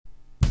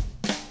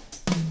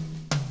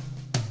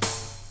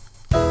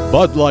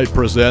Bud Light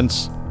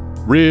presents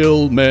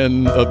Real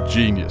Men of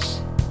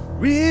Genius.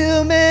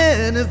 Real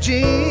men of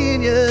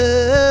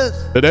genius.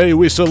 Today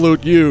we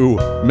salute you,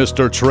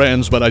 Mr.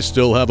 Trans, but I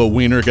still have a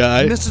wiener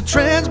guy. Mr.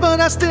 Trans, but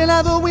I still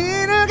have a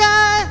wiener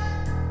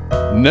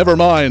guy. Never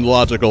mind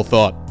logical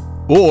thought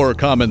or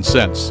common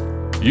sense.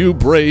 You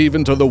brave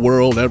into the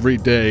world every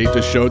day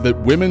to show that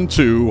women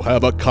too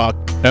have a cock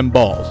and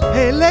balls.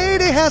 Hey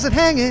lady, how's it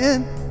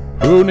hanging?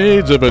 Who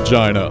needs a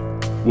vagina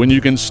when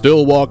you can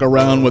still walk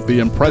around with the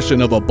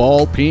impression of a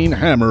ball-peen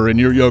hammer in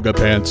your yoga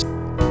pants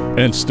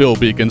and still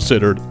be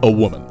considered a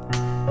woman?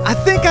 I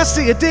think I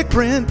see a dick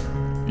print.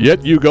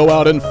 Yet you go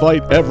out and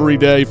fight every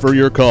day for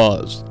your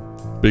cause.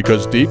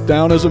 Because deep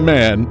down as a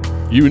man,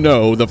 you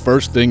know the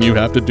first thing you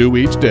have to do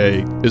each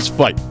day is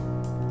fight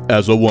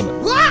as a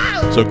woman.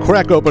 Wow! So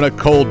crack open a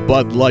cold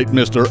Bud Light,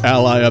 Mr.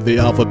 Ally of the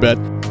Alphabet.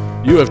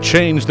 You have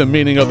changed the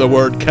meaning of the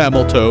word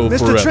camel toe Mr.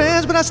 forever.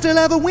 Trans, but I still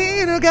have a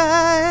wiener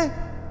guy.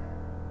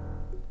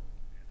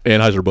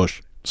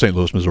 Anheuser-Busch, St.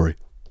 Louis, Missouri.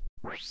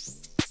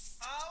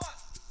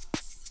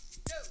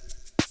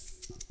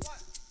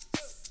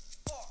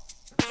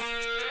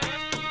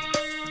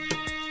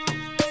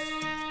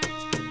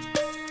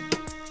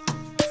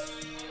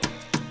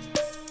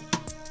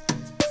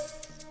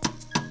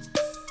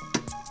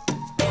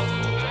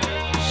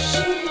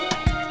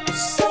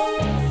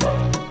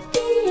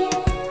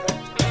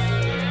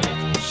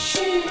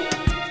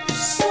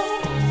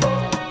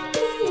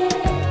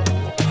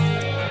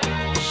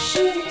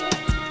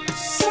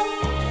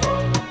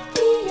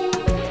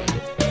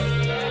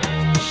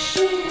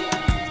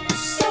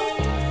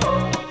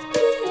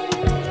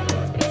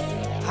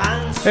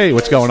 Hey,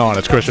 what's going on?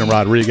 It's Christian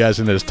Rodriguez,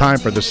 and it is time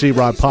for the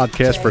C-Rod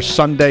Podcast for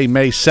Sunday,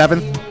 May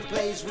 7th,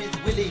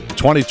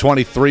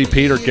 2023.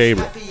 Peter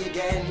Gabriel.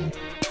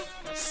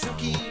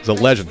 He's a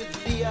legend.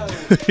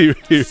 he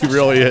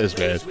really is,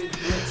 man.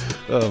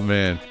 Oh,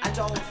 man.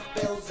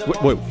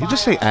 Wait, did you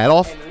just say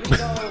Adolf?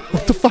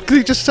 What the fuck did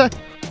he just say?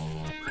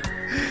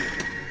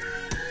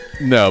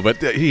 No, but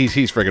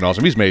he's freaking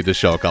awesome. He's made this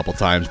show a couple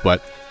times,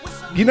 but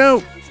you know,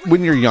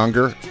 when you're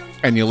younger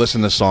and you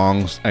listen to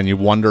songs and you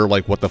wonder,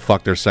 like, what the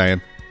fuck they're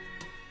saying?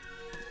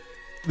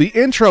 The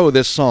intro of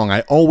this song, I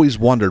always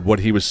wondered what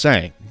he was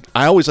saying.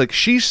 I always like,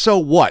 she's so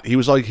what? He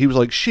was like,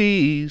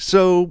 she's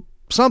so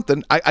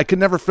something. I could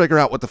never figure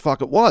out what the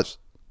fuck it was.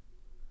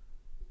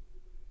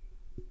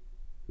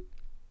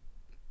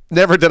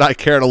 Never did I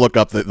care to look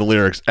up the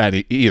lyrics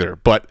either,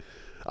 but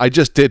I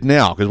just did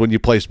now, because when you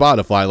play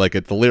Spotify, like,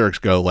 the lyrics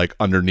go, like,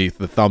 underneath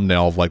the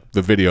thumbnail of, like,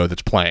 the video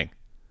that's playing.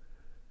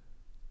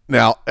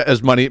 Now,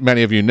 as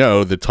many of you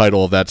know, the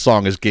title of that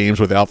song is Games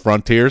Without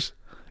Frontiers.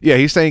 Yeah,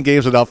 he's saying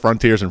Games Without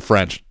Frontiers in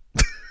French.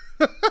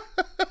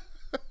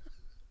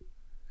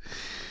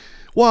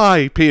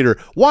 Why, Peter?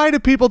 Why do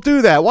people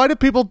do that? Why do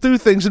people do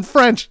things in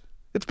French?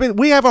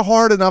 We have a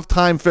hard enough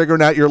time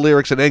figuring out your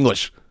lyrics in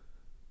English.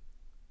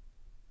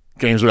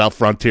 Games Without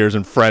Frontiers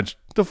in French.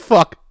 The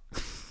fuck?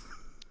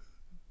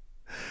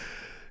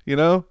 You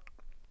know?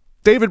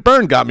 David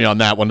Byrne got me on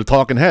that one, the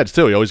Talking Heads,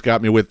 too. He always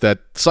got me with that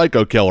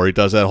Psycho Killer. He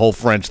does that whole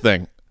French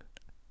thing. You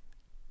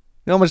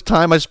know how much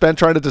time I spent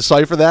trying to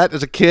decipher that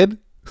as a kid?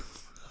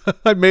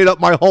 I made up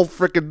my whole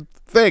freaking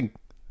thing.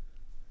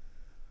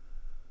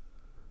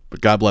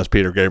 But God bless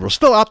Peter Gabriel.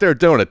 Still out there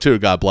doing it, too.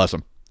 God bless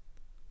him.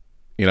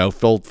 You know,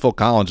 Phil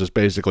Collins just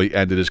basically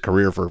ended his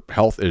career for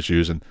health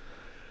issues, and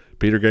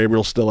Peter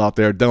Gabriel's still out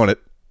there doing it.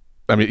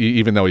 I mean,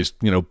 even though he's,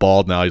 you know,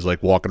 bald now, he's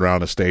like walking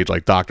around the stage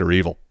like Dr.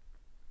 Evil.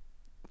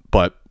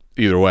 But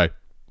either way,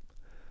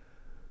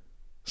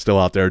 still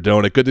out there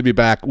doing it. Good to be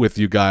back with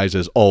you guys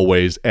as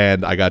always.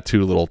 And I got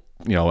two little,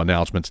 you know,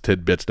 announcements,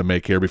 tidbits to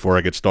make here before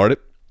I get started.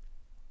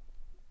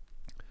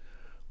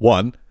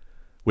 One,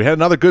 we had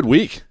another good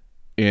week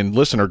in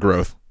listener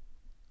growth.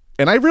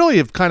 And I really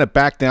have kind of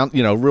backed down,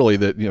 you know, really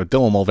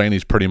Dylan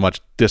Mulvaney's pretty much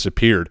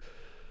disappeared.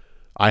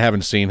 I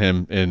haven't seen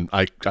him in,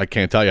 I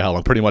can't tell you how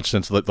long, pretty much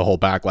since the whole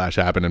backlash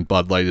happened, and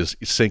Bud Light is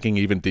sinking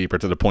even deeper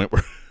to the point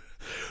where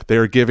they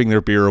are giving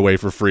their beer away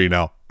for free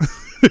now.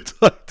 It's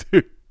like,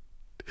 dude,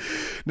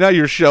 now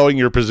you're showing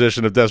your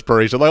position of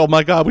desperation. Like, oh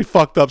my God, we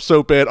fucked up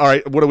so bad. All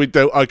right, what do we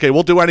do? Okay,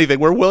 we'll do anything.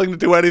 We're willing to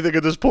do anything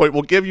at this point.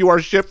 We'll give you our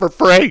shit for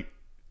free.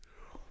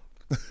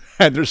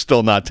 And they're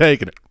still not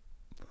taking it.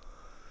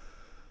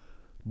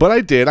 But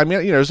I did. I mean,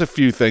 you know, there's a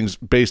few things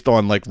based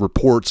on, like,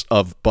 reports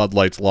of Bud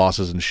Light's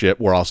losses and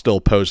shit where I'll still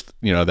post,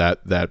 you know,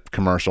 that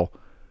commercial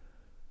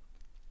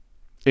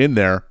in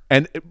there.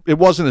 And it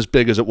wasn't as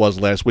big as it was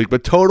last week,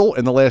 but total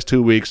in the last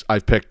 2 weeks,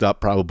 I've picked up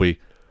probably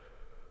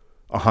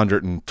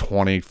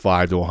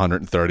 125 to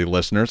 130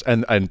 listeners.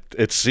 And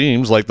it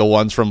seems like the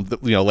ones from,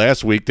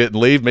 last week didn't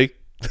leave me.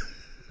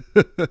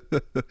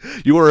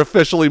 You are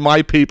officially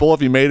my people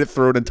if you made it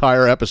through an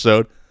entire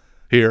episode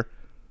here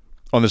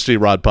on the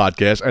C-Rod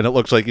Podcast, and it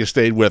looks like you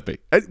stayed with me.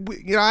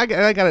 You know, I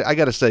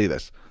got to say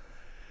this.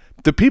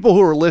 The people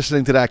who are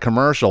listening to that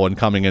commercial and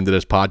coming into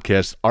this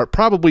podcast are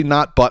probably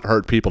not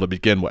butthurt people to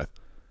begin with.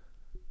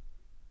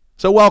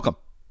 So welcome.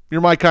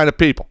 You're my kind of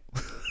people.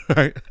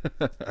 Right?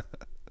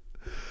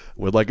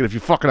 Would like it if you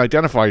fucking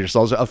identify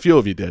yourselves. A few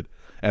of you did,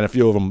 and a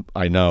few of them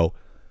I know,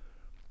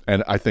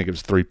 and I think it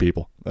was 3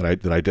 people that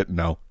I didn't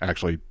know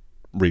actually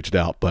reached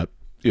out. But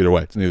either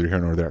way, it's neither here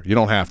nor there. You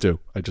don't have to.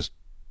 I just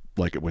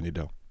like it when you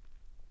do.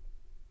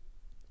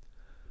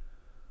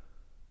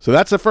 So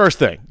that's the first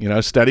thing,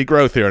 steady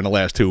growth here in the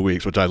last 2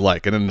 weeks, which I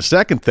like. And then the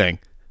second thing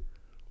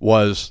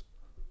was,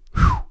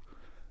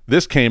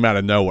 this came out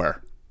of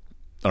nowhere.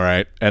 All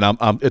right, and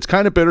it's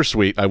kind of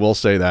bittersweet. I will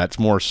say that it's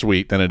more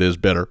sweet than it is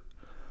bitter,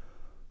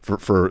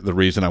 for the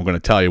reason I'm going to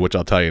tell you, which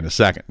I'll tell you in a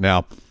second.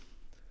 Now,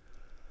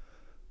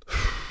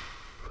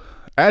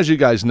 as you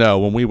guys know,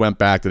 when we went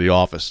back to the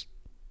office,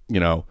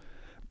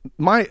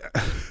 my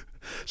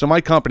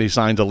company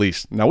signed a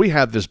lease. Now we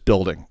have this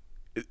building.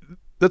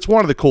 That's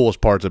one of the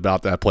coolest parts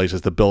about that place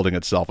is the building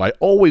itself. I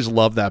always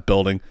loved that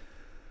building.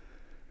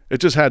 It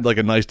just had like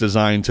a nice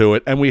design to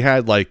it, and we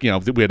had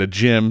we had a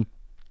gym.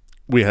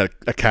 We had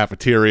a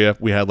cafeteria.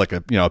 We had like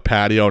a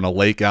patio and a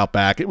lake out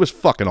back. It was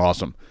fucking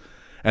awesome.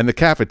 And the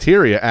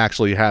cafeteria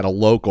actually had a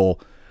local,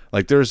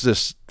 there's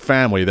this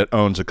family that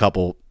owns a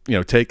couple,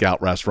 takeout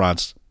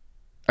restaurants.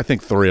 I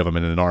think 3 of them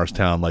in the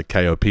Norristown,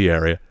 KOP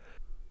area.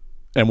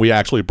 And we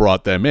actually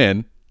brought them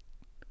in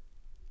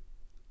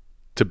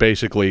to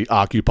basically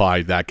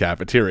occupy that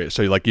cafeteria.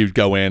 So you'd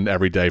go in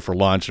every day for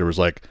lunch. There was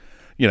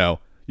you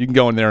can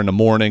go in there in the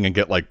morning and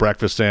get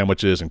breakfast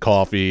sandwiches and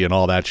coffee and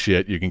all that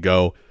shit. You can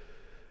go.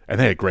 And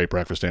they had great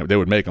breakfast sandwiches. They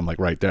would make them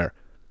right there.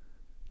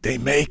 They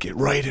make it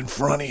right in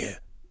front of you.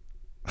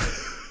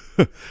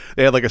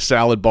 They had a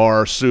salad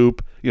bar,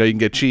 soup. You can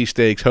get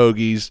cheesesteaks,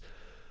 hoagies.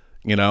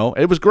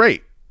 It was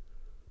great.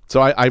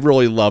 So I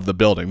really love the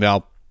building.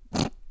 Now,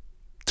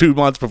 2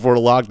 months before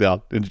the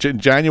lockdown, in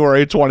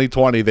January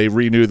 2020, they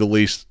renewed the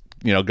lease,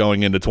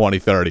 going into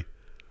 2030.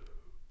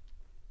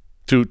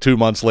 Two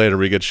months later,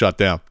 we get shut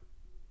down.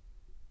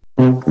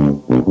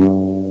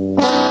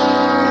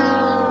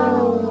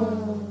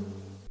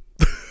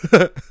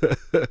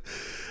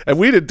 And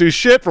we didn't do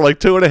shit for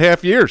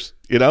 2.5 years.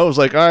 It was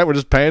all right, we're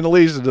just paying the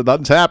lease and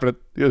nothing's happening.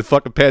 The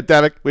fucking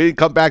pandemic. We didn't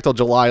come back till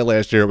July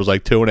last year. It was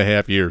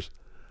 2.5 years.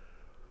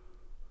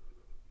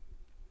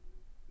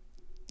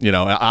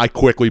 I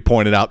quickly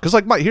pointed out,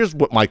 because here's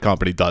what my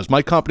company does.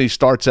 My company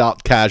starts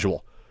out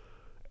casual.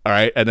 All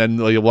right. And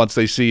then once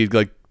they see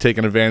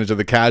taking advantage of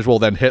the casual,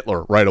 then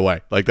Hitler right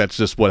away. That's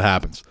just what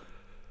happens.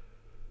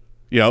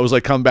 It was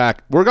come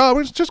back.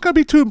 It's just going to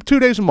be two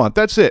days a month.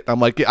 That's it. I'm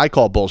yeah, I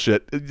call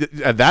bullshit.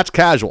 And that's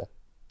casual.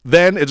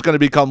 Then it's going to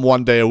become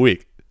 1 day a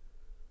week.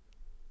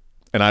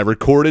 And I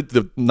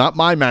recorded not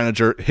my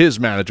manager, his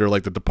manager,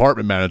 the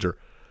department manager.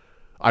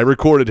 I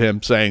recorded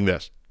him saying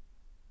this.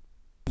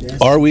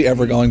 Are we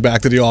ever going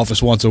back to the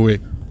office once a week?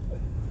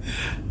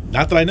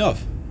 Not that I know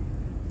of.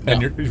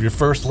 And your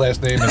first,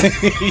 last name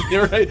is...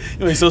 You're right.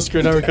 You want social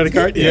security number, credit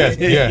card? Yeah.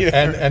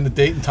 And the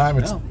date and time,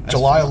 it's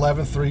July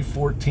 11th,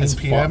 3:14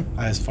 p.m.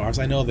 As far as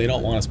I know, they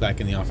don't want us back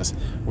in the office.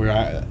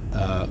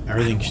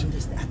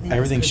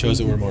 Everything shows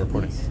that we're more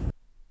reporting.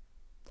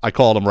 I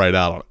called him right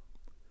out on it.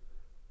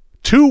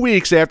 2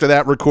 weeks after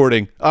that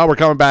recording, we're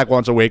coming back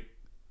once a week.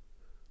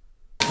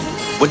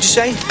 What'd you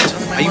say?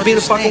 Are you being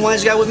a fucking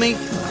wise guy with me?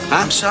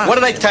 Huh? What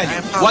did I tell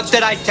you? What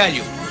did I tell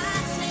you?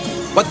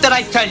 What did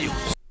I tell you?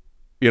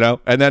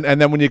 And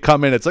then when you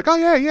come in, it's oh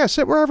yeah,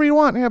 sit wherever you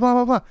want. Yeah, blah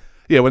blah blah.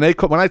 Yeah, when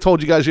I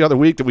told you guys the other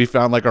week that we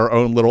found our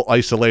own little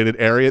isolated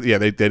area, yeah,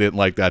 they didn't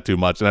like that too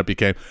much, and that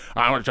became,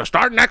 to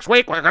start next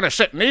week, we're gonna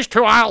sit in these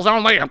 2 aisles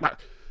only.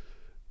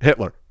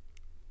 Hitler.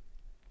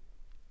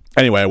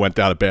 Anyway, I went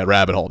down a bad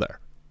rabbit hole there.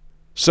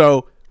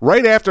 So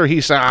right after he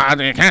said,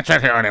 you can't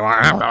sit here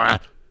anymore.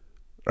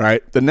 All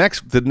right, the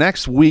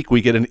next week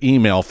we get an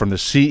email from the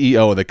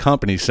CEO of the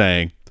company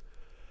saying,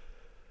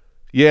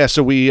 yeah,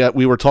 so we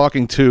were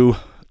talking to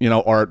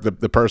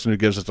the person who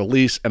gives us the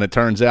lease, and it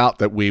turns out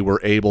that we were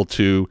able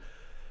to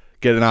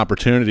get an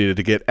opportunity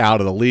to get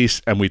out of the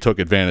lease, and we took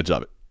advantage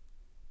of it.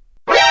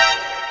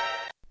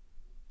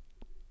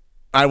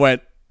 I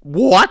went,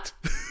 what?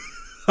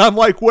 I'm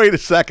wait a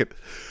second.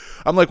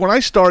 I'm when I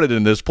started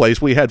in this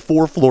place, we had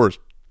 4 floors.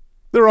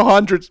 There were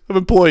hundreds of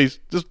employees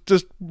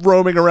just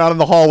roaming around in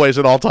the hallways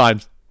at all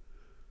times.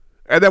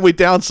 And then we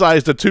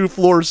downsized to 2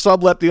 floors,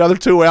 sublet the other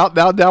 2 out.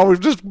 Now we're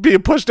just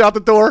being pushed out the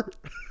door.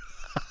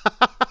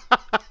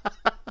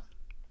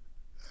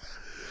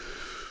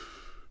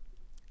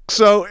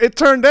 So it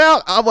turned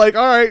out, I'm all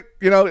right,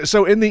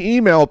 so in the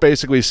email it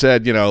basically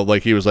said,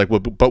 he was well,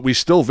 but we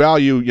still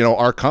value,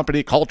 our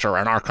company culture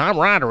and our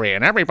camaraderie,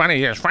 and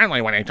everybody is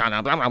friendly when each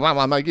other, blah, blah,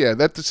 blah, blah. I'm yeah,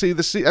 that's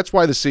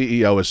why the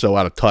CEO is so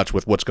out of touch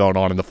with what's going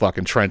on in the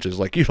fucking trenches.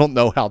 You don't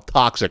know how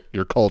toxic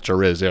your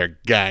culture is there,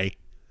 guy.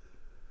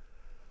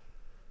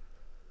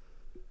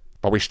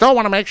 But we still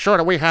want to make sure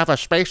that we have a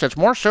space that's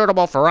more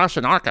suitable for us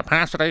in our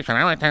capacities and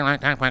everything like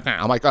that.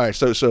 I'm all right,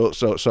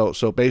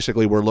 so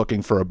basically we're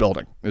looking for a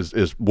building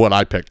is what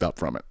I picked up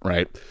from it,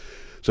 right?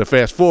 So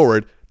fast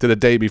forward to the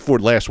day before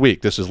last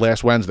week. This is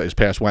last Wednesday, this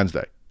past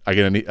Wednesday. I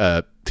get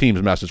a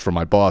Teams message from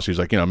my boss. He's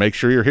make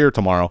sure you're here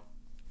tomorrow.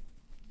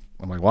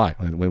 I'm why?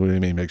 What do you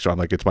mean make sure? I'm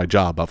it's my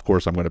job. Of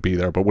course I'm going to be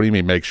there. But what do you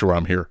mean make sure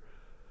I'm here?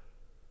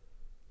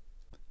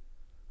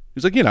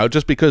 He's like,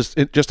 just because,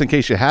 just in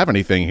case you have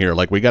anything here,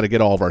 like, we got to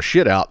get all of our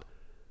shit out,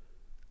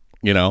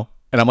 And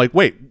I'm like,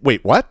 wait,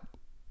 what?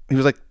 He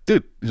was like,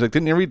 dude,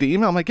 didn't you read the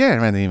email? I'm like, yeah, I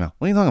read the email.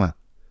 What are you talking about?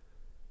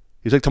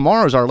 He's like,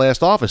 tomorrow's our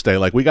last office day.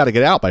 Like, we got to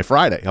get out by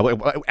Friday. I'm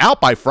like,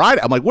 out by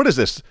Friday? I'm like, what is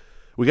this?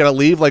 We got to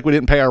leave like we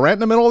didn't pay our rent in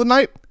the middle of the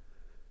night?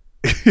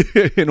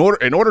 in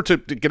order to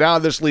get out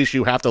of this lease,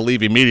 you have to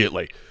leave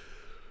immediately.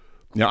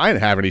 I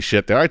didn't have any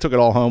shit there. I took it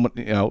all home,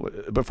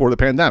 before the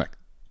pandemic.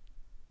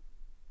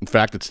 In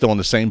fact, it's still in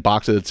the same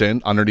box that it's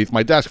in underneath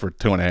my desk for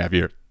 2.5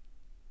 years.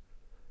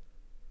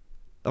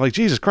 I'm like,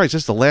 Jesus Christ,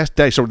 this is the last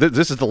day. So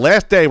this is the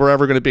last day we're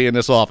ever going to be in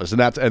this office. And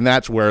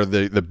that's where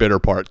the bitter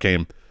part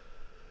came.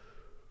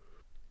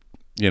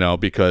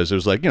 Because it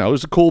was like, it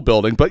was a cool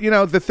building. But,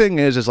 the thing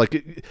is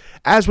like,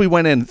 as we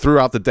went in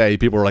throughout the day,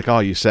 people were like, oh,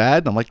 you sad?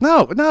 And I'm like,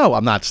 no,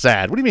 I'm not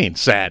sad. What do you mean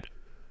sad?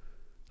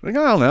 Like,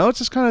 I don't know. It's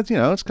just kind of,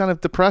 it's kind of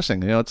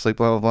depressing. It's like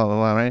blah, blah, blah, blah,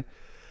 blah, right?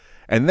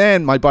 And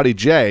then my buddy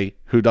Jay,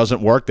 who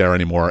doesn't work there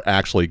anymore,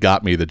 actually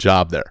got me the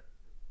job there.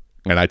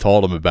 And I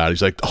told him about it.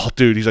 He's like, oh,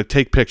 dude, he's like,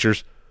 take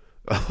pictures.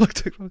 I'm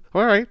like,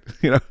 all right,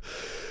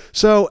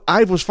 So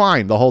I was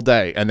fine the whole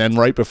day. And then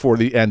right before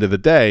the end of the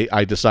day,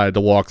 I decided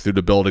to walk through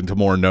the building to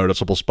more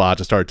noticeable spots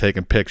and start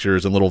taking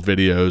pictures and little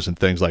videos and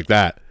things like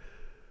that.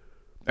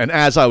 And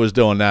as I was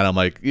doing that, I'm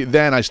like,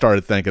 then I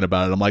started thinking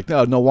about it. I'm like,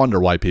 no wonder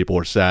why people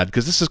are sad,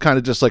 because this is kind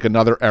of just like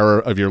another era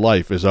of your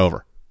life is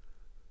over.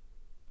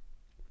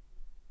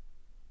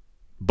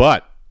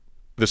 But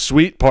the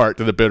sweet part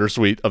to the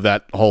bittersweet of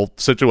that whole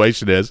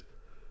situation is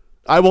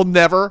I will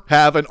never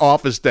have an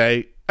office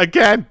day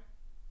again.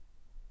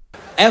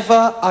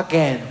 Ever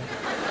again.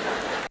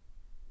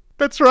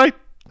 That's right.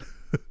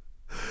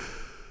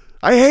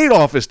 I hate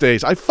office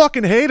days. I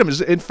fucking hate them.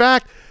 In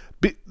fact,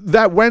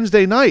 that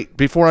Wednesday night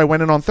before I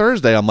went in on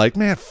Thursday, I'm like,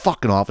 man,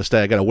 fucking office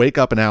day. I got to wake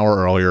up an hour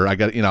earlier. I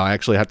got, I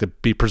actually have to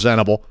be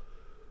presentable.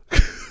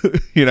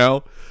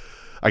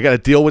 I got to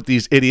deal with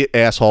these idiot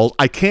assholes.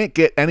 I can't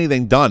get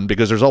anything done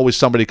because there's always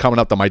somebody coming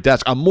up to my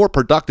desk. I'm more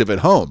productive at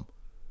home.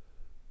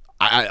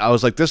 I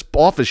was like, this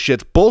office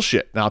shit's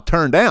bullshit. Now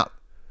turn down.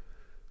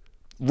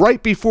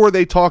 Right before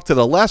they talked to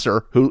the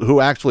lesser,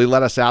 who actually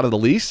let us out of the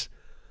lease,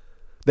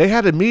 they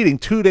had a meeting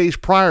 2 days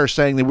prior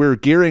saying that we were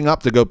gearing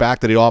up to go back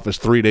to the office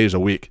 3 days a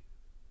week.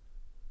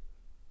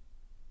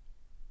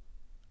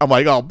 I'm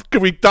like, oh,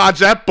 can we dodge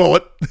that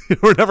bullet?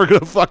 We're never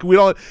going to we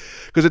don't,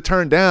 because it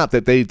turned out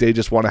that they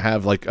just want to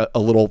have like a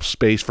little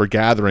space for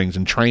gatherings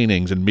and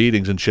trainings and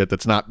meetings and shit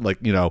that's not like,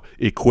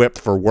 equipped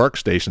for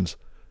workstations.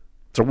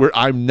 So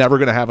I'm never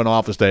going to have an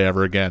office day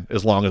ever again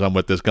as long as I'm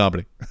with this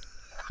company.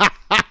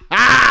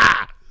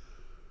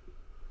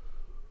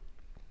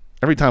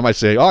 Every time I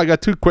say, oh, I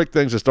got 2 quick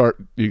things to start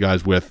you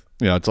guys with,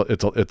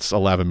 it's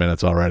 11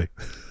 minutes already.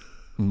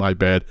 My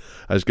bad.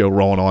 I just go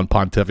rolling on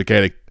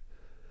pontificating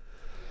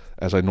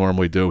as I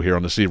normally do here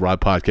on the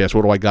C-Rod podcast.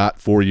 What do I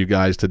got for you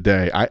guys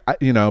today?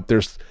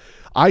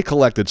 I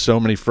collected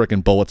so many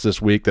freaking bullets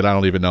this week that I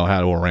don't even know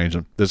how to arrange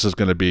them. This is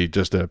going to be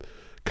just a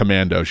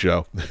commando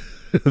show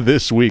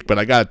this week, but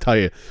I got to tell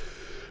you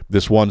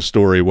this one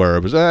story where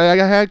it was,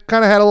 I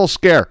kind of had a little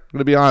scare. I'm going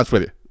to be honest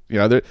with you.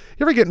 You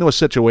ever get into a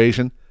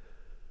situation,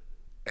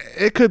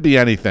 it could be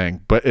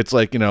anything, but it's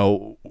like,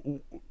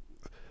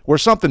 where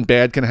something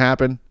bad can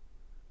happen,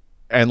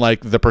 and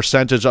like the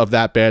percentage of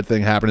that bad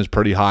thing happening is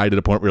pretty high to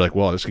the point where you're like,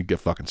 well, this could get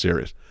fucking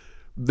serious.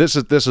 This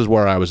is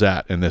where I was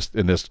at in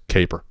this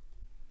caper.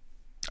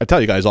 I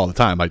tell you guys all the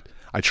time,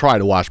 I try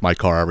to wash my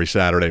car every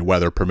Saturday,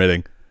 weather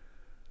permitting,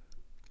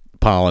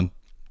 pollen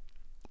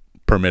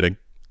permitting.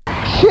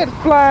 Shit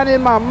flying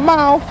in my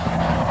mouth.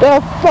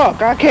 The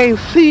fuck? I can't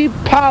see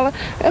pollen.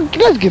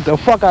 Let's get the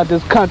fuck out of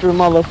this country,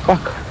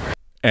 motherfucker.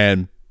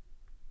 And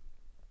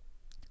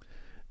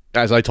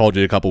as I told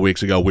you a couple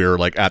weeks ago, we were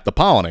like at the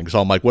pollening. So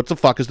I'm like, what the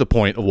fuck is the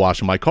point of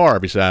washing my car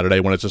every Saturday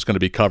when it's just going to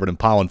be covered in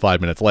pollen 5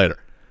 minutes later?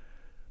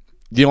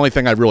 The only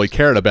thing I really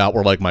cared about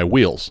were like my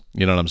wheels.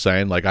 You know what I'm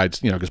saying? Like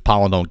because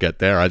pollen don't get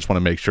there. I just want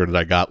to make sure that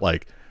I got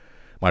like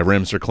my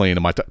rims are clean.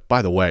 And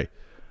by the way,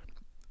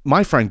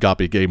 my friend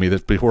Guppy gave me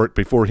this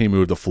before he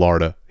moved to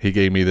Florida. He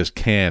gave me this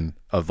can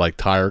of like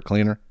tire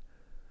cleaner,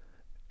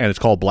 and it's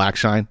called Black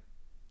Shine.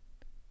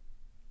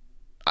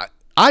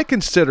 I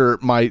consider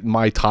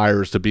my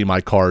tires to be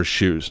my car's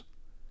shoes.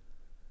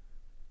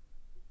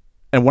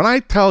 And when I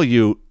tell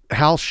you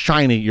how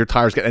shiny your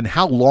tires get and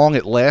how long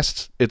it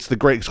lasts, it's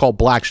called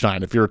Black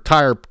Shine. If you're a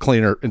tire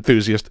cleaner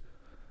enthusiast,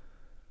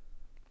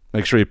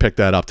 make sure you pick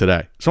that up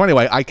today. So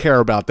anyway, I care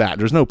about that.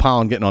 There's no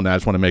pollen getting on that. I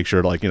just want to make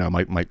sure like,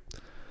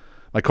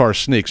 my car's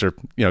sneaks are,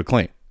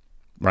 clean,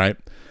 right?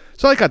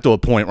 So I got to a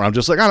point where I'm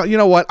just like, you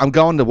know what? I'm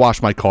going to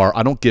wash my car.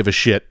 I don't give a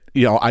shit. I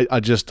don't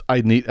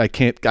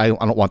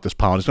want this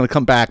pollen. It's going to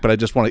come back, but I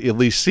just want to at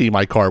least see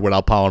my car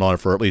without pollen on it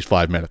for at least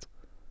 5 minutes.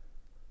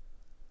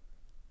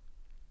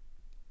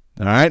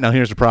 All right, now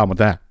here's the problem with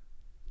that.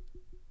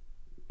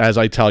 As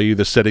I tell you,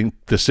 the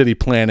city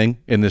planning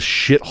in this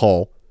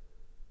shithole,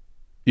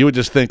 you would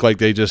just think like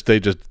they just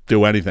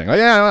do anything. Like,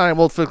 yeah, all right,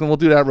 we'll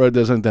do that road.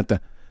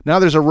 Now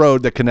there's a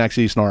road that connects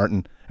East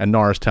Norton and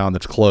Norristown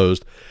that's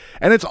closed,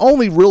 and it's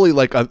only really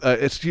like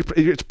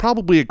it's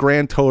probably a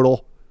grand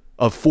total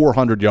of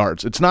 400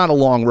 yards. It's not a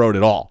long road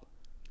at all,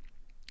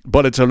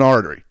 but it's an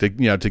artery to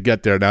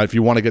get there. Now, if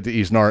you want to get to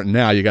East Norton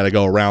now, you got to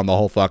go around the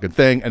whole fucking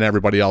thing, and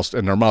everybody else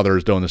and their mother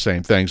is doing the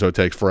same thing, so it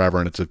takes forever,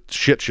 and it's a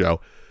shit show,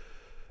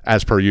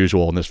 as per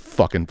usual in this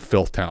fucking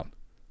filth town.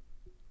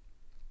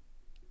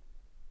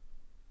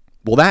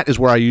 Well, that is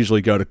where I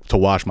usually go to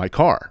wash my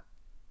car.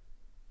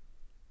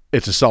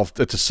 It's a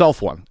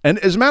self one. And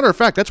as a matter of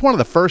fact, that's one of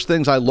the first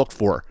things I looked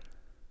for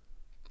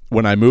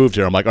when I moved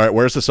here. I'm like, all right,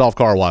 where's the self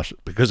car wash?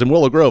 Because in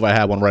Willow Grove, I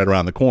had one right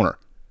around the corner.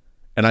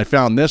 And I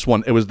found this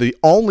one. It was the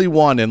only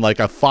one in like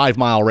a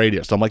 5-mile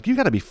radius. So I'm like, you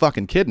got to be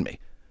fucking kidding me.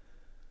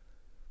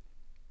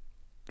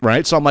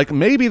 Right? So I'm like,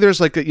 maybe there's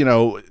like a,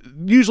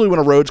 usually when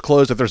a road's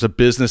closed, if there's a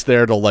business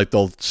there,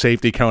 they'll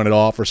safety cone it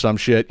off or some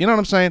shit. You know what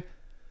I'm saying?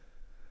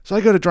 So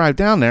I go to drive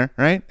down there,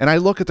 right? And I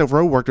look at the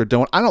road work they're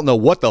doing. I don't know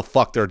what the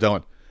fuck they're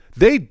doing.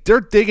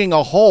 They're digging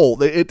a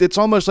hole. It's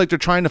almost like they're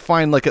trying to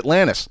find like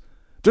Atlantis.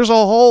 There's a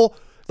hole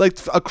like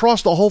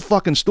across the whole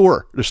fucking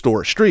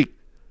street.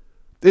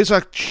 It's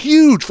a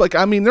huge, like,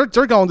 I mean, they're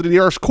going to the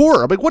Earth's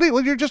core. I'm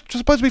like, you're just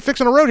supposed to be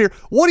fixing a road here.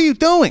 What are you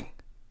doing?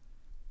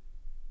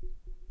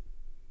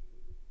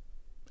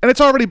 And it's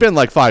already been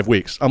like 5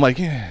 weeks. I'm like,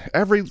 yeah,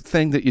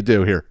 everything that you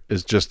do here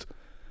is just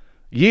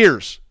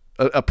years.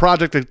 A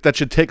project that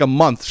should take a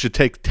month should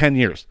take 10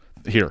 years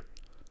here.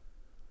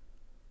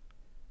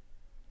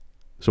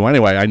 So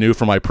anyway, I knew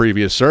from my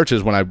previous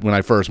searches when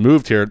I first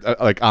moved here,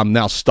 like I'm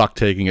now stuck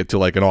taking it to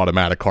like an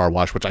automatic car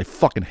wash, which I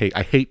fucking hate.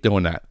 I hate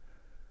doing that.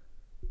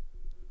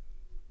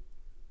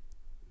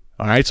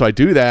 All right, so I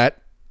do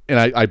that, and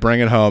I bring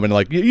it home, and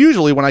like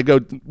usually when I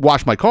go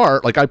wash my car,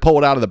 like I pull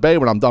it out of the bay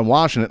when I'm done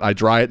washing it, I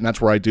dry it, and that's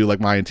where I do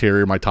like my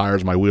interior, my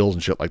tires, my wheels,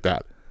 and shit like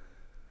that.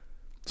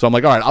 So I'm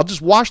like, all right, I'll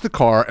just wash the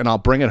car, and I'll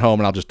bring it home,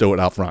 and I'll just do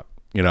it out front,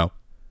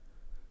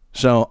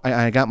 So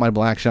I got my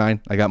black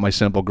shine, I got my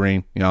simple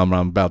green, I'm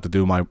about to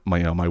do my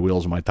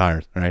wheels and my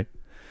tires, right?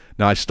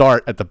 Now I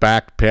start at the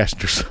back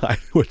passenger side,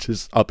 which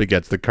is up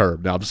against the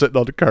curb. Now I'm sitting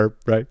on the curb,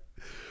 right?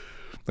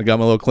 I got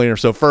my little cleaner.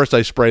 So first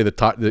I spray the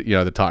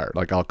tire,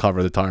 like I'll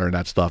cover the tire and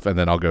that stuff, and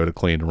then I'll go to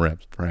clean the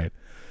rims, right?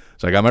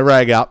 So I got my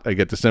rag out, I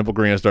get the simple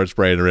green, and start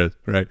spraying the rims,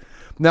 right?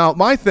 Now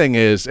my thing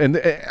is, and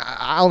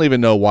I don't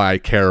even know why I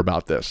care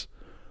about this,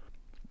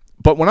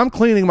 but when I'm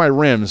cleaning my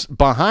rims,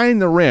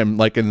 behind the rim,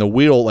 like in the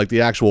wheel, like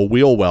the actual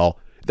wheel well,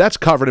 that's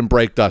covered in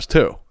brake dust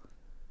too.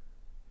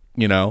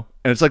 And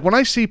it's like when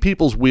I see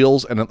people's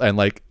wheels and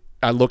like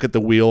I look at the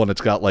wheel and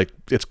it's got like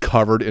it's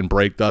covered in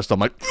brake dust,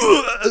 I'm like,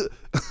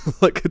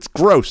 like it's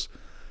gross.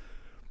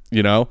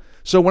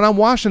 So when I'm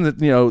washing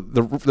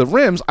the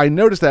rims, I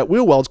notice that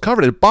wheel well is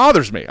covered. It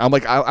bothers me. I'm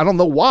like, I don't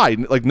know why.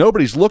 Like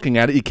nobody's looking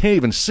at it. You can't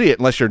even see it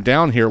unless you're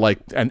down here like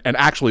and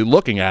actually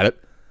looking at it.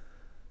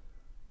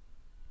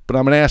 But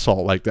I'm an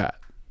asshole like that,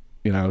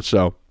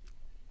 so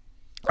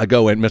I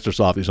go in. Mr.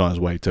 Softy's on his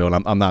way too,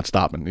 and I'm not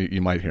stopping.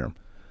 You might hear him.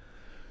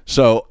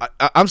 So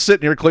I'm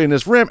sitting here cleaning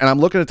this rim, and I'm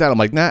looking at that. I'm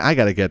like, nah, I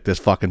got to get this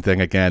fucking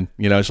thing again,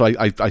 So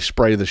I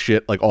spray the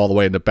shit like all the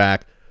way in the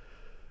back.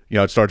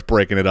 It starts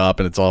breaking it up,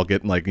 and it's all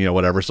getting like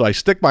whatever. So I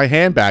stick my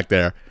hand back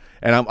there,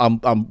 and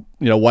I'm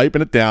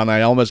wiping it down.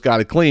 I almost got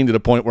it clean to the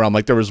point where I'm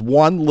like, there was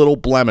one little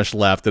blemish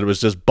left that it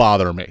was just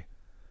bothering me.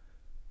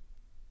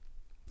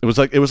 It was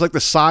like the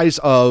size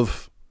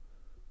of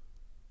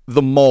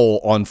the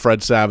mole on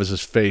Fred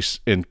Savage's face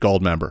in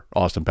Goldmember,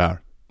 Austin Powers.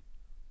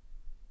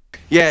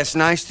 Yes,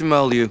 nice to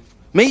mole you.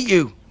 Meet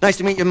you. Nice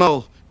to meet you,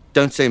 mole.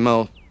 Don't say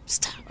mole.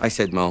 Stop. I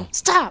said mole.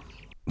 Stop.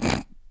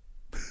 And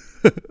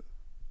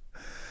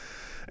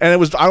it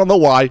was, I don't know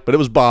why, but it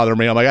was bothering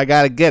me. I'm like, I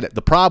got to get it.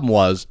 The problem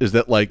is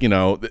that like,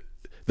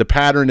 the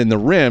pattern in the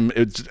rim,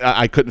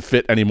 I couldn't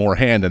fit any more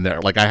hand in there.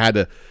 Like I had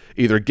to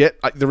either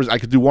I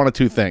could do one of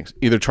two things.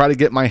 Either try to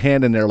get my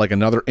hand in there like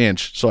another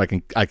inch so I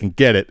can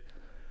get it,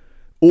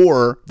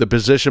 or the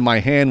position my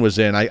hand was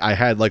in, I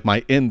had like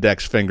my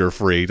index finger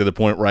free to the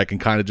point where I can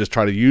kind of just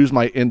try to use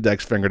my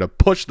index finger to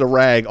push the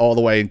rag all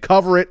the way and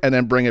cover it and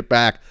then bring it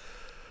back,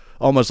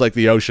 almost like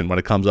the ocean when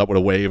it comes up with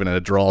a wave and then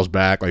it draws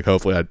back. Like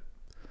hopefully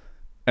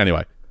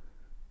anyway.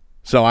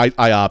 So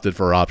I opted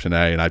for option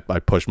A, and I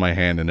pushed my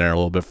hand in there a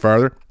little bit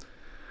further.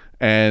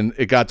 And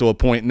it got to a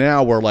point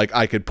now where like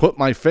I could put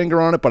my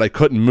finger on it, but I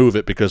couldn't move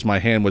it because my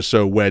hand was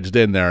so wedged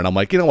in there. And I'm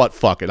like, you know what?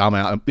 Fuck it. I'm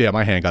out. Yeah,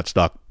 my hand got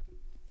stuck.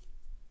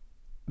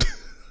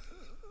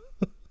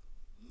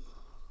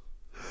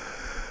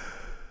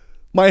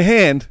 My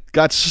hand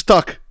got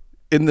stuck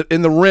in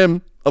the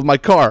rim of my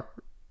car,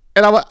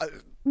 and I'm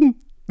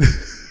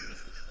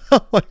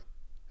like,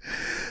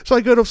 so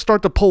I go to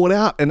start to pull it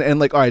out, and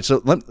like, all right,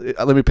 so let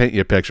me paint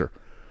you a picture.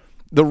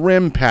 The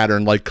rim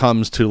pattern like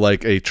comes to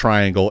like a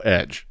triangle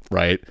edge,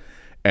 right?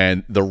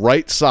 And the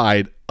right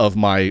side of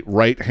my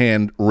right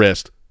hand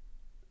wrist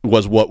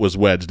was what was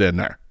wedged in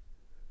there,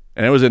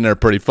 and it was in there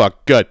pretty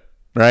good,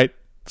 right?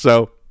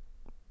 So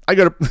I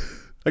go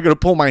to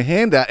pull my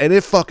hand out, and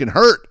it fucking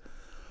hurt.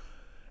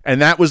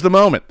 And that was the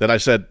moment that I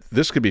said,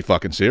 this could be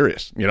fucking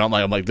serious. You know,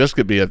 I'm like, this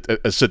could be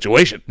a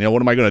situation. You know,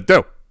 what am I going to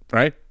do?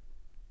 Right?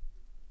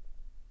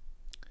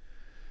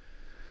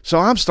 So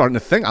I'm starting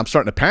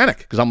to panic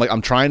because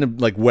I'm trying to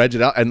like wedge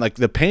it out, and like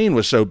the pain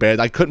was so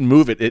bad I couldn't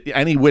move it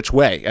any which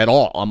way at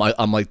all.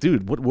 I'm like,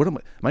 dude, what am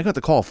I going to have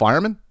to call a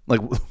fireman? Like,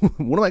 what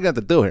am I going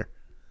to do here?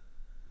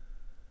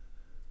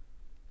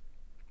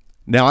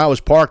 Now I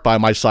was parked by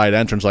my side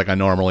entrance like I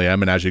normally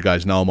am, and as you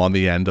guys know, I'm on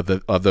the end of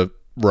the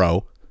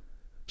row,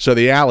 so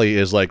the alley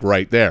is like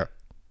right there,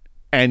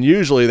 and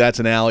usually that's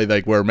an alley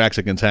like where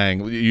Mexicans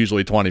hang,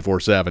 usually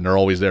 24/7. They're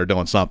always there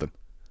doing something,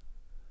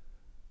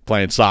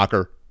 playing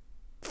soccer,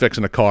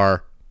 fixing a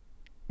car,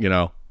 you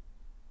know,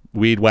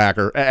 weed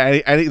whacker,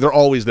 and they're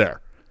always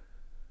there.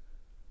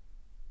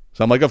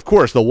 So I'm like, of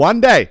course, the one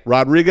day,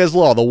 Rodriguez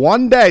Law, the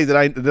one day that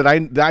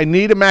I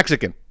need a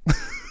Mexican.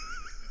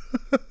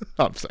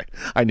 I'm saying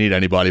I need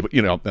anybody, but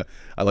you know,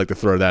 I like to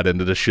throw that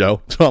into the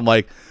show. So I'm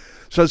like,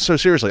 so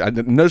seriously,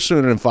 no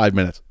sooner than 5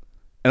 minutes,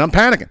 and I'm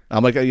panicking.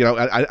 I'm like, you know,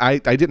 I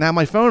didn't have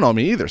my phone on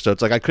me either, so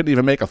it's like I couldn't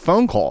even make a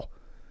phone call.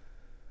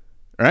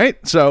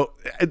 Right? So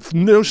it's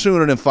no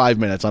sooner than 5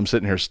 minutes, I'm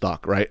sitting here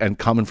stuck, right? And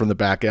coming from the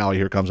back alley,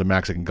 here comes a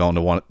Mexican going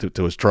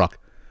to his truck.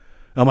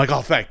 I'm like,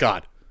 oh, thank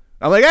God.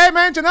 I'm like, hey,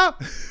 man, you know.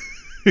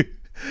 And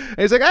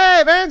he's like,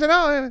 hey, man, you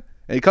know.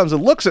 And he comes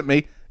and looks at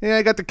me. Yeah,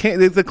 I got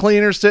the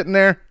cleaner sitting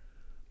there.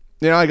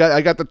 You know, I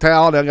got the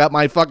towel and I got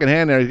my fucking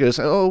hand there. He goes,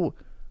 oh,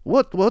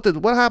 what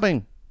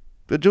happened?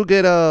 Did you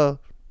get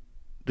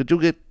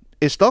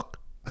stuck?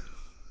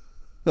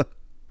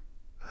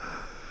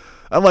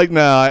 I'm like,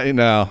 no.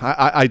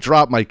 I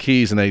dropped my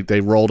keys and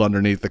they rolled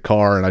underneath the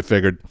car, and I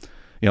figured,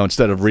 you know,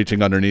 instead of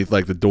reaching underneath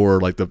like the door,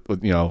 like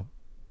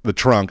the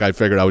trunk, I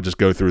figured I would just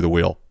go through the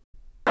wheel.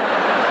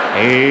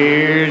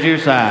 Here's your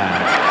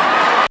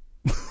sign.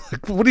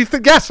 What do you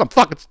think? Yes, I'm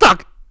fucking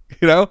stuck.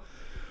 You know,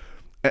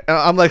 and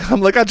I'm like,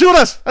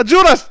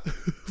 ayudas,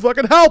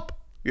 fucking help.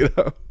 You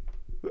know.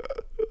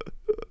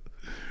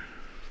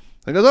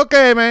 He goes,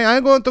 okay, man,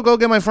 I'm going to go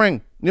get my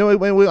friend. You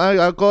know,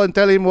 I'll go and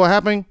tell him what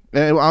happened,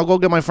 and I'll go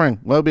get my friend.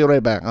 We'll be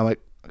right back. I'm like,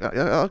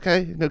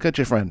 okay, go get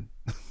your friend.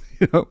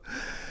 You know.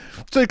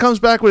 So he comes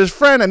back with his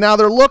friend, and now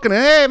they're looking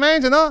at, hey,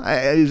 man, you know,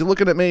 he's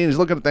looking at me, and he's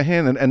looking at the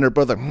hand, and they're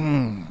both like,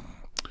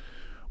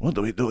 what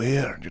do we do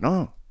here? You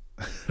know,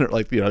 they're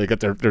like, you know, they got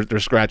they're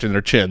scratching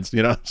their chins,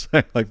 you know,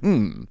 like,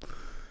 I'm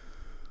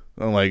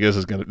like, this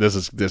is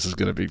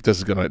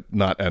gonna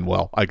not end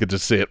well. I could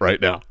just see it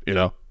right now, you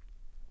know.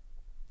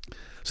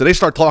 So they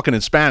start talking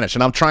in Spanish,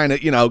 and I'm trying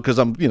to, you know, because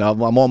I'm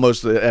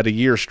almost at a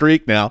year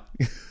streak now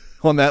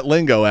on that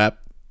Lingo app.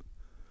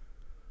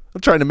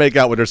 I'm trying to make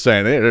out what they're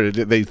saying.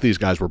 These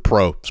guys were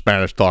pro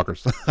Spanish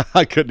talkers.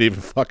 I couldn't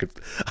even fucking.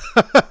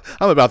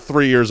 I'm about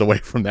 3 years away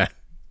from that,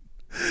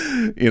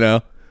 you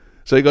know.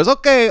 So he goes,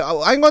 okay,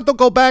 I'm going to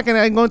go back and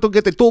I'm going to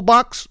get the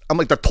toolbox. I'm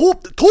like, the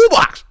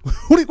toolbox?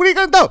 What are you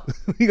going to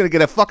do? You going to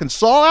get a fucking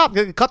saw out?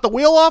 Gonna cut the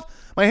wheel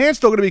off? My hand's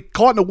still going to be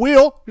caught in the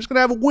wheel. You're just going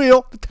to have a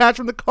wheel detached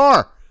from the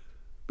car.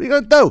 What are you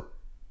going to do?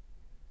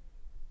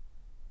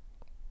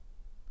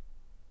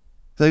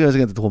 So he goes to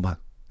get the toolbox.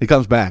 He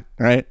comes back,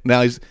 right?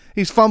 Now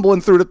he's fumbling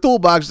through the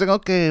toolbox. He's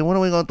like, okay, what are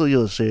we going to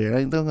use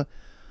here?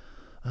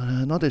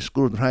 Not a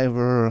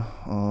screwdriver.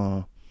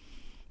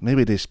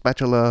 Maybe the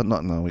spatula.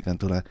 No, we can't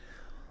do that.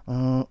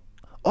 Do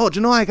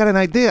you know, I got an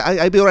idea.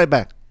 I'll be right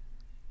back.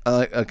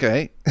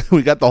 Okay.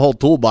 We got the whole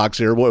toolbox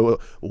here.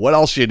 What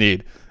else you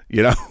need?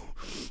 You know?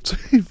 So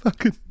he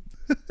fucking...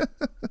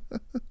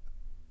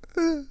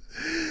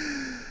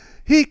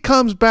 He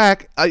comes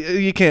back.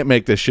 You can't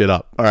make this shit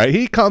up. All right.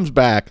 He comes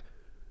back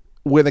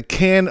with a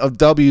can of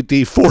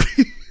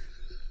WD-40.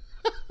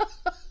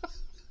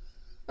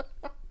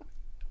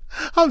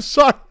 I'm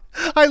sorry.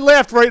 I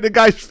laughed right in the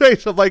guy's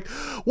face. I'm like,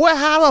 what?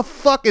 How the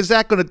fuck is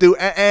that going to do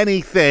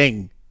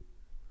anything?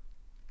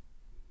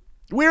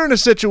 We're in a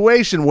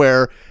situation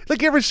where,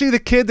 like, you ever see the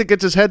kid that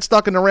gets his head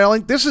stuck in the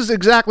railing? This is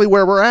exactly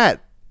where we're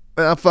at.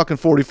 I'm fucking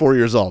 44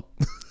 years old.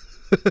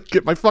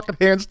 Get my fucking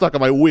hand stuck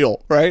on my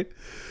wheel, right?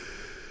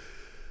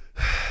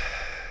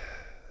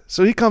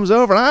 So he comes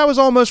over, and I was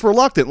almost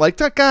reluctant. Like,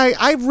 that guy,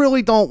 I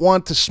really don't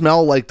want to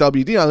smell like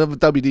WD. You know,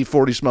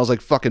 WD-40 smells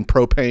like fucking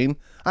propane.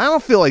 I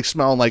don't feel like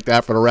smelling like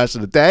that for the rest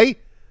of the day.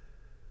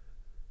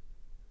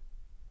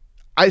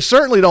 I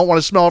certainly don't want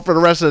to smell it for the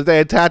rest of the day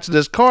attached to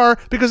this car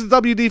because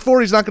the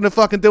WD-40 is not going to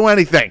fucking do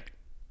anything.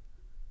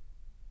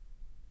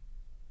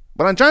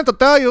 But I'm trying to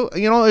tell you,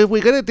 you know, if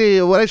we get it the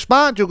right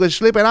spot, you can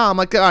slip it out. I'm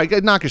like, all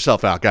right, knock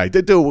yourself out, guy.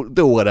 Do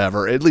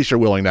whatever. At least you're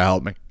willing to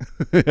help me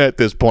at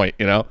this point,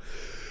 you know.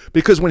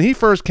 Because when he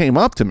first came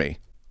up to me,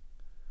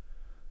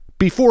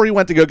 before he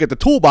went to go get the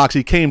toolbox,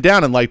 he came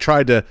down and like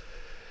tried to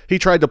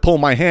pull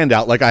my hand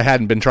out like I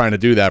hadn't been trying to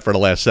do that for the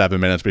last 7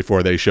 minutes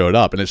before they showed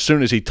up. And as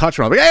soon as he touched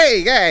me, I'm like,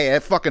 hey,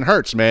 it fucking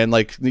hurts, man.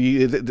 Like,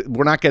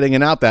 we're not getting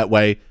it out that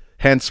way,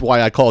 hence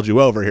why I called you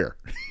over here,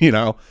 you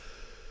know.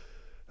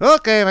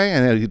 Okay,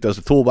 man. And he does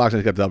the toolbox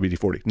and he's got the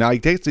WD-40. Now he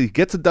gets the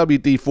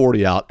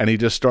WD-40 out and he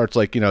just starts,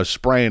 like, you know,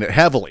 spraying it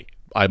heavily,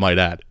 I might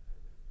add.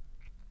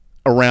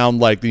 around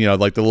like, you know,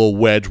 like the little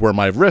wedge where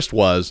my wrist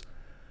was.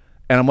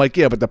 And I'm like,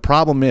 yeah, but the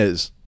problem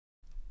is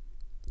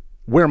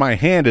where my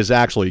hand is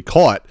actually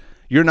caught,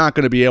 you're not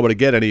going to be able to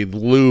get any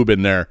lube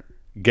in there,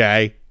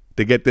 guy,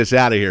 to get this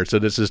out of here. So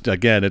this is,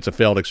 again, it's a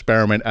failed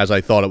experiment as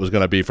I thought it was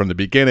going to be from the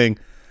beginning.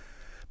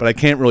 But I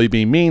can't really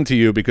be mean to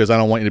you because I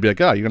don't want you to be like,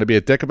 oh, you're going to be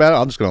a dick about it?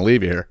 I'm just going to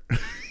leave you here.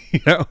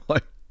 You know,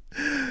 like,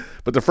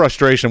 but the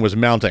frustration was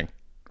mounting,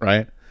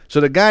 right?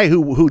 So the guy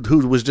who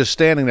was just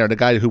standing there, the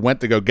guy who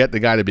went to go get the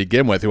guy to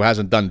begin with, who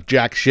hasn't done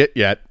jack shit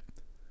yet,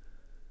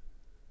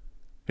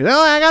 you know,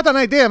 I got an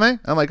idea, man.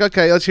 I'm like,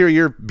 okay, let's hear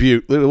your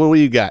butte. What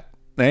do you got,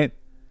 right?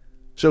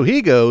 So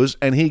he goes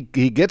and he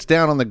gets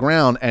down on the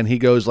ground and he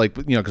goes like,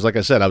 you know, because like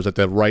I said, I was at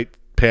the right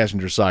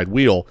passenger side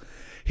wheel.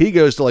 He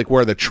goes to like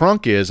where the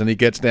trunk is and he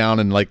gets down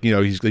and like, you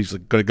know, he's going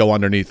to go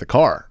underneath the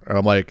car. And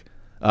I'm like,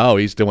 oh,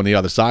 he's doing the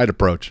other side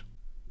approach.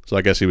 So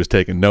I guess he was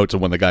taking notes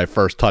of when the guy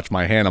first touched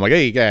my hand. I'm like,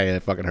 hey, guy,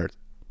 it fucking hurts.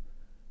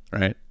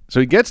 Right? So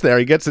he gets there.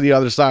 He gets to the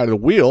other side of the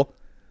wheel.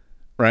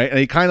 Right? And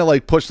he kind of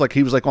like pushed, like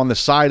he was like on the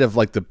side of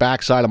like the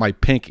back side of my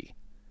pinky.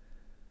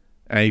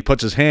 And he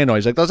puts his hand on.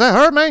 He's like, does that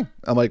hurt, man?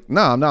 I'm like,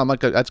 no. I'm like,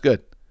 that's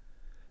good.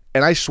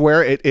 And I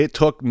swear it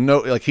took no,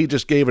 like he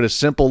just gave it a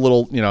simple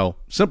little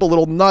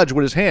nudge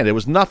with his hand. It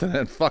was nothing.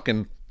 And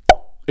fucking,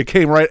 it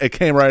came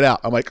right out.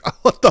 I'm like, oh,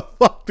 what the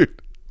fuck,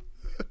 dude?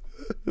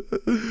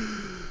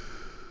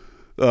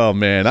 Oh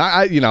man,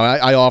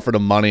 I offered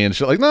him money and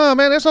shit. Like, no,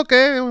 man, it's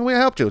okay. We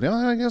helped you. You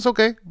know, it's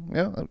okay. You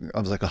know, I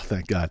was like, oh,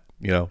 thank God.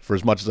 You know, for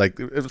as much as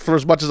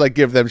I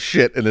give them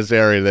shit in this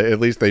area, that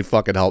at least they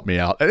fucking help me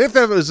out. And if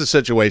that was the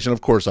situation,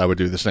 of course I would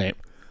do the same.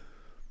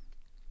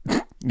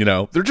 You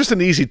know, they're just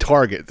an easy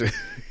target.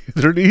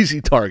 They're an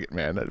easy target,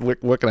 man.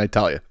 What can I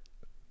tell you?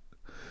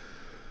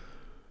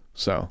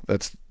 So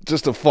that's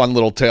just a fun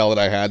little tale that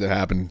I had that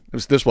happened.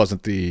 This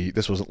wasn't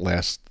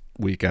last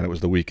weekend. It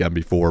was the weekend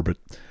before, but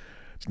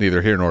it's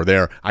neither here nor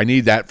there. I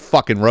need that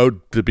fucking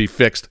road to be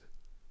fixed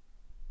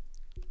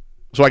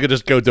so I could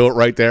just go do it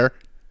right there.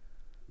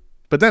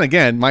 But then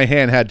again, my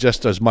hand had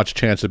just as much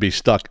chance to be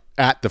stuck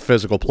at the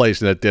physical place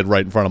that it did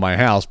right in front of my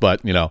house.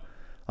 But, you know,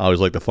 I always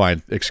like to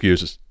find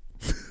excuses.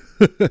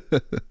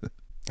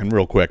 And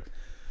real quick,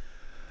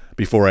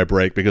 before I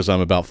break, because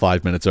I'm about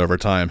 5 minutes over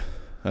time,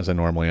 as I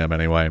normally am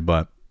anyway,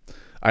 but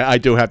I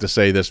do have to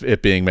say this,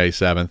 it being May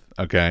 7th,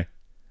 okay?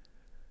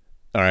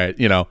 All right,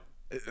 you know,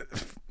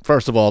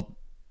 first of all,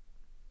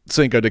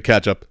 Cinco de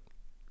Ketchup,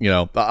 you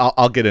know,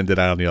 I'll get into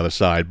that on the other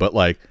side, but,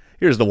 like,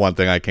 here's the one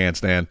thing I can't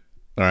stand,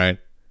 all right?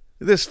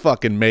 This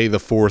fucking May the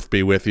 4th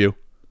be with you.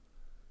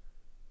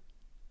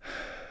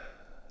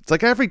 It's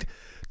like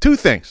two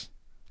things,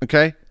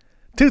 okay?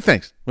 Two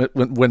things.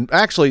 When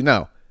actually,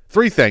 no,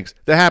 three things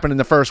that happened in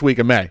the first week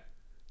of May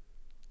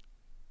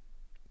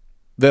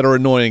that are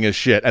annoying as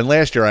shit. And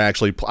last year I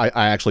actually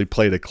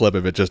played a clip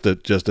of it just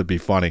to be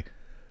funny.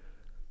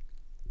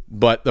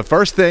 But the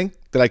first thing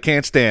that I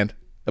can't stand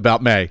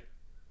about May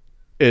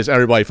is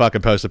everybody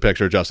fucking post a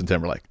picture of Justin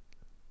Timberlake.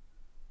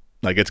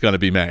 Like it's going to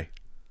be May.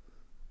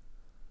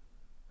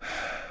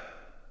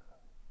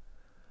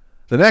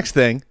 The next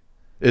thing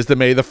is the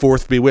May the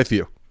 4th be with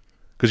you.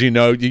 Because you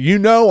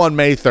know on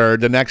May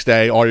 3rd, the next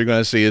day, all you're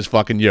going to see is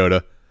fucking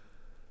Yoda.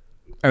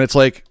 And it's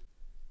like,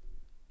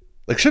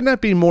 shouldn't that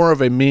be more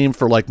of a meme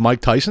for like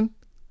Mike Tyson?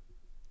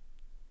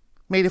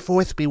 May the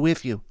 4th be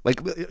with you.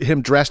 Like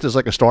him dressed as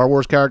like a Star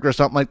Wars character or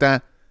something like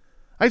that.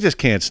 I just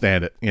can't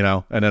stand it, you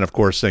know? And then, of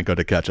course, Cinco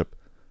de Ketchup.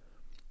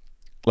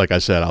 Like I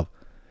said, I'll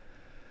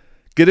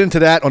get into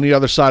that on the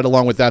other side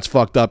along with That's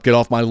Fucked Up, Get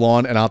Off My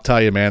Lawn, and I'll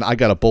tell you, man, I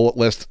got a bullet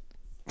list.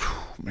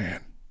 Whew, man.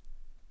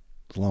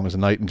 As long as a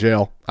night in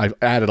jail. I've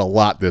added a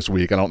lot this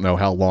week. I don't know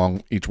how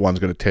long each one's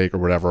going to take or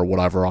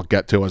whatever I'll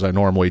get to as I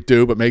normally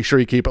do, but make sure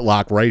you keep it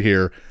locked right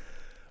here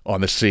on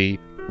the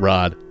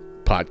C-Rod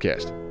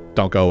Podcast.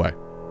 Don't go away.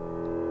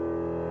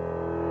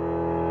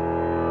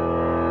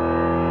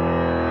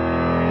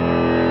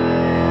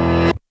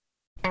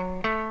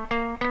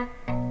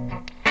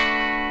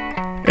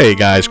 Hey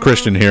guys,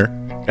 Christian here,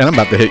 and I'm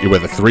about to hit you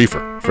with a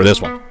threefer for this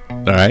one.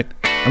 All right?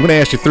 I'm going to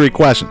ask you three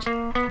questions.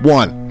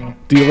 1,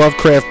 do you love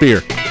craft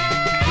beer?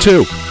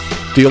 2,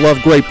 do you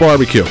love great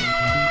barbecue?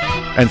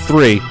 And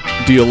 3,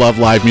 do you love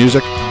live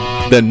music?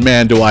 Then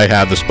man, do I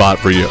have the spot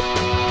for you.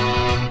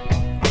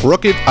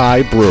 Crooked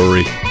Eye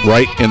Brewery,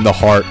 right in the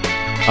heart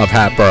of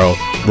Hatboro,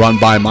 run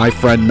by my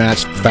friend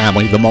Matt's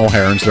family, the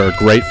Mulherons. They're a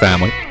great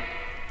family.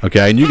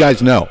 Okay, and you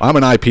guys know, I'm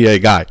an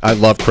IPA guy. I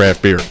love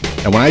craft beer.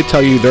 And when I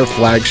tell you their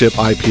flagship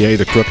IPA,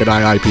 the Crooked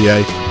Eye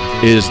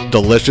IPA, is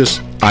delicious,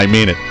 I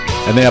mean it.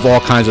 And they have all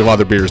kinds of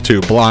other beers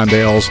too. Blonde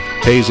ales,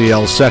 hazy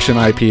ales, session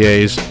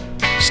IPAs,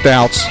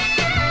 stouts,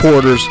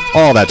 porters,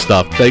 all that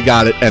stuff. They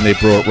got it, and they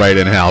brew it right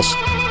in-house,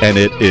 and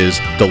it is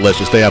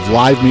delicious. They have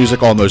live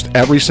music almost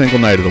every single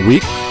night of the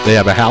week. They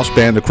have a house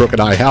band, the Crooked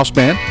Eye House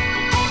Band.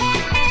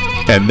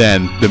 And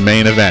then the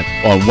main event.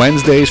 On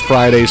Wednesdays,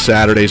 Fridays,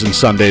 Saturdays, and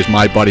Sundays,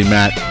 my buddy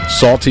Matt,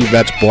 Salty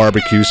Vets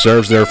Barbecue,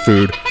 serves their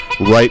food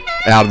right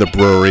out of the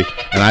brewery.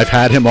 And I've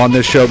had him on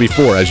this show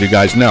before, as you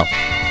guys know.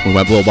 We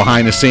went a little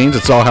behind the scenes.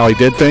 It's all how he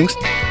did things.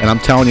 And I'm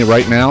telling you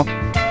right now,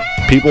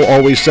 people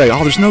always say,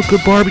 oh, there's no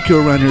good barbecue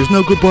around here. There's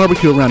no good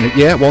barbecue around here.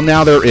 Yeah, well,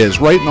 now there is.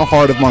 Right in the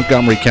heart of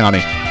Montgomery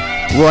County.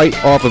 Right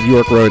off of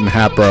York Road in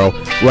Hatboro.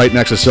 Right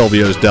next to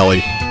Silvio's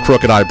Deli.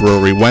 Crooked Eye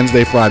Brewery.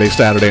 Wednesday, Friday,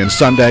 Saturday, and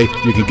Sunday.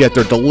 You can get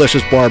their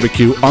delicious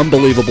barbecue,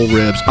 unbelievable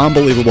ribs,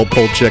 unbelievable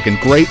pulled chicken,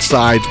 great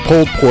sides,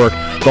 pulled pork,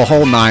 the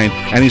whole nine.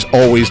 And he's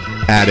always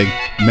adding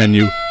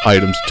menu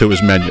items to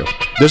his menu.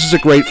 This is a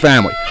great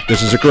family.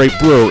 This is a great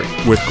brewery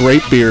with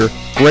great beer,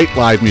 great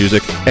live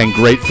music, and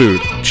great food.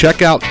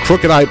 Check out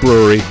Crooked Eye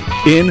Brewery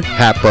in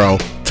Hatboro.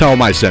 Tell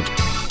them I sent you.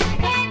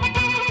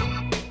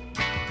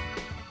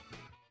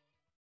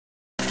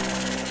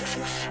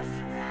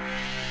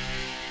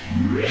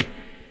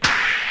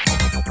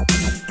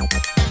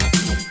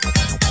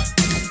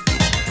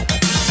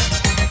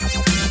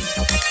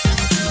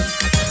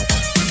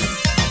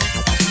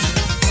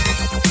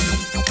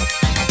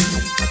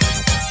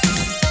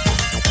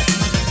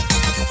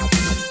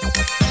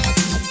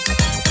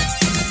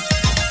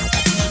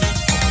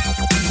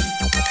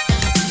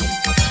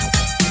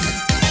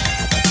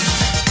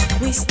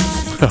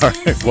 All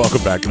right,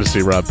 welcome back to the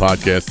C-Rod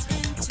Podcast.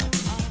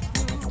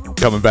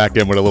 Coming back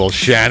in with a little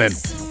Shannon.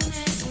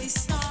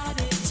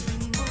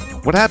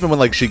 What happened when,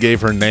 like, she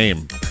gave her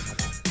name?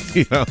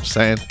 You know what I'm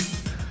saying?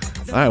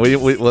 All right,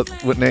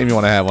 what name you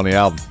want to have on the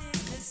album?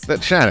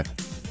 That Shannon.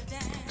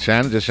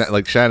 Shannon? Just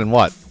like Shannon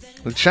what?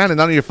 Shannon,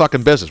 none of your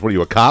fucking business. What are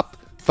you, a cop?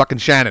 Fucking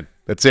Shannon.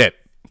 That's it.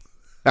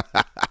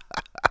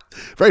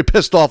 Very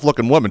pissed off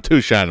looking woman,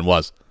 too, Shannon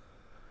was.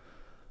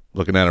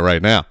 Looking at her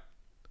right now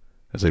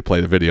as they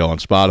play the video on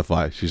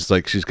Spotify. She's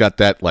like, she's got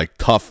that, like,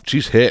 tough,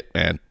 she's hit,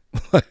 man.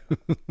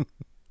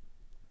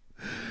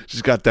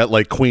 She's got that,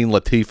 like, Queen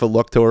Latifah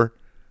look to her.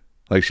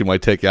 Like she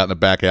might take you out in the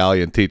back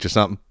alley and teach you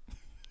something.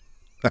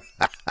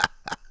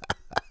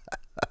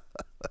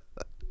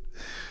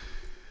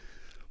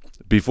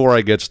 Before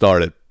I get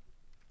started,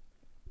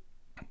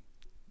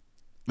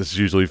 this is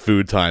usually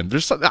food time.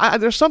 There's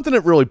something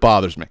that really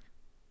bothers me.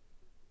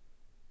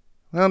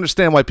 I don't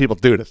understand why people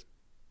do this.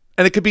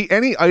 And it could be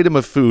any item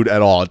of food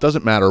at all. It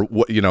doesn't matter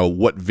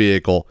what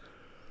vehicle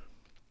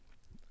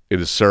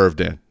it is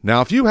served in. Now,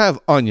 if you have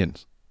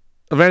onions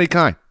of any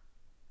kind,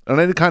 on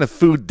any kind of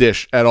food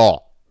dish at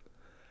all,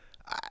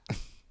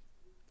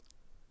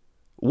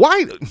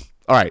 why?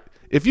 All right,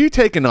 if you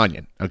take an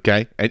onion,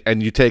 okay,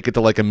 and you take it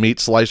to like a meat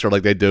slicer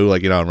like they do,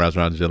 like, in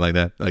restaurants and shit like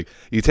that, like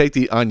you take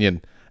the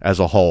onion as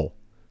a whole,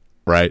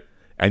 right?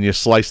 And you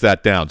slice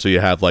that down so you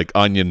have like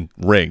onion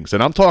rings.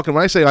 And I'm talking,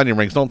 when I say onion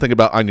rings, don't think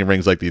about onion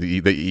rings like that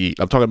you eat.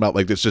 I'm talking about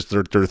like this, just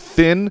they're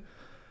thin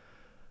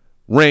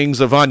rings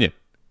of onion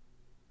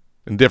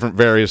in different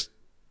various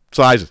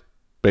sizes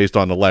based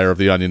on the layer of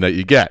the onion that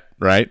you get,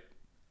 right?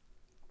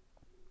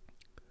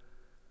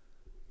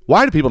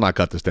 Why do people not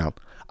cut this down?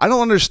 I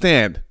don't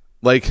understand.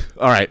 Like,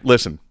 all right,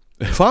 listen,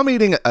 if I'm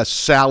eating a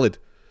salad,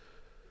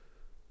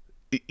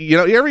 you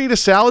ever eat a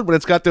salad when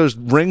it's got those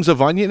rings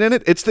of onion in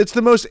it? It's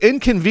the most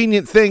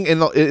inconvenient thing in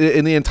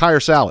the entire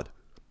salad.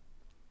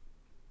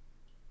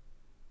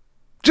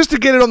 Just to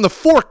get it on the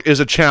fork is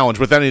a challenge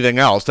with anything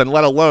else, and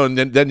let alone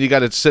then you got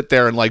to sit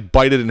there and like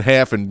bite it in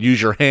half and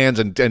use your hands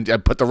and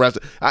put the rest.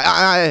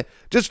 I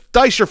just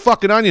dice your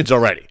fucking onions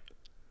already.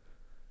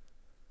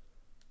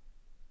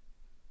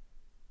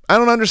 I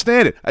don't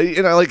understand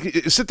it.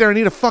 Like sit there and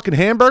eat a fucking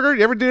hamburger.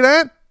 You ever do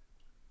that?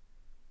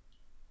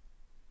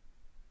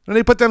 And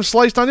they put them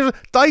sliced onions.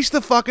 Dice the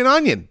fucking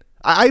onion.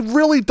 I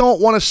really don't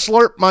want to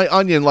slurp my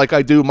onion like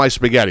I do my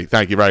spaghetti.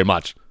 Thank you very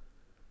much.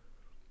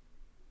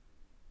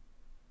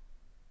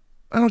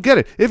 I don't get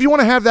it. If you want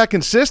to have that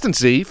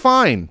consistency,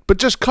 fine. But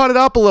just cut it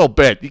up a little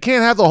bit. You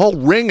can't have the whole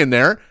ring in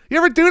there. You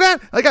ever do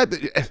that? Like,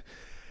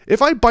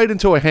 if I bite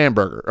into a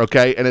hamburger,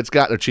 okay, and it's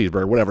got a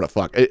cheeseburger, whatever the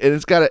fuck, and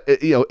it's got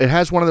it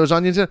has one of those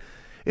onions in it,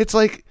 it's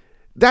like,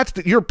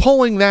 you're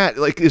pulling that,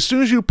 like, as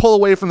soon as you pull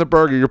away from the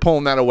burger, you're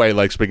pulling that away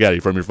like spaghetti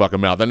from your fucking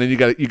mouth. And then you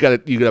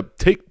gotta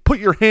put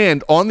your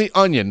hand on the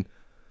onion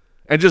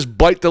and just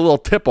bite the little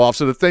tip off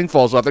so the thing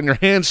falls off and your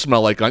hands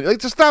smell like onion. Like,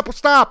 just stop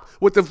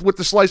with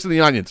the slice of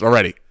the onions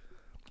already.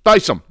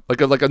 Dice them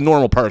like a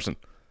normal person.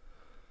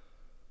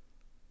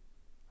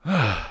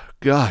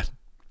 God.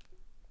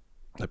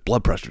 My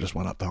blood pressure just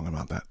went up talking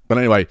about that. But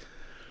anyway,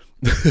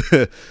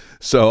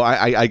 so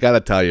I got to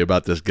tell you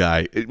about this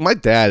guy. My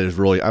dad is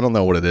really, I don't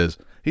know what it is.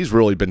 He's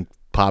really been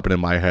popping in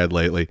my head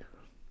lately.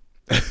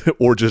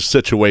 Or just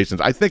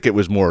situations. I think it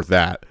was more of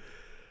that.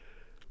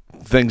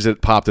 Things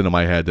that popped into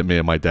my head that me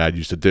and my dad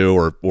used to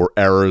do, or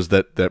errors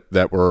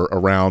that were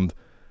around,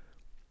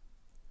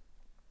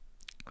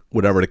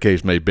 whatever the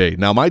case may be.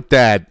 Now, my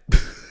dad,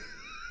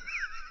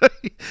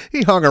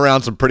 he hung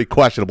around some pretty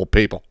questionable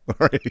people.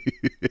 Right?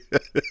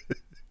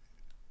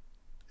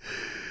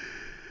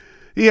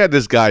 He had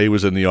this guy he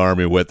was in the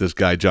Army with, this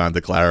guy John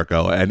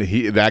DeClarico,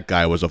 and that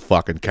guy was a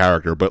fucking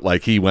character. But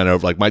like, he went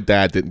over, like, my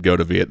dad didn't go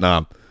to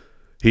Vietnam.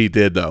 He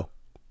did though,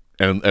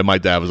 and my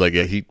dad was like,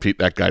 yeah,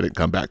 that guy didn't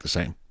come back the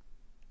same.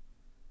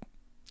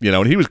 You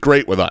know, and he was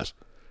great with us.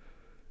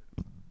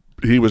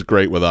 He was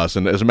great with us.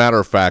 And as a matter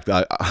of fact,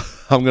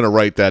 I'm going to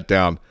write that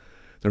down.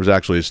 There was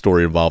actually a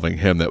story involving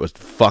him that was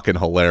fucking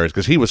hilarious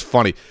because he was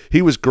funny.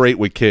 He was great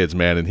with kids,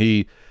 man, and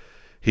he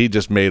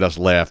just made us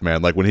laugh,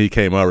 man. Like when he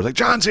came over, it was like,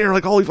 John's here,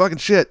 like holy fucking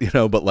shit, you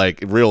know, but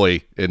like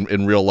really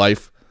in real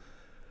life,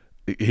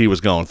 he was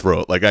going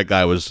through it. Like that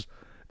guy was,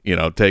 you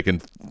know,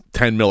 taking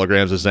 10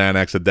 milligrams of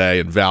Xanax a day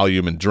and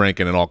Valium and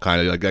drinking and all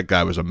kind of, like that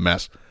guy was a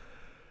mess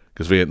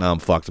because Vietnam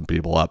fucked some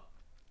people up.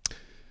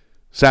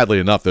 Sadly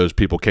enough, those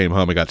people came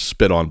home and got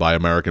spit on by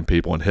American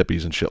people and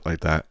hippies and shit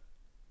like that.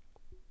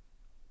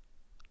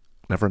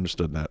 Never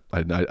understood that.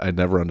 I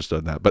never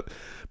understood that. But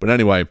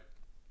anyway,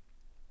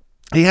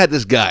 he had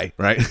this guy,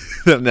 right?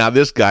 Now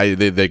this guy,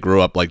 they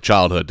grew up like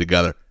childhood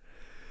together.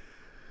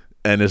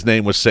 And his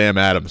name was Sam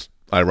Adams,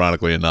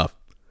 ironically enough.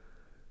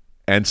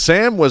 And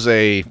Sam was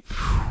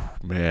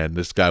man,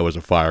 this guy was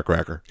a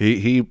firecracker.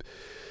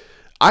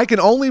 I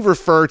can only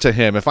refer to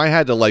him, if I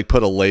had to like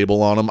put a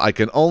label on him, I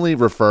can only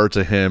refer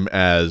to him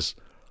as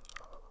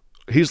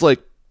he's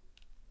like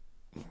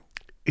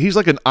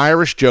an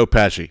Irish Joe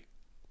Pesci.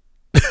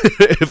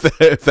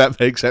 if that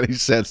makes any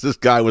sense. This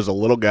guy was a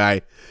little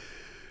guy,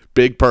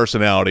 big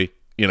personality,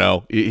 you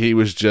know. He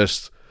was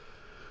just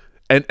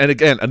and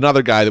again,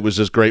 another guy that was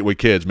just great with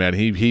kids, man.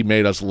 He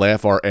made us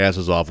laugh our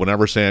asses off.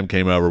 Whenever Sam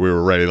came over, we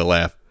were ready to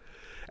laugh.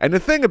 And the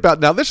thing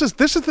about now, this is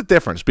the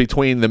difference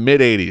between the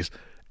mid-'80s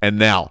and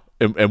now.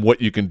 And what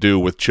you can do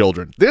with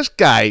children. This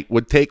guy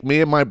would take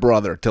me and my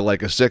brother to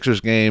like a Sixers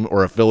game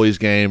or a Phillies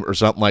game or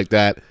something like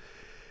that,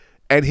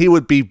 and he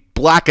would be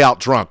blackout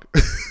drunk.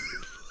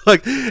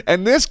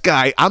 And this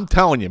guy, I'm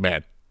telling you,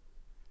 man,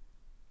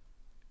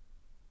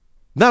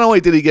 not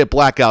only did he get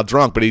blackout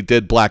drunk, but he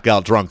did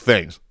blackout drunk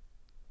things.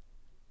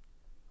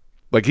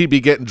 Like he'd be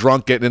getting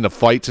drunk, getting into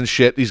fights and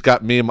shit. He's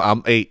got me,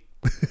 I'm 8.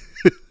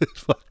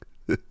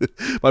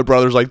 My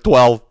brother's like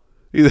 12.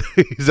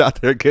 He's out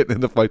there getting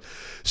in the fight,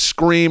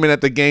 screaming at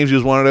the games. He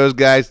was one of those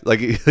guys. Like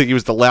he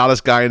was the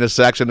loudest guy in the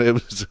section. It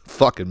was a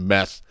fucking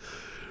mess.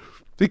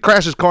 He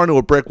crashed his car into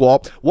a brick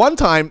wall. One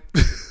time,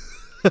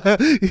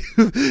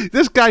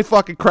 this guy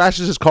fucking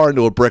crashes his car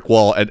into a brick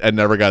wall and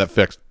never got it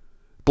fixed.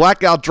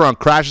 Blackout drunk,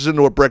 crashes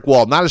into a brick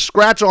wall. Not a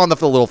scratch on the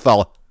little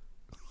fella.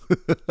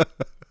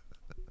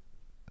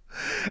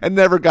 And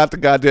never got the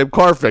goddamn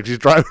car fixed. He's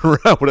driving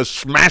around with a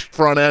smashed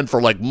front end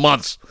for like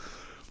months.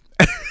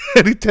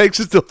 And he takes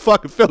us to a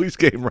fucking Phillies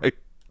game, right?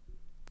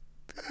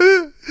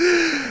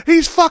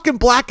 He's fucking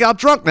blackout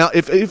drunk. Now,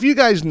 if you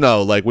guys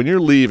know, like when you're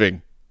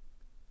leaving,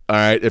 all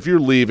right, if you're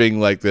leaving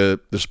like the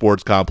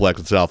sports complex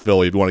in South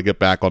Philly, if you want to get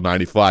back on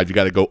 95, you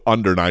got to go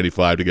under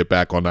 95 to get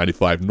back on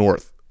 95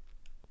 North,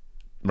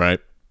 right?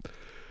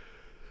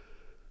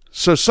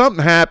 So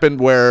something happened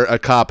where a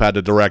cop had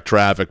to direct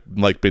traffic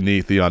like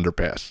beneath the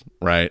underpass,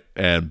 right?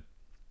 And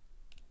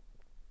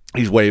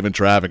he's waving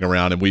traffic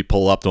around, and we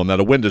pull up to him. Now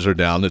the windows are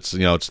down. It's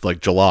it's like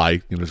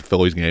July. It's a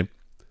Phillies game.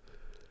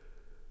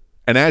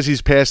 And as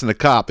he's passing the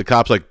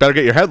cop's like, "Better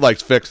get your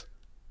headlights fixed."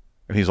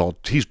 And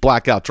he's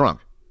blackout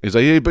drunk. He's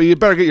like, "Yeah, but you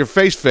better get your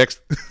face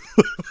fixed."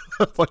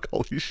 I'm like,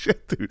 "Holy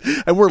shit, dude!"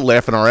 And we're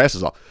laughing our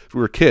asses off.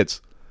 We were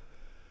kids.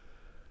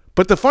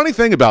 But the funny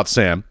thing about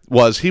Sam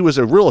was he was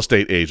a real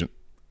estate agent,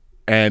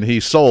 and he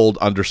sold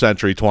under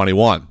Century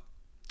 21.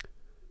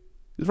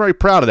 He was very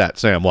proud of that.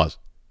 Sam was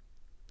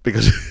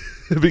because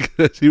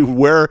he would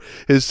wear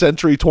his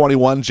Century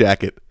 21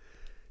 jacket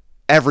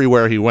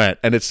everywhere he went.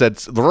 And it said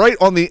right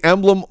on the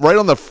emblem, right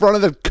on the front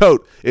of the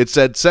coat, it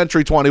said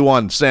Century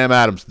 21, Sam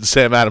Adams.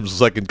 Sam Adams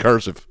was like in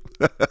cursive.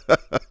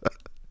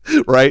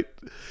 Right?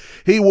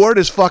 He wore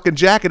his fucking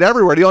jacket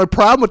everywhere. The only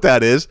problem with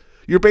that is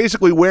you're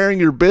basically wearing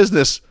your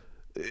business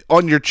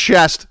on your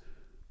chest,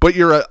 but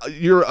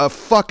you're a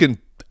fucking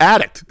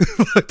addict.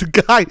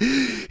 The guy,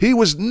 he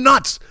was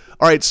nuts.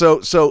 All right,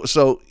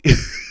 so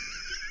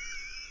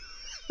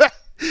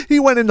he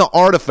went into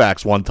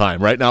Artifacts one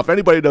time, right? Now, if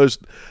anybody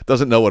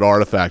doesn't know what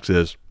Artifacts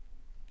is,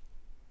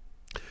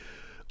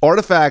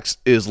 Artifacts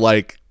is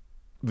like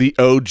the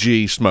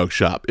OG smoke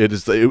shop.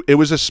 It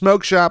was a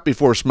smoke shop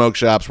before smoke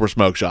shops were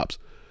smoke shops.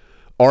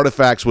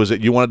 Artifacts was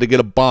it. You wanted to get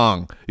a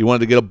bong. You wanted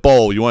to get a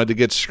bowl. You wanted to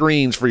get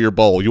screens for your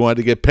bowl. You wanted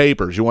to get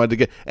papers. You wanted to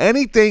get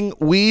anything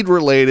weed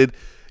related.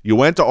 You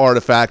went to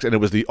Artifacts, and it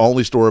was the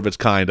only store of its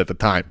kind at the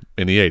time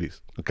in the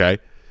 80s. Okay,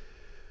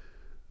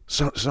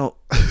 so.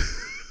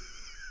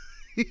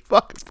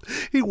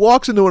 He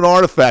walks into an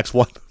Artifacts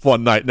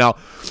one night. Now,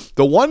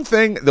 the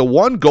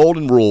one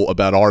golden rule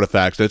about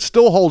Artifacts that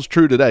still holds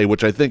true today,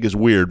 which I think is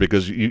weird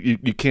because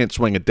you can't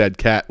swing a dead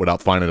cat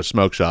without finding a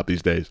smoke shop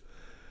these days,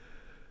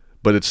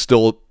 but it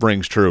still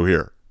rings true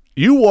here.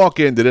 You walk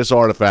into this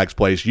Artifacts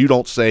place, you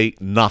don't say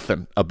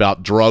nothing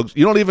about drugs.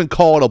 You don't even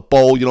call it a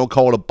bowl. You don't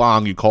call it a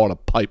bong. You call it a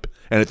pipe.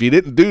 And if you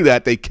didn't do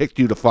that, they kicked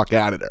you the fuck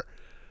out of there.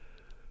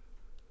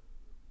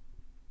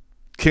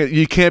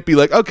 You can't be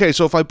like, okay,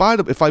 so if I buy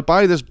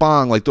this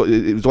bong, like,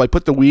 do I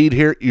put the weed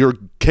here? You're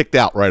kicked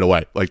out right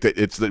away. Like,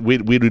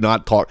 we do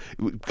not talk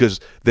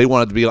because they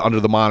want it to be under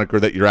the moniker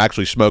that you're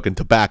actually smoking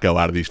tobacco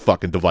out of these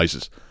fucking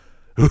devices.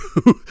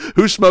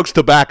 Who smokes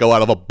tobacco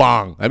out of a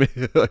bong? I mean,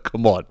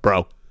 come on,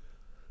 bro.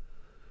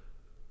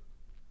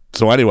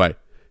 So anyway,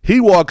 he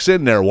walks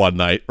in there one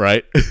night,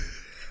 right?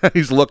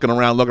 He's looking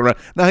around.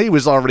 Now, he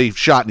was already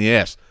shot in the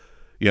ass.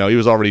 He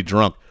was already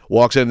drunk.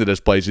 Walks into this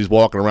place. He's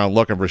walking around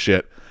looking for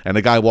shit. And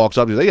the guy walks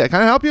up. He's like, yeah,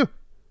 can I help you?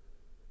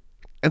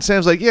 And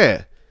Sam's like,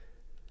 yeah.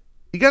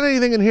 You got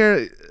anything in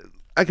here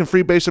I can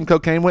freebase some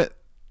cocaine with?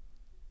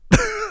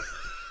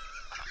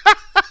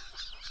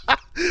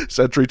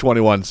 Century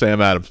 21,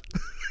 Sam Adams.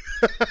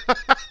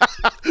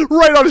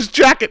 Right on his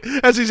jacket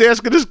as he's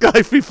asking this guy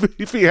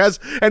if he has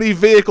any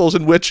vehicles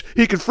in which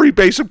he can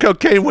freebase some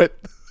cocaine with.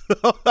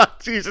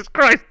 Jesus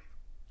Christ.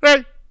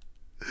 Right?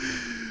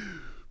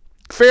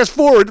 Fast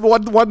forward,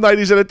 one night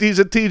he's at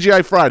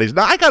TGI Fridays.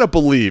 Now, I got to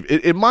believe,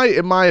 in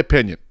my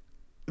opinion,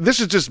 this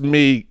is just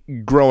me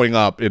growing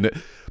up in it.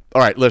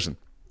 All right, listen.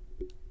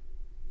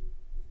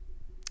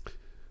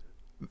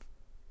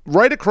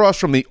 Right across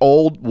from the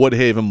old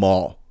Woodhaven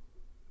Mall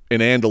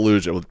in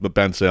Andalusia with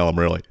Ben Salem,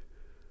 really.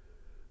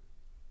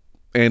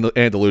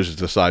 Andalusia's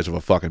the size of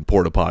a fucking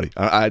porta potty.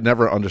 I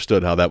never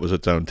understood how that was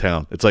its own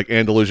town. It's like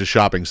Andalusia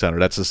Shopping Center.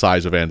 That's the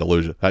size of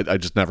Andalusia. I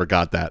just never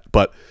got that.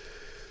 But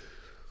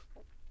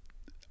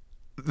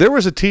there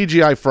was a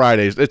TGI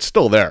Fridays. It's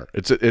still there.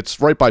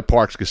 It's right by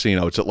Parks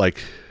Casino. It's at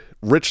like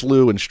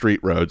Richelieu and Street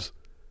Roads.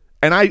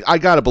 And I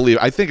got to believe,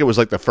 I think it was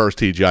like the first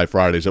TGI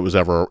Fridays that was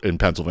ever in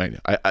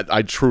Pennsylvania.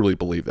 I truly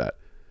believe that.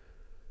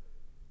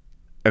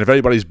 And if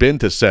anybody's been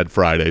to said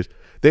Fridays,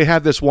 they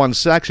have this one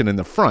section in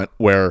the front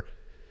where,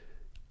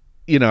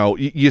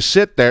 you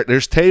sit there.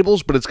 There's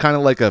tables, but it's kind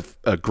of like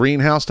a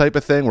greenhouse type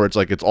of thing where it's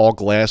like it's all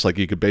glass. Like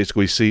you could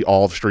basically see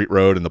all of Street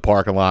Road and the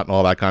parking lot and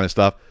all that kind of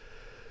stuff.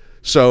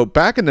 So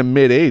back in the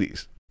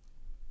mid-'80s,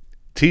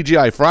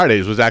 TGI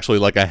Fridays was actually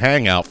like a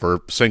hangout for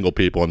single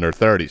people in their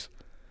 30s.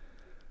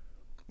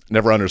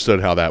 Never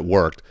understood how that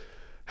worked.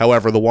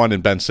 However, the one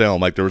in Ben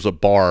Salem, like there was a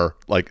bar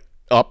like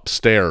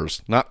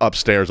upstairs, not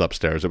upstairs.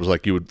 It was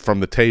like from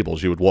the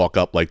tables, you would walk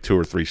up like 2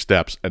 or 3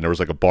 steps and there was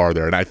like a bar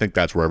there. And I think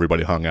that's where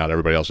everybody hung out.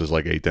 Everybody else just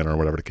like ate dinner or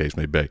whatever the case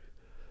may be.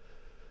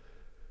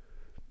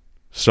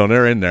 So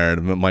they're in there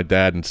and my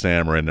dad and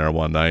Sam are in there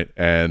one night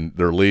and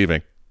they're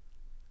leaving.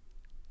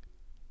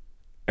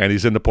 And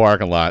he's in the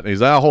parking lot and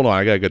he's like, oh, hold on,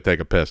 I got to go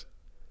take a piss.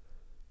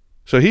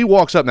 So he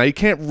walks up. Now, you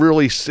can't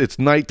really, it's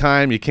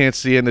nighttime. You can't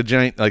see in the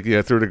joint, like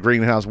through the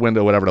greenhouse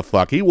window, whatever the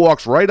fuck. He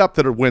walks right up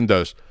to the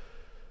windows,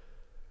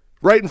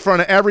 right in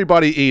front of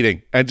everybody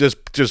eating, and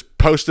just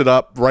posted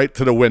up right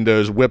to the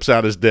windows, whips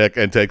out his dick,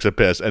 and takes a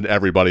piss, and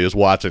everybody is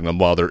watching them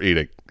while they're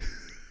eating.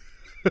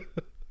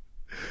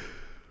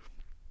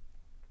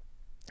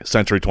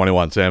 Century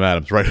 21, Sam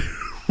Adams, right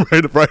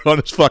on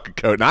his fucking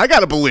coat. Now, I got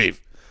to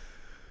believe.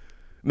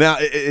 Now,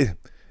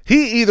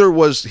 he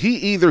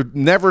either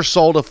never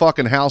sold a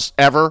fucking house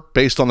ever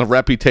based on the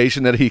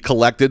reputation that he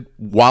collected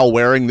while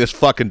wearing this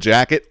fucking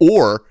jacket,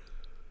 or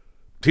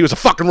he was a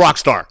fucking rock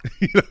star.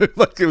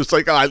 Like it was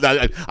like,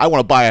 oh, I want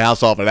to buy a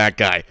house off of that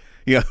guy.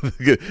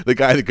 The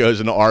guy that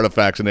goes into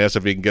Artifacts and asks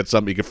if he can get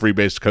something he can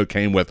freebase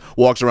cocaine with,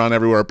 walks around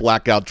everywhere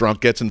blackout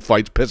drunk, gets in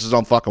fights, pisses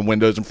on fucking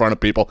windows in front of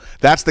people.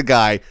 That's the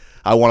guy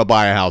I want to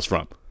buy a house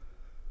from.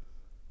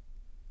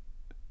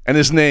 And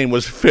his name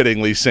was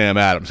fittingly Sam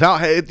Adams.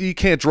 You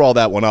can't draw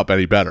that one up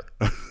any better.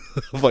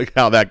 Like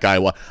how that guy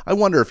was. I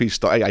wonder if he's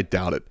still. I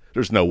doubt it.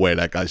 There's no way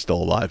that guy's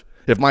still alive.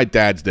 If my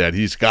dad's dead,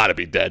 he's got to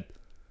be dead.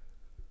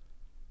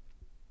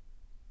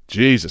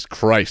 Jesus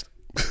Christ.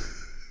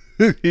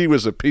 He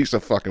was a piece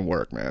of fucking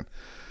work, man.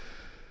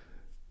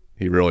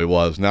 He really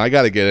was. Now, I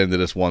got to get into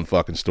this one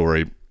fucking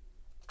story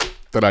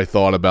that I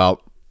thought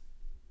about.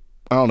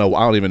 I don't know.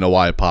 I don't even know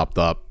why it popped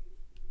up.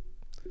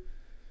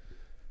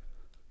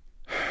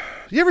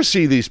 You ever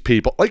see these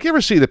people? Like, you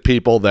ever see the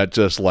people that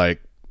just,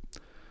 like,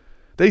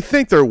 they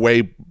think they're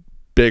way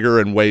bigger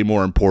and way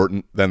more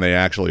important than they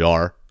actually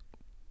are?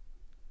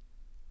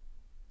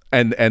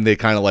 And they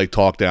kind of, like,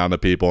 talk down to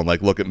people and,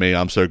 like, look at me,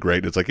 I'm so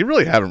great. It's like, you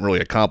really haven't really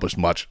accomplished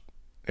much,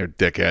 you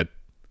dickhead.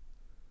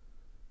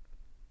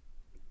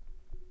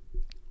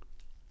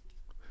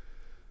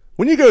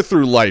 When you go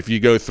through life, you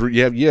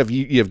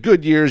have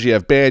good years, you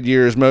have bad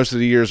years. Most of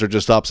the years are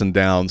just ups and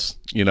downs,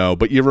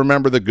 but you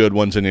remember the good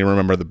ones and you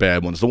remember the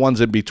bad ones. The ones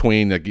in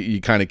between that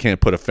you kind of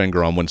can't put a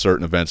finger on when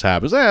certain events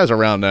happen. It's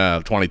around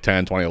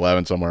 2010,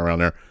 2011, somewhere around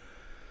there.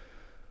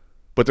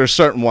 But there's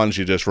certain ones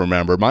you just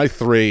remember. My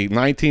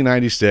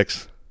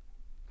 1996,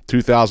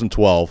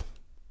 2012,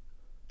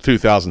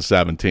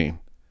 2017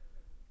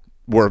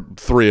 were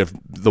 3 of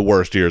the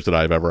worst years that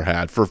I've ever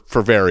had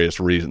for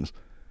various reasons.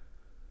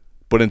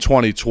 But in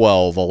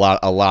 2012, a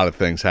lot of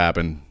things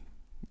happened,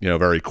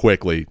 very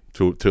quickly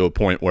to a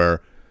point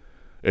where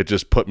it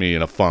just put me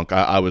in a funk.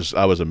 I was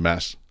a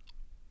mess,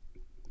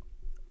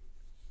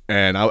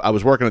 and I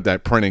was working at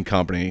that printing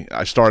company.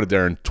 I started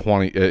there in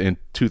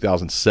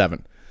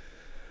 2007.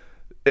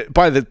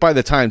 By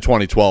the time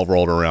 2012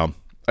 rolled around,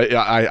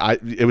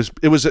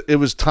 it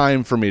was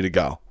time for me to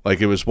go.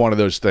 Like, it was one of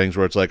those things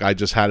where it's like I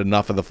just had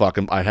enough of the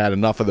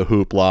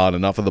hoopla and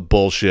enough of the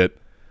bullshit.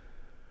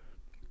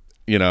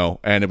 you know,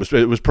 and it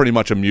was pretty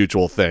much a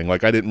mutual thing.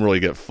 Like, I didn't really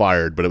get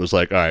fired, but it was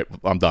like, all right,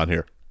 I'm done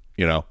here,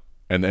 you know,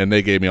 and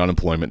they gave me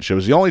unemployment. It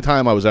was the only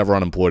time I was ever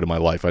unemployed in my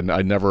life.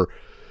 I never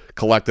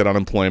collected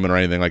unemployment or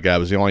anything like that. It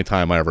was the only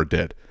time I ever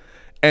did.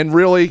 And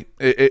really,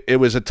 it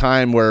was a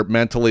time where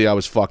mentally I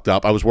was fucked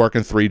up. I was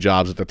working 3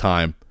 jobs at the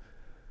time,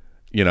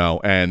 you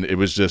know, and it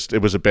was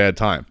a bad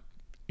time.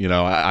 You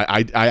know,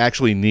 I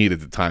actually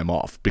needed the time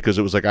off because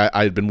it was like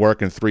I had been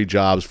working 3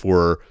 jobs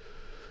for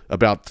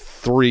about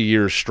 3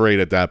 years straight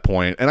at that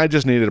point, and I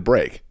just needed a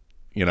break,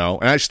 you know.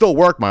 And I still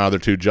worked my other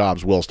 2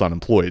 jobs whilst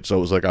unemployed, so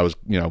it was like I was,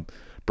 you know,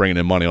 bringing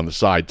in money on the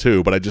side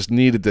too, but I just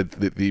needed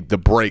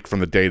the break from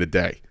the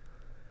day-to-day.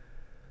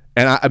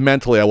 And I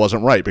mentally, I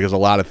wasn't right because a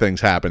lot of things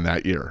happened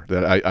that year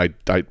that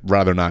I'd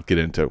rather not get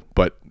into,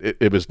 but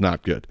it was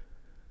not good.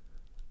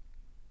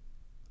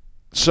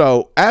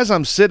 So as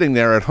I'm sitting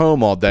there at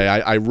home all day,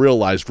 I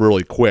realized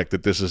really quick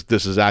that this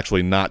is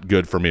actually not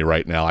good for me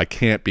right now. I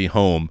can't be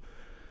home,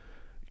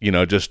 you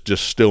know, just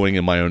stewing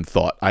in my own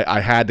thought.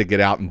 I had to get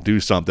out and do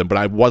something, but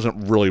I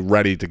wasn't really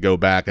ready to go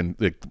back and,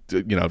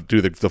 you know,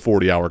 do the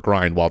 40-hour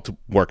grind while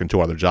working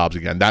 2 other jobs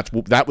again.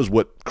 That was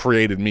what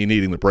created me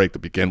needing the break to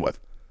begin with.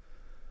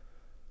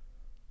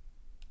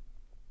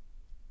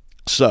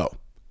 So,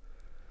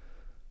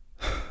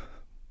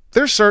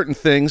 there's certain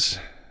things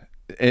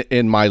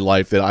in my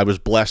life that I was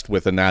blessed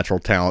with a natural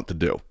talent to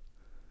do.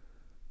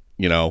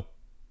 You know,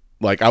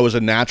 like I was a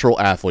natural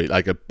athlete.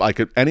 I could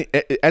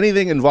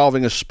anything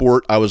involving a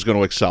sport I was going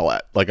to excel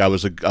at. Like I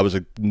was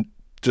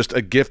just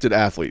a gifted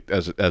athlete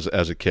as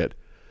a kid.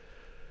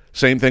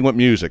 Same thing with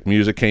music.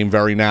 Music came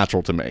very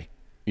natural to me.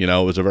 You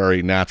know, it was a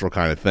very natural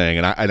kind of thing,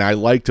 and I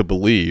like to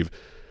believe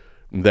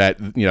that,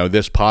 you know,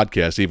 this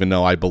podcast, even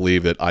though I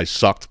believe that I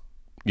sucked,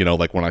 you know,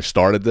 like when I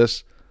started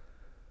this,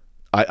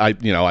 I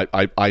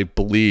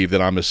believe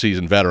that I'm a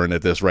seasoned veteran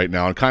at this right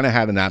now and kind of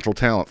had a natural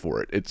talent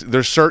for it.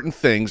 There's certain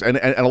things, and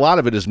a lot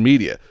of it is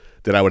media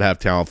that I would have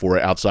talent for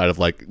outside of,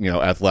 like, you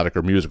know, athletic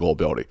or musical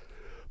ability.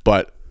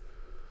 But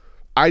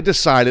I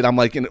decided, I'm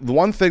like, the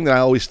one thing that I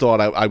always thought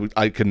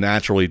I could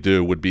naturally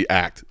do would be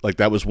act. Like,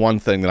 that was one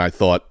thing that I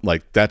thought,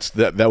 like,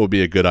 that would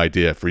be a good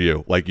idea for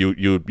you. Like,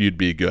 you'd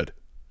be good,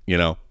 you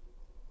know?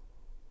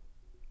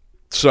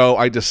 So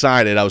I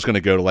decided I was going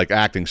to go to, like,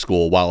 acting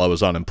school while I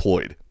was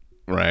unemployed,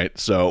 right?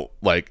 So,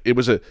 like, it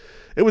was a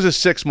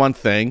 6-month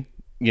thing,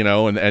 you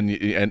know, and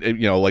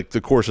you know, like,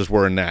 the courses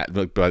were in that,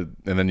 but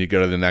and then you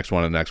go to the next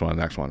one,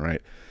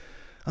 right?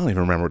 I don't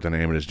even remember what the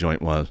name of this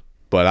joint was,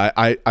 but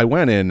I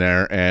went in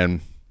there,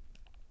 and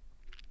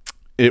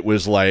it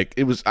was like,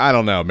 I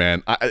don't know,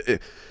 man.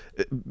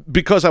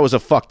 Because I was a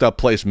fucked up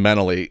place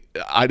mentally,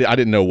 I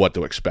didn't know what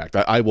to expect.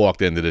 I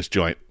walked into this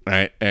joint,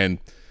 right, and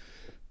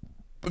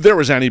there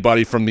was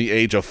anybody from the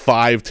age of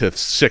 5 to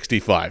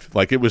 65.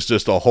 Like, it was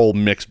just a whole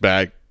mixed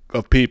bag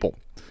of people.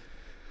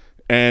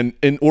 And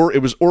it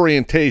was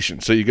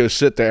orientation. So you go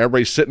sit there,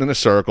 everybody's sitting in a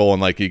circle,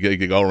 and like you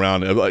go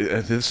around.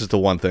 This is the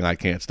one thing I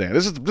can't stand.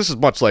 This is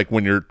much like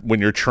when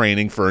you're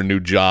training for a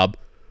new job.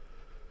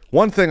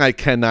 One thing I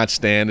cannot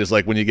stand is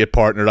like when you get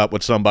partnered up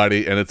with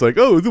somebody and it's like,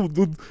 oh,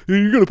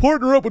 you're gonna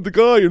partner up with the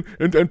guy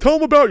and tell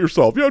him about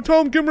yourself. You know,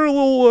 tell him, give me a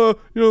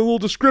little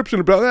description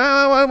about.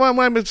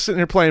 I'm sitting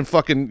here playing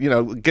fucking, you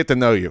know, get to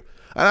know you.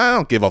 I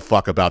don't give a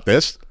fuck about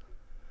this.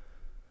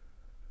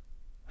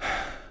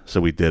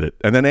 So we did it,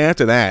 and then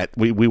after that,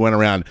 we went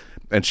around,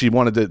 and she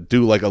wanted to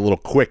do like a little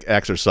quick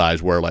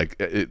exercise where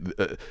like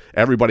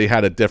everybody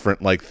had a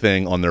different like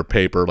thing on their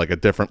paper, like a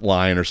different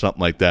line or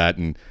something like that,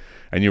 and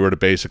you were to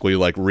basically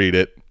like read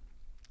it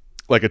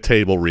like a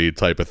table read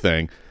type of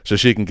thing, so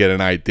she can get an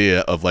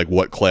idea of like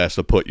what class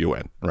to put you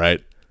in,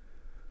 right?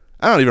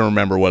 I don't even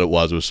remember what it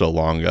was. It was so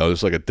long ago. It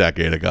was like a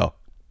decade ago.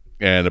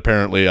 And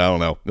apparently, I don't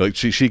know, like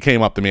she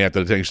came up to me after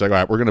the thing. She's like, all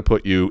right, we're going to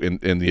put you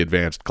in the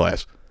advanced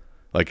class.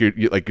 Like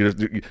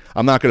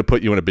I'm not going to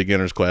put you in a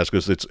beginner's class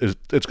because it's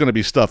going to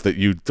be stuff that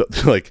you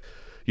like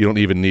you don't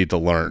even need to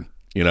learn,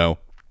 you know?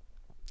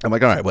 I'm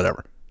like, all right,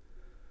 whatever.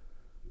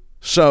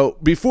 So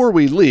before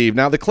we leave,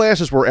 now the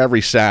classes were every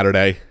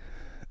Saturday,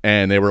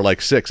 and they were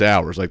like 6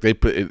 hours. Like they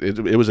put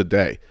it was a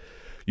day.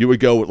 You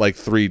would go with like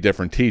 3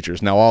 different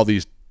teachers. Now all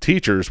these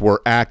teachers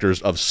were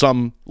actors of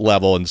some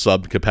level and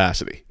sub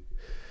capacity,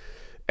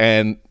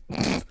 and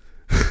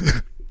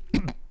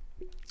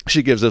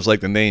she gives us like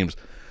the names.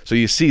 So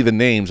you see the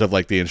names of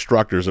like the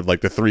instructors of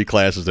like the 3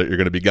 classes that you're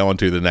going to be going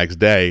to the next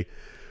day,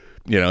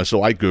 you know.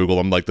 So I Google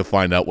them like to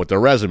find out what their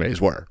resumes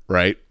were,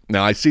 right?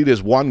 Now I see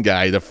this one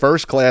guy, the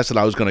first class that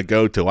I was going to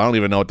go to, I don't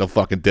even know what the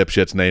fucking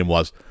dipshit's name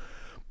was,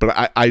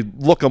 but I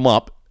look him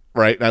up,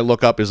 right? And I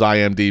look up his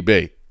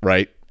IMDb,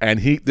 right? And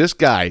this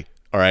guy,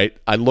 all right,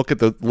 I look at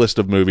the list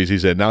of movies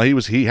he's in. Now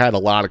he had a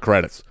lot of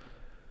credits,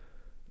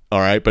 all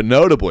right, but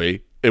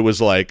notably it was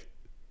like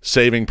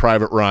Saving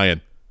Private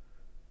Ryan,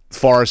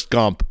 Forrest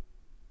Gump,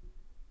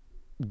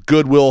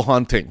 Good Will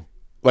Hunting.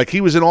 Like, he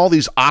was in all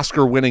these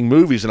Oscar-winning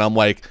movies, and I'm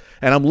like,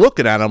 and I'm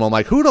looking at him, I'm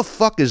like, who the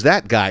fuck is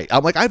that guy?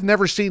 I'm like, I've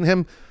never seen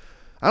him.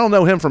 I don't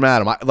know him from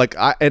Adam.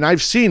 And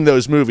I've seen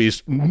those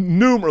movies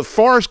numerous.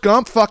 Forrest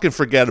Gump, fucking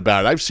forget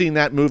about it. I've seen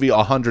that movie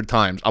 100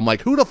 times. I'm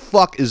like, who the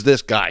fuck is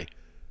this guy?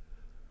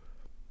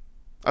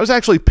 I was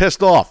actually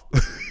pissed off.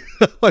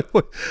 Like,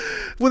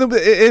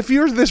 if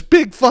you're this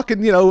big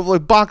fucking,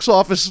 like box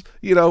office,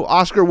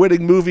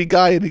 Oscar-winning movie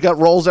guy and you got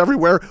roles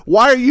everywhere,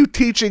 why are you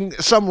teaching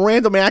some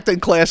random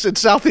acting class in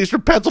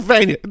southeastern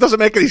Pennsylvania? It doesn't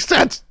make any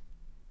sense.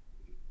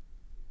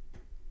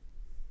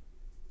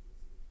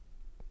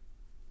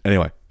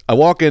 Anyway, I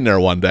walk in there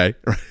one day,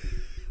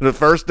 the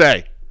first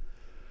day,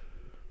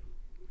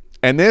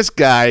 and this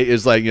guy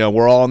is like,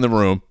 we're all in the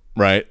room,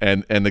 right?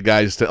 And the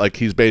guy's like,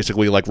 he's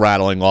basically like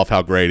rattling off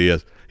how great he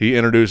is. He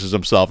introduces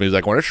himself, and he's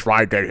like, well, this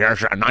right there,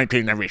 here's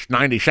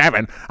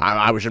 1997.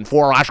 I was in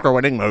 4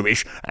 Oscar-winning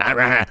movies.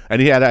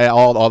 And he had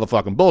all the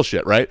fucking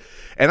bullshit, right?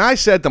 And I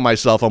said to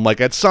myself, I'm like,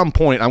 at some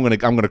point, I'm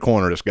gonna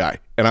corner this guy,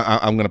 and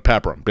I'm gonna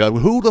pepper him. Be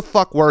like, who the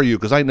fuck were you?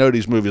 Because I know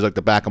these movies like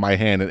the back of my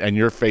hand, and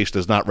your face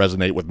does not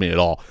resonate with me at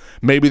all.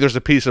 Maybe there's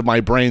a piece of my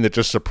brain that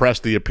just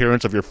suppressed the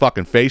appearance of your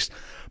fucking face,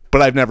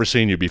 but I've never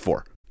seen you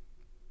before.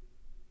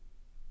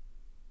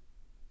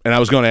 And I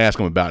was going to ask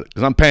him about it,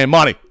 because I'm paying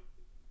money.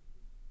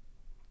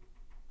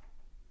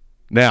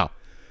 Now,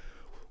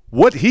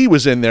 what he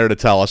was in there to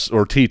tell us,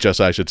 or teach us,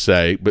 I should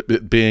say,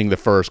 but being the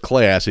first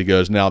class, he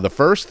goes, now, the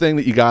first thing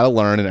that you got to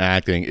learn in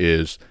acting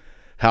is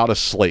how to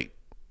slate.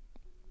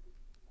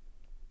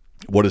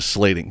 What is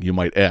slating, you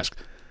might ask?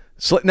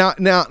 Now,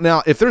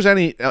 if there's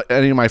any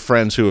of my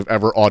friends who have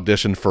ever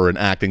auditioned for an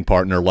acting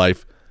part in their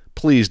life,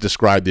 please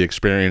describe the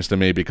experience to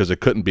me, because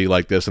it couldn't be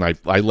like this, and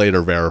I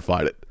later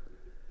verified it.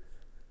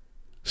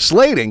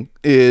 Slating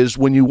is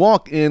when you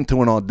walk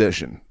into an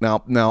audition.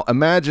 Now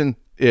imagine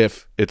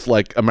if it's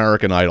like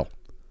American Idol.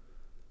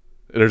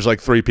 There's like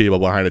 3 people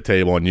behind a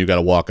table and you got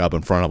to walk up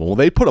in front of them. Well,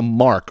 they put a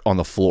mark on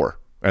the floor,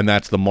 and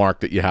that's the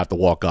mark that you have to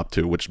walk up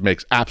to, which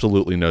makes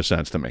absolutely no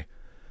sense to me.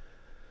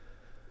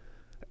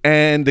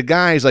 And the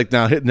guy's like,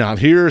 now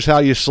here's how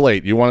you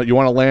slate. You want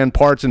to land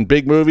parts in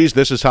big movies?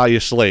 This is how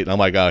you slate. And I'm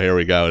like, oh, here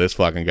we go, this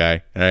fucking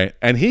guy. All right?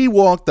 And he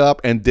walked up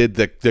and did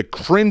the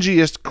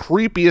cringiest,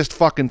 creepiest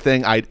fucking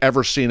thing I'd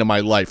ever seen in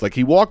my life. Like,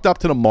 he walked up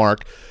to the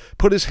mark,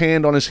 put his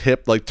hand on his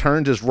hip, like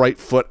turned his right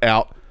foot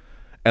out,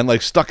 and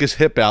like stuck his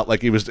hip out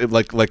like he was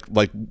like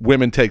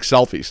women take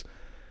selfies,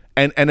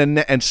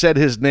 and said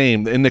his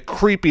name in the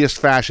creepiest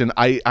fashion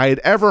I had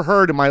ever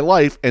heard in my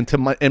life. And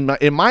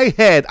in my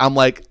head, I'm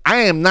like,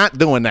 I am not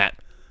doing that.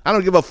 I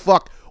don't give a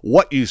fuck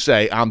what you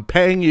say. I'm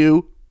paying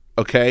you,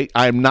 okay?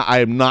 I am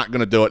not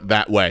gonna do it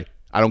that way.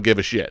 I don't give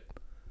a shit.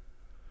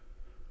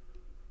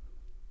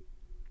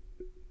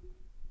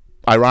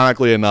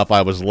 Ironically enough,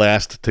 I was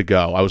last to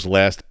go. I was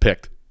last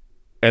picked.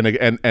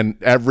 And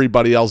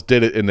everybody else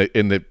did it in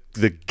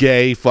the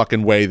gay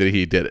fucking way that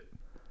he did it.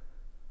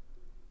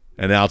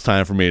 And now it's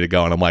time for me to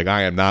go. And I'm like,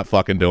 I am not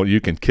fucking doing it.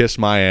 You can kiss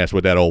my ass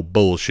with that old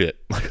bullshit.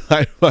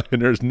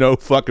 There's no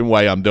fucking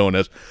way I'm doing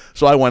this.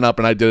 So I went up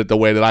and I did it the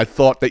way that I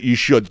thought that you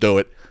should do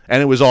it.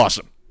 And it was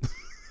awesome.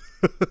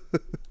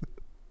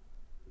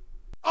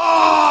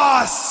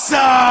 Awesome!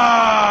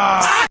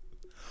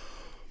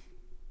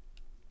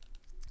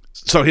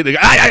 So he, don't do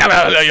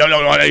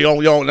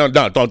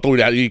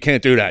that. You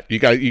can't do that. You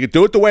can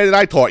do it the way that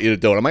I taught you to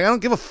do it. I'm like, I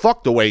don't give a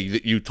fuck the way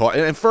that you taught.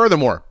 And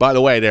furthermore, by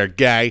the way, there,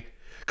 gay,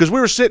 because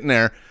we were sitting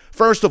there.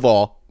 First of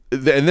all,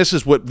 and this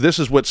is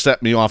what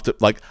set me off. To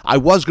like, I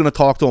was going to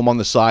talk to him on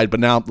the side,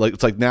 but now, like,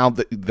 it's like now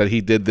that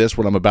he did this,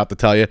 what I'm about to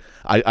tell you,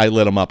 I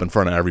lit him up in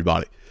front of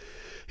everybody.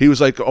 He was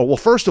like, oh, well,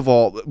 first of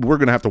all, we're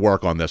going to have to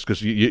work on this,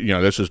 because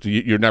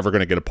you're never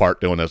going to get a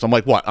part doing this. I'm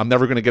like, what? I'm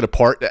never going to get a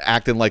part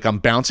acting like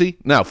I'm bouncy?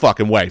 No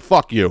fucking way.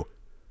 Fuck you.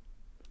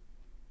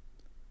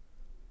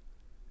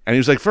 And he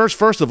was like,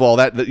 first of all,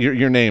 that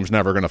your name's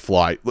never going to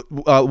fly.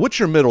 What's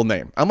your middle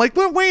name? I'm like,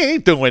 well, we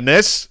ain't doing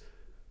this.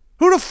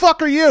 Who the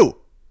fuck are you?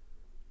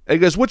 And he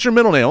goes, what's your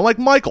middle name? I'm like,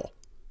 Michael.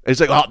 And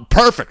he's like, oh,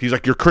 perfect. He's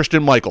like, you're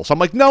Christian Michael. So I'm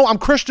like, no, I'm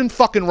Christian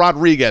fucking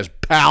Rodriguez,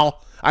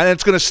 pal. And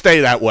it's going to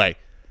stay that way.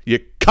 You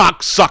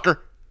cocksucker.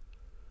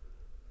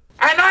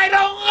 And I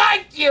don't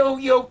like you,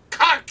 you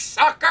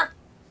cocksucker.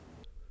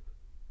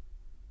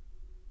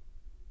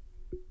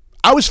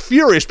 I was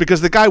furious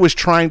because the guy was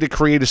trying to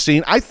create a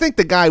scene. I think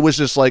the guy was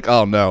just like,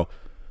 oh no.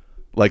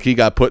 Like, he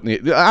got put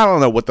in the, I don't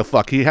know what the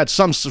fuck. He had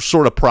some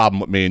sort of problem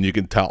with me, and you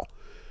can tell.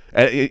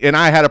 And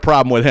I had a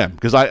problem with him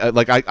because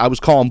I was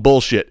calling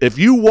bullshit. If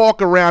you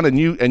walk around and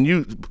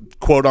you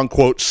quote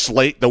unquote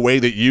slate the way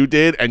that you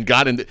did and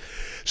got into,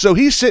 so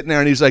he's sitting there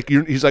and he's like,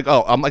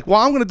 oh, I'm like,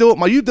 well, I'm going to do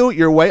it. You do it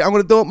your way. I'm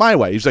going to do it my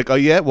way. He's like, oh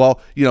yeah, well,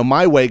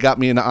 my way got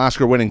me into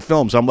Oscar-winning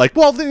films. I'm like,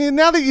 well,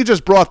 now that you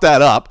just brought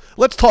that up,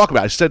 let's talk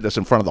about it. I said this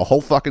in front of the whole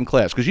fucking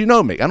class because you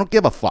know me. I don't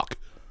give a fuck.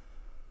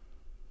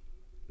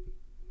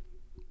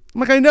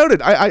 I'm like, I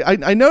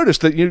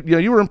noticed that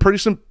you were in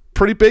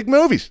pretty big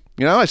movies.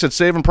 I said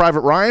Saving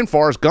Private Ryan,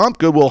 Forrest Gump,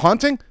 Good Will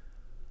Hunting.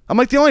 I'm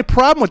like, the only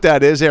problem with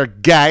that is they're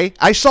gay.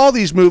 I saw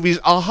these movies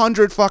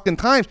 100 fucking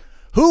times.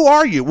 Who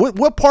are you?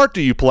 What part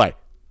do you play?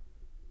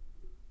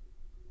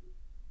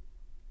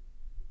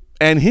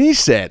 And he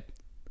said,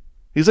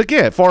 He's like,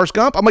 yeah, Forrest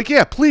Gump. I'm like,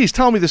 yeah, please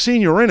tell me the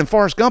scene you were in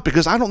Forrest Gump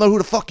because I don't know who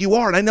the fuck you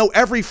are, and I know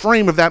every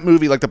frame of that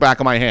movie like the back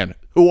of my hand.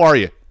 Who are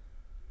you?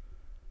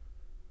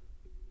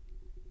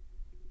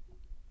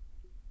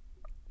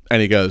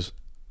 And he goes,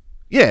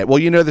 yeah, well,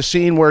 you know the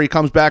scene where he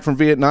comes back from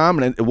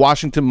Vietnam and at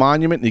Washington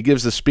Monument and he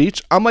gives the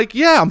speech? I'm like,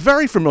 yeah, I'm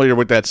very familiar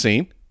with that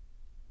scene.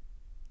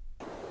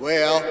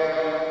 Well,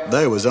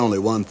 there was only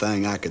one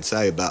thing I could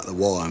say about the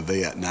war in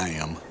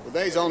Vietnam. Well,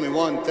 there's only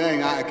one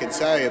thing I could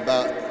say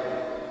about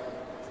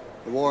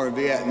the war in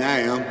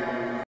Vietnam.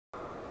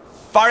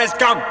 Forrest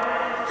Gump!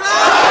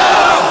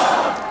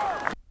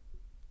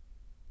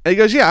 And he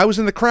goes, yeah, I was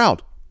in the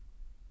crowd.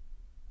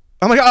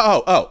 I'm like,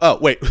 oh,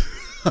 wait.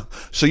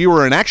 So you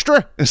were an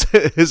extra?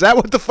 Is that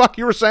what the fuck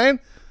you were saying?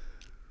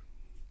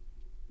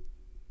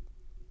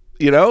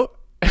 You know?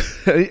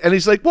 And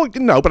he's like, well,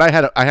 no, but I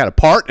had a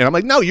part. And I'm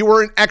like, no, you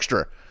were an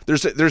extra.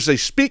 There's a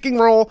speaking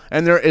role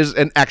and there is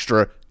an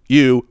extra.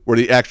 You were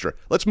the extra.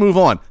 Let's move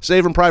on.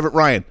 Saving Private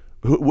Ryan.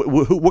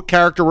 What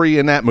character were you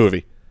in that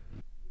movie?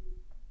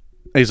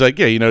 And he's like,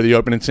 yeah, you know the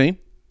opening scene?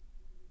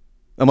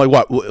 I'm like,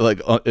 what?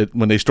 Like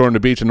when they stormed the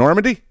beach in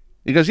Normandy?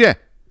 He goes, yeah.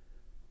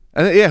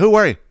 And yeah, who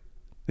were you?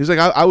 He's like,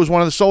 I was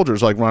one of the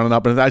soldiers, like running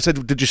up, and I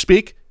said, "Did you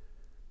speak?"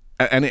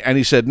 And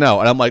he said no,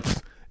 and I'm like,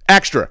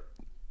 extra.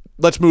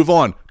 Let's move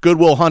on. Good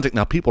Will Hunting.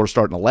 Now people are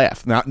starting to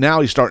laugh. Now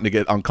he's starting to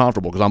get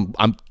uncomfortable because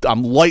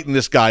I'm lighting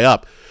this guy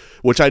up,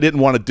 which I didn't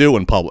want to do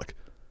in public.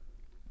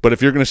 But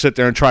if you're going to sit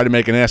there and try to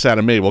make an ass out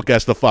of me, well,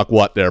 guess the fuck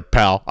what, there,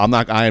 pal.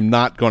 I am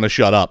not going to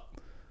shut up.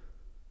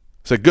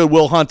 It's like Good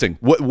Will Hunting.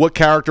 What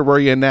character were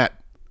you in that?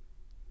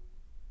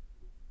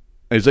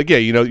 And he's like, yeah,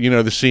 you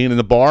know the scene in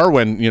the bar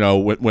when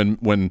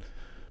when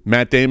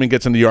Matt Damon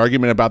gets in the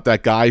argument about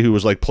that guy who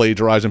was like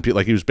plagiarizing people,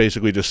 like he was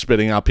basically just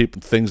spitting out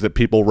things that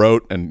people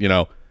wrote, and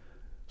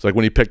it's like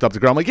when he picked up the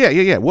girl, I'm like,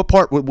 yeah. What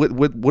part?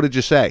 What did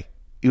you say?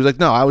 He was like,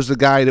 no, I was the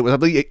guy that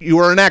was. You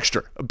were an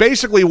extra.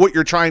 Basically, what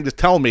you're trying to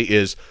tell me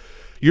is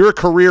you're a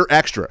career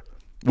extra,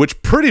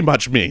 which pretty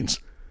much means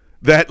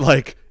that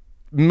like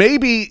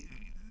maybe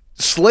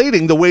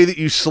slating the way that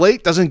you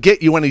slate doesn't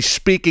get you any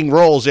speaking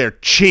roles there,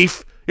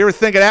 Chief. You ever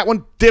think of that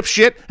one,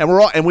 dipshit?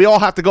 And we all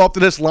have to go up to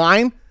this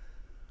line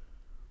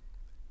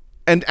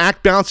and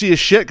act bouncy as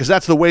shit because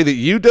that's the way that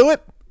you do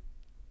it?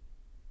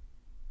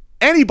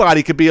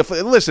 Anybody could be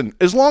listen,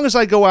 as long as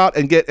I go out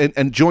and get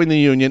and join the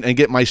union and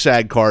get my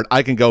SAG card,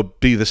 I can go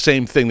be the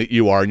same thing that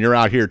you are, and you're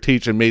out here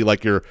teaching me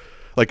like you're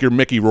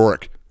Mickey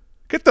Rourke.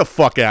 Get the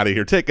fuck out of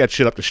here. Take that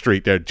shit up the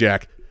street there,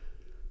 Jack.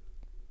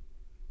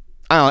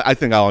 I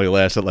think I only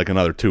lasted like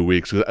another 2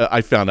 weeks.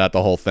 I found out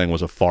the whole thing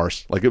was a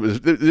farce. Like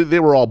they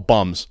were all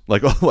bums.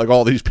 Like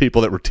all these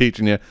people that were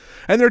teaching you,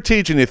 and they're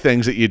teaching you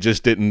things that you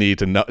just didn't need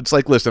to know. It's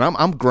like, listen,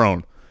 I'm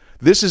grown.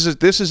 This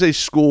is a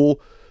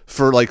school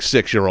for like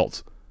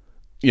 6-year-olds.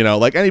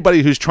 Like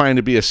anybody who's trying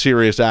to be a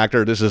serious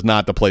actor, this is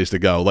not the place to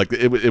go. Like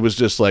it was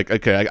just like,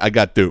 okay, I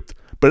got duped.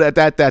 But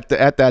at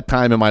that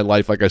time in my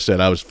life, like I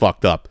said, I was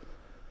fucked up.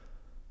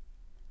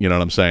 You know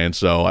what I'm saying?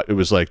 So it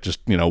was like,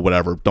 just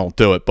whatever, don't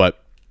do it. But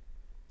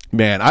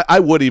man, I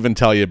would even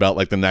tell you about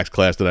like the next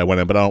class that I went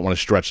in, but I don't want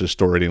to stretch this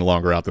story any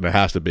longer out than it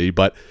has to be.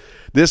 But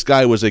this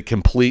guy was a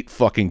complete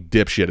fucking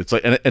dipshit. It's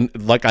like, and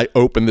like I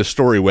opened this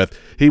story with,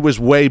 he was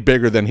way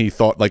bigger than he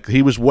thought. Like he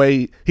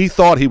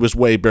thought he was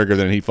way bigger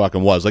than he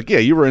fucking was. Like, yeah,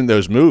 you were in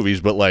those movies,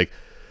 but like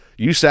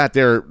you sat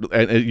there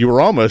and you were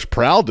almost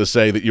proud to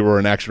say that you were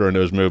an extra in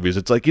those movies.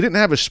 It's like you didn't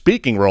have a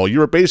speaking role.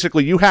 You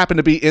happened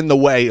to be in the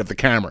way of the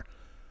camera.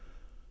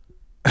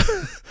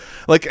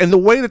 Like, and the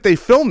way that they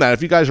filmed that,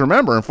 if you guys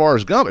remember in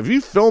Forrest Gump, if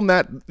you film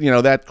that,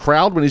 that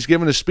crowd when he's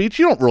giving a speech,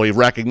 you don't really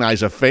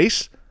recognize a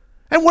face.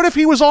 And what if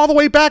he was all the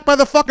way back by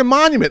the fucking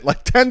monument,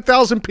 like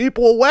 10,000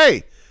 people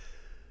away?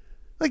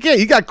 Like, yeah,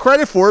 you got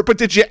credit for it, but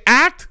did you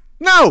act?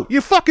 No,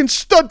 you fucking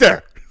stood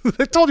there.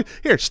 I told you,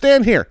 here,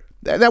 stand here.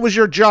 That was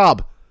your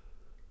job.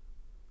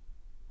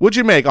 What'd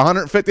you make,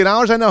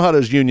 $150? I know how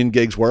those union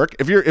gigs work.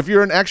 If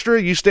you're an extra,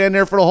 you stand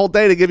there for the whole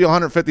day to give you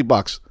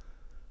 $150.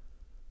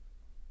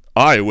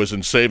 I was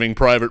in Saving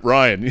Private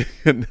Ryan.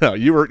 No,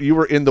 you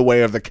were in the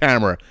way of the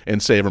camera in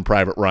Saving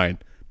Private Ryan,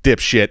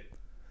 dipshit.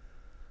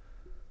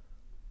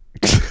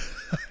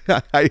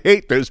 I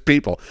hate those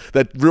people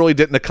that really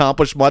didn't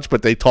accomplish much,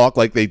 but they talk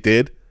like they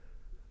did.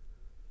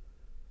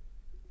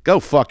 Go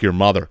fuck your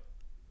mother.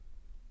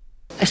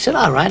 I said,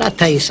 all right, I'll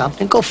tell you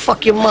something. Go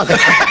fuck your mother.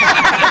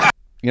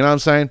 You know what I'm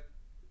saying?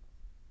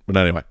 But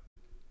anyway.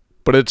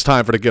 But it's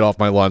time for the Get Off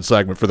My Lawn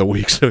segment for the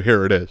week, so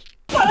here it is.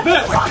 What the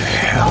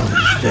hell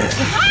is this?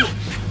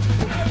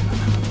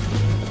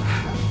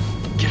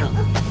 Get up.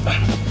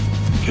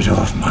 Get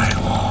off my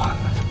lawn.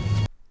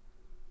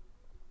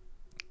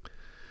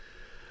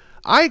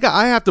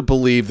 I have to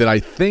believe that I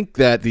think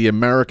that the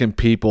American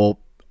people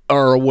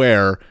are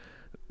aware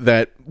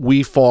that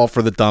we fall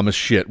for the dumbest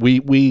shit.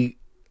 We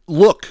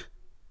look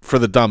for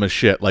the dumbest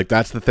shit. Like,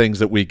 that's the things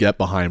that we get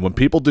behind. When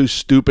people do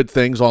stupid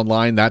things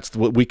online,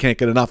 we can't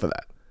get enough of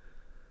that.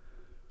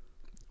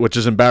 Which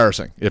is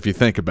embarrassing if you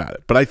think about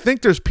it. But I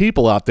think there's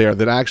people out there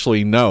that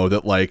actually know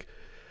that, like,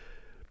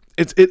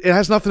 it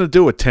has nothing to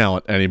do with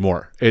talent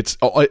anymore. It's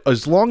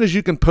as long as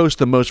you can post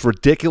the most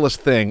ridiculous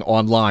thing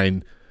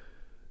online,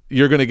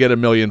 you're going to get 1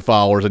 million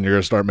followers and you're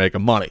going to start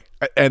making money.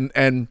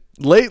 And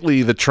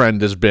lately the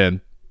trend has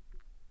been,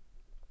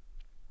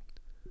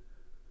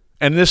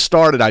 and this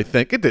started, I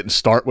think, it didn't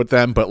start with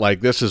them, but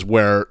like this is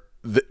where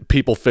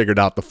people figured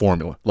out the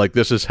formula. Like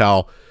this is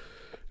how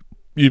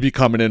you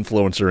become an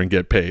influencer and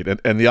get paid.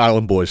 And the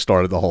Island Boys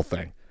started the whole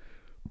thing.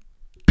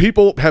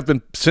 People have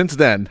been, since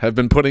then, have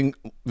been putting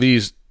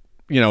these,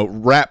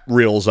 rap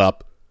reels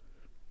up,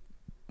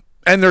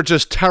 and they're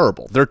just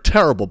terrible. They're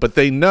terrible, but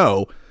they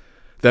know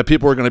that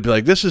people are going to be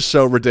like, this is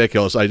so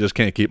ridiculous, I just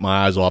can't keep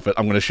my eyes off it.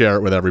 I'm going to share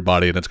it with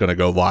everybody, and it's going to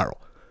go viral.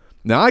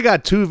 Now, I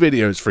got 2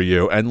 videos for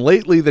you, and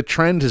lately the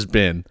trend has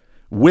been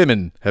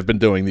women have been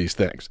doing these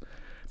things.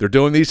 They're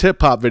doing these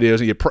hip-hop videos.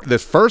 And the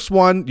first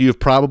one you've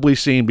probably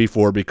seen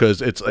before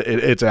because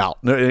it's out.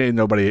 Ain't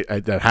nobody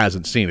that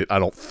hasn't seen it, I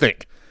don't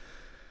think.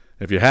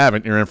 If you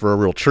haven't, you're in for a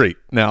real treat.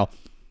 Now,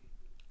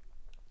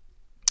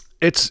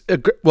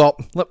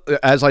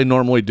 as I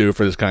normally do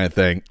for this kind of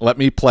thing, let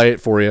me play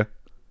it for you,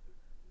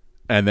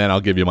 and then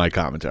I'll give you my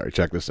commentary.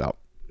 Check this out.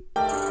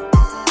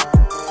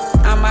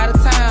 I'm out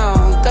of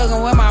town,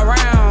 thugging with my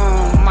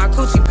round. My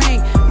coochie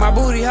pink, my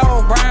booty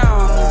hole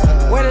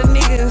brown. Where the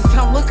niggas?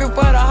 I'm looking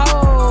for the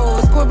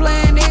hoes. Quit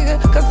playing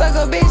nigga, cause suck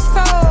a bitch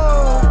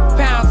soul.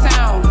 Pound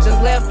town,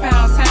 just left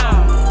Pound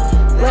town.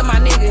 Let my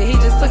nigga, he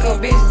just took a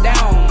bitch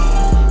down.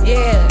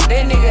 Yeah,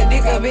 that nigga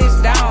dick a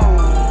bitch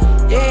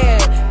down. Yeah,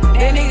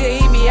 that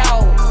nigga eat me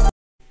out.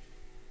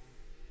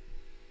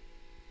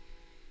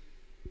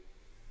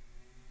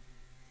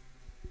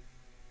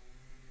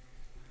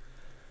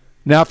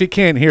 Now, if you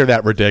can't hear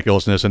that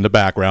ridiculousness in the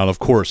background, of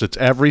course, it's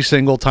every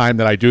single time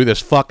that I do this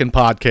fucking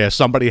podcast,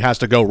 somebody has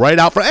to go right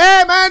out for,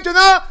 hey, man,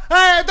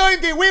 I'm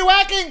doing the wee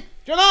whacking,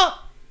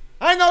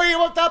 I know you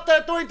were up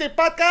there doing the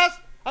podcast.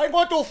 I'm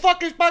going to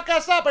fuck his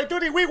podcast up. I do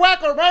the wee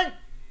whacker, man.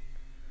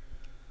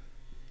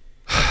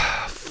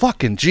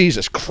 Fucking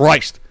Jesus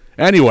Christ.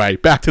 Anyway,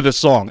 back to the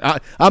song.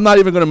 I'm not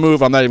even going to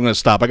move. I'm not even going to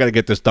stop. I got to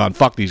get this done.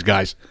 Fuck these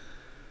guys.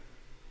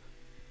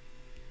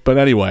 But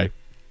anyway,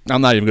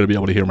 I'm not even going to be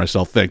able to hear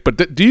myself think.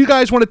 But do you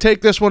guys want to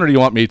take this one, or do you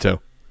want me to?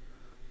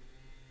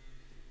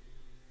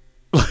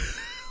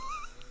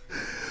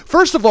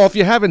 First of all, if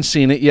you haven't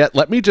seen it yet,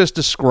 let me just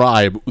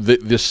describe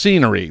the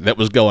scenery that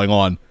was going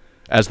on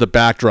as the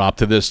backdrop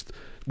to this,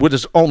 what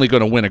is only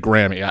going to win a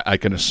Grammy, I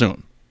can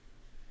assume.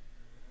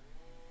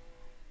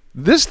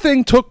 This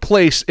thing took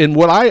place in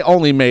what I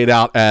only made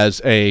out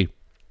as it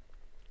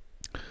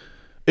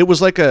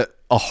was like a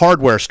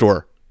hardware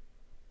store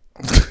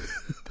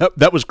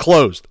that was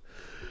closed.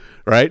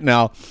 Right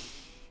now,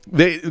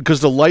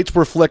 because the lights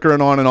were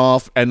flickering on and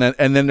off, and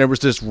then there was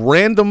this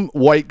random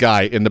white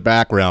guy in the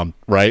background,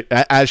 right?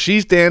 As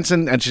she's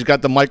dancing and she's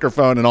got the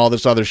microphone and all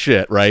this other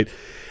shit, right?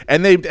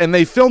 And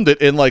they filmed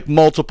it in like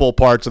multiple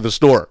parts of the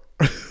store.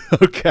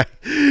 Okay,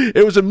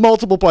 it was in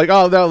multiple, like,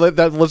 oh,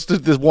 let's do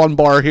this one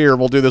bar here.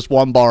 We'll do this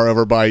one bar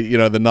over by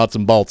the nuts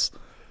and bolts,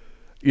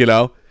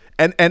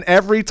 And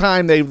every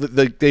time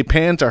they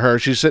pan to her,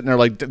 she's sitting there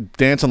like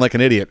dancing like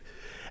an idiot,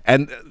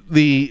 and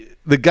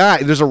the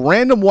guy, there's a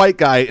random white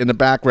guy in the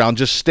background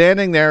just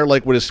standing there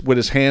like with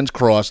his hands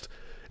crossed,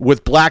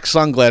 with black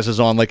sunglasses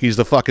on, like he's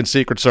the fucking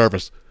Secret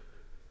Service.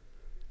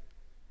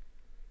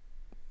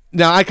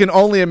 Now, I can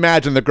only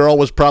imagine the girl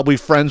was probably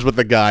friends with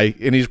the guy,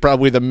 and he's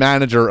probably the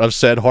manager of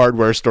said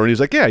hardware store. And he's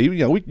like, yeah,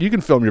 you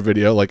can film your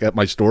video like at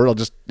my store. I'll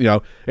just,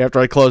 after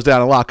I close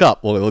down and lock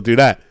up, we'll do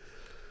that.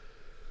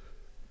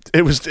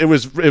 It was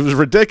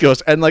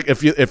ridiculous. And like,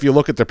 if you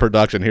look at the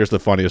production, here's the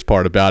funniest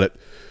part about it.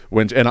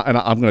 And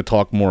I'm going to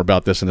talk more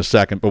about this in a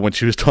second. But when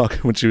she was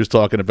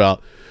talking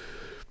about,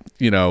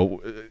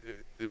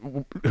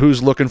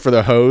 who's looking for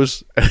the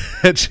hose,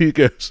 and she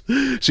goes,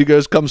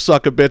 come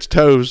suck a bitch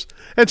toes,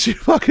 and she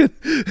fucking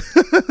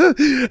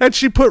and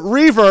she put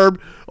reverb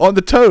on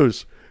the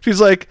toes. She's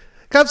like,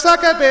 come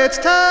suck a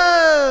bitch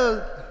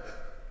toes.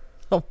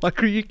 I'm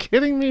like, are you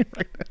kidding me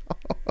right now?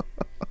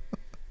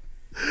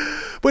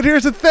 But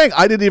here's the thing,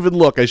 I didn't even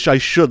look. I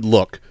should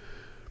look,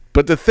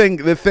 but the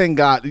thing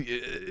got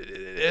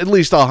at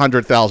least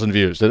 100,000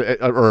 views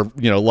or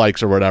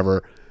likes or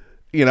whatever.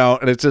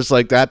 And it's just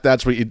like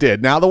that's what you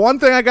did. Now, the one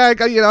thing I got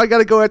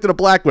to go after the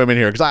black women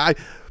here, because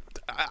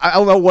I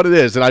don't know what it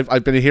is, and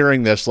I've been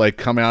hearing this like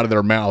come out of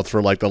their mouth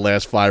for like the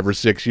last 5 or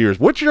 6 years.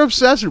 What's your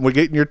obsession with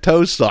getting your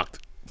toes sucked?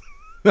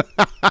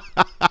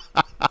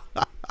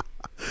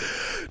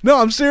 No,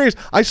 I'm serious.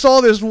 I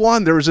saw this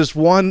one. There was this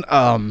one.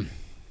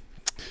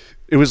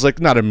 It was like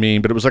not a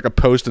meme, but it was like a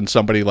post and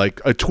somebody like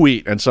a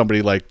tweet, and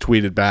somebody like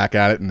tweeted back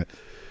at it,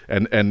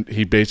 and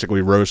he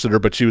basically roasted her.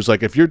 But she was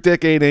like, if your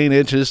dick ain't 8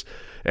 inches,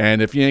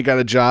 and if you ain't got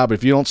a job,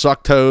 if you don't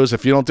suck toes,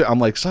 if you don't I'm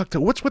like, suck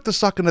toes? What's with the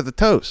sucking of the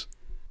toes?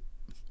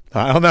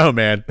 I don't know,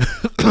 man.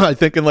 I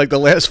think in like the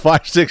last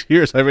 5, 6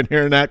 years, I've been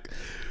hearing that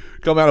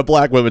come out of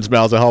black women's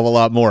mouths a hell of a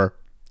lot more.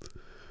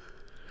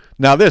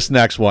 Now, this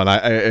next one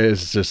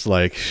is just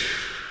like,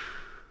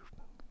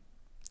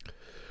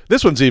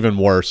 this one's even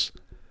worse.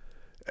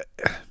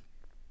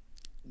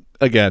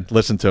 again,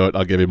 listen to it.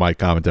 I'll give you my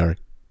commentary.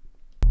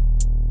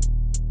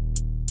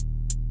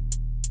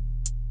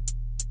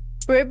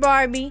 Brit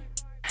Barbie.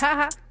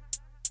 Haha.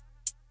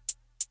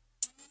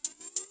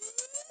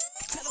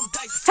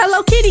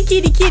 Hello kitty,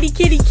 kitty, kitty,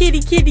 kitty,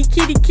 kitty, kitty,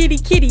 kitty, kitty,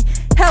 kitty.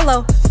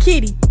 Hello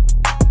kitty.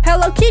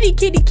 Hello kitty,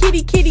 kitty,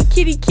 kitty, kitty,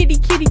 kitty, kitty,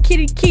 kitty,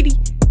 kitty, kitty.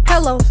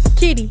 Hello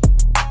kitty.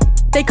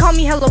 They call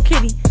me Hello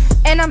Kitty,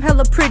 and I'm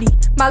hella pretty.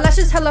 My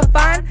lashes hella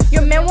fine,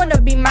 your man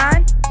wanna be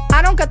mine.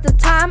 I don't got the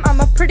time, I'm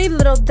a pretty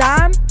little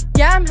dime.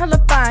 Yeah, I'm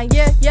hella fine,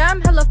 yeah,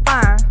 I'm hella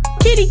fine.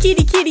 Kitty,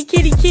 kitty, kitty,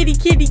 kitty, kitty,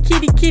 kitty,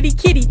 kitty, kitty,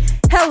 kitty.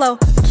 Hello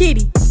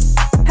Kitty.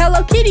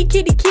 Hello kitty,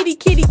 kitty, kitty,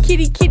 kitty,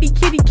 kitty, kitty,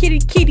 kitty, kitty,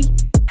 kitty.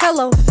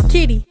 Hello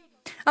Kitty.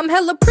 I'm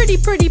hella pretty,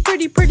 pretty,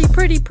 pretty, pretty,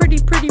 pretty, pretty,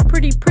 pretty,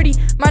 pretty, pretty.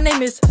 My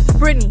name is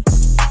Brittany.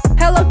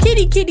 Hello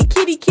kitty, kitty,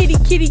 kitty, kitty,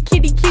 kitty,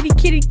 kitty, kitty,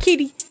 kitty,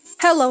 kitty.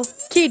 Hello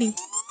Kitty.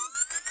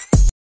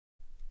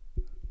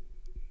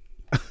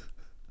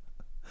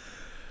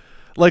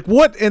 Like,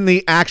 what in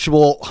the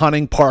actual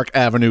Hunting Park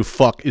Avenue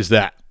fuck is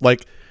that?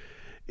 Like,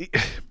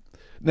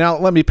 now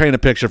let me paint a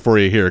picture for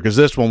you here, because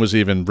this one was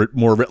even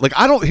more like,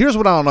 here's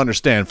what I don't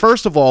understand.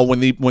 First of all,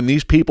 when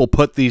these people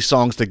put these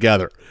songs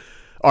together,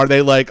 are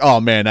they like, oh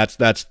man, that's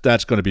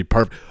going to be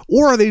perfect,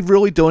 or are they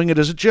really doing it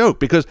as a joke?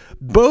 Because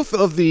both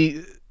of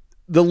the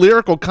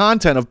lyrical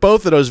content of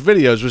both of those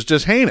videos was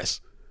just heinous.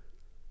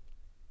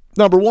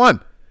 Number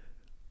one.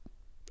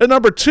 And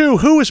number two,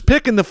 who is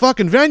picking the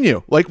fucking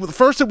venue? Like,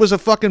 first it was a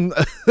fucking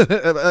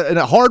in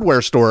a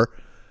hardware store.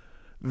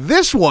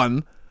 This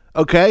one,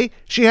 okay,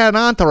 she had an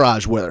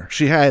entourage with her.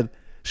 She had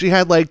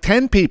like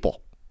 10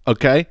 people,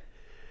 okay?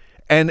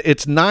 And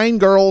it's 9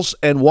 girls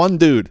and 1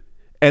 dude.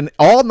 And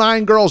all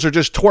 9 girls are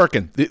just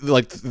twerking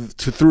like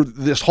through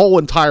this whole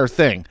entire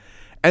thing.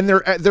 And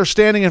they're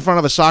standing in front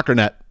of a soccer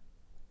net,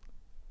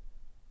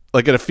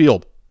 like at a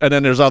field. And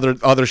then there's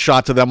other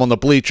shots of them on the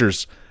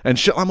bleachers and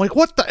shit. I'm like,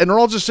 what the? And they're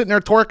all just sitting there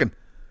twerking.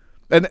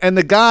 And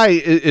the guy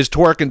is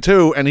twerking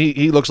too, and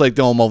he looks like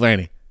Dylan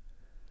Mulvaney.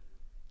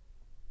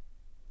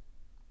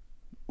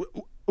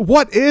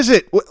 What is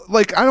it?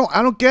 Like, I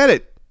don't get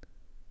it.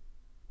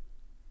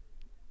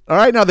 All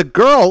right, now the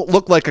girl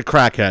looked like a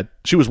crackhead.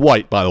 She was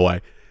white, by the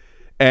way.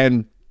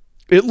 And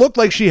it looked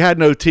like she had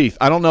no teeth.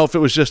 I don't know if it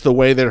was just the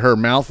way that her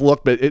mouth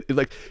looked, but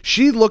like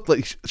she looked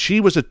like she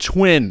was a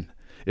twin.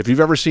 If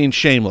you've ever seen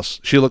Shameless,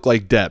 she looked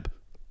like Deb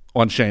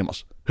on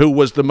Shameless, who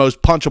was the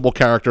most punchable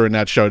character in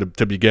that show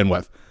to begin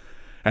with.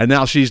 And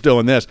now she's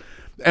doing this.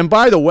 And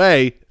by the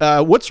way,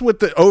 what's with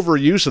the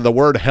overuse of the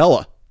word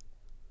hella?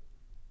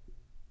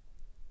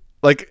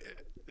 Like,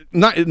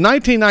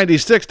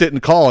 1996 didn't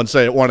call and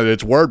say it wanted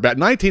its word back.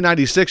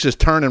 1996 just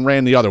turned and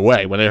ran the other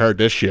way when they heard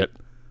this shit.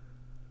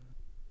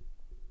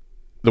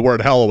 The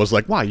word hella was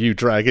like, why are you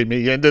dragging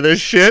me into this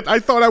shit? I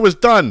thought I was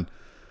done.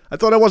 I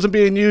thought I wasn't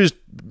being used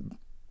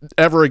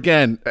ever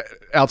again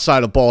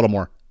outside of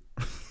Baltimore.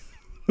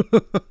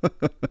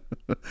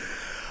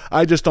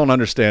 I just don't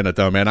understand it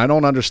though, man. I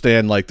don't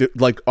understand, like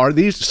are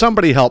these,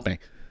 somebody help me.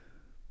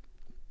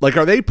 Like,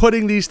 are they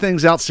putting these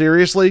things out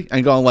seriously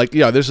and going like,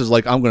 yeah, this is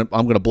like, I'm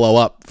going to blow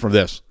up for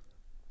this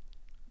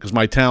because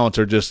my talents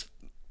are just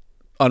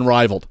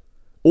unrivaled?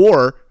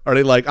 Or are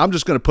they like, I'm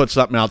just going to put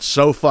something out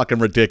so fucking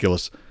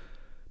ridiculous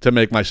to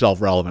make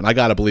myself relevant? I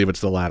got to believe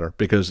it's the latter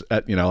because,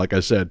 like I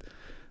said,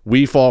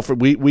 we fall for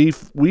we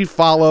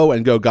follow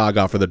and go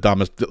gaga for the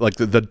dumbest. Like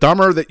the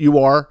dumber that you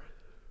are,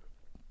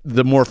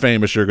 the more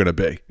famous you're going to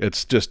be.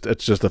 It's just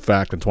a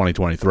fact in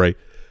 2023.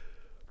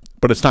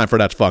 But it's time for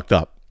That's Fucked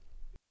Up.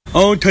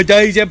 On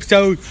today's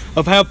episode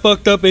of How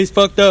Fucked Up is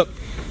Fucked Up.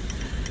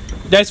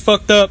 That's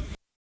fucked up.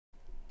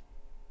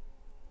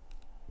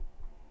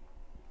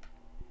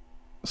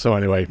 So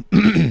anyway,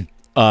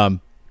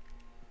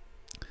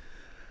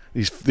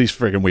 these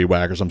friggin' weed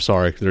whackers, I'm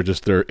sorry.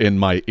 They're in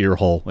my ear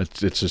hole.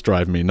 It's just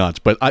driving me nuts.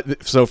 But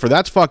so for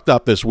That's Fucked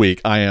Up this week,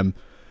 I'm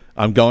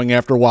going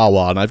after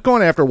Wawa, and I've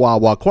gone after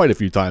Wawa quite a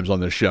few times on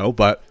this show,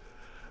 but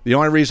the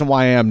only reason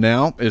why I am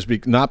now is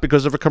not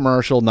because of a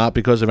commercial, not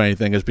because of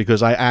anything, is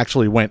because I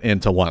actually went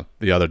into one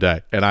the other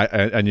day,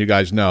 and you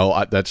guys know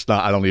I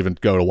don't even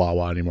go to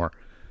Wawa anymore.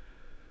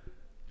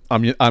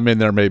 I'm in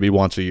there maybe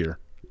once a year.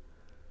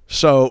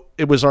 So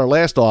it was our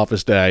last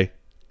office day,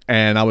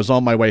 and I was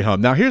on my way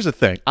home. Now here's the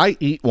thing: I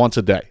eat once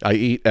a day. I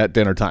eat at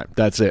dinner time.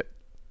 That's it,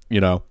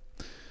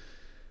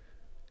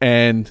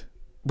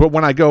 But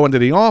when I go into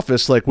the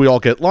office, like, we all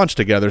get lunch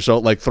together, so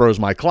it like throws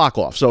my clock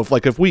off. So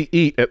if we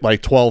eat at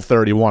like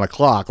 12:30, 1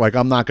 o'clock, like,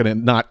 I'm not going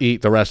to not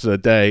eat the rest of the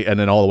day and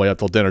then all the way up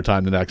till dinner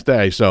time the next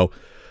day. So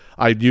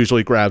I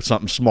usually grab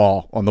something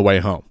small on the way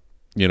home,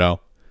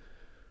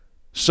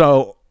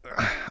 So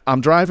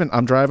I'm driving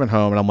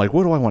home, and I'm like,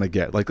 what do I want to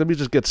get? Like, let me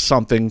just get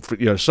something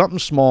for, something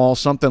small,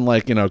 something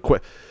like,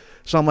 quick.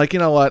 So I'm like, you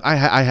know what? I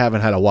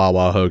haven't had a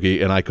Wawa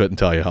hoagie, and I couldn't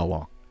tell you how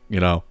long,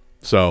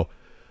 So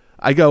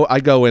I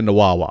go into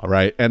Wawa,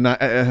 right? And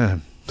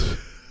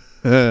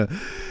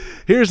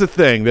here's the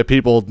thing that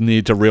people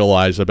need to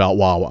realize about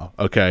Wawa,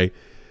 okay?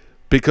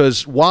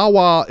 Because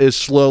Wawa is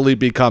slowly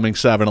becoming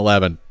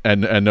 7-Eleven,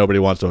 and nobody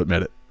wants to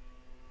admit it.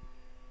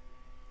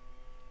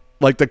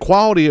 Like, the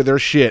quality of their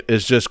shit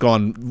is just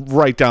gone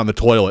right down the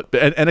toilet.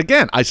 And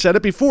again, I said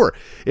it before.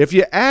 If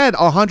you add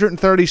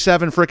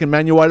 137 freaking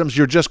menu items,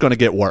 you're just going to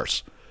get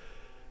worse.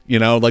 You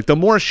know, like, the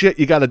more shit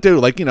you got to do,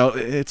 like, you know,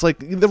 it's like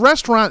the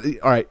restaurant,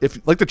 all right,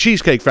 if like the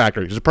Cheesecake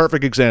Factory is a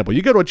perfect example.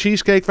 You go to a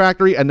Cheesecake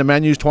Factory and the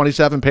menu's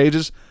 27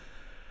 pages.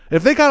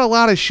 If they got a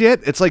lot of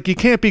shit, it's like you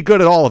can't be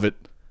good at all of it.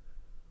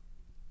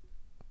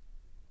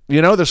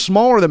 You know, the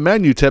smaller the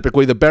menu,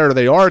 typically, the better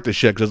they are at the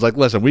shit. Because it's like,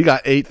 listen, we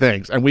got 8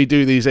 things, and we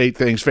do these 8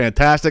 things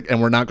fantastic,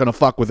 and we're not going to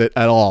fuck with it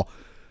at all.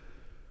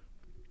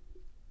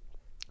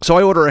 So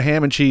I order a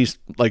ham and cheese,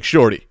 like,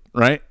 shorty,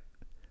 right?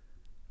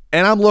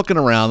 And I'm looking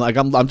around, like,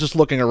 I'm just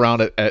looking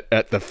around at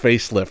the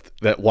facelift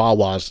that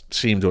Wawa's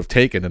seem to have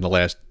taken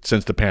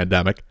since the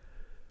pandemic.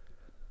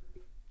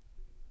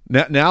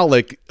 Now,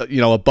 like,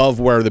 you know, above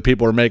where the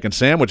people are making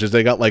sandwiches,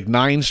 they got like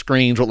 9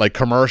 screens with like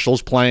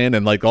commercials playing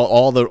and like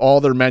all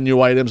their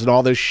menu items and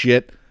all this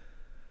shit.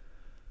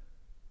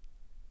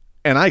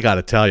 And I got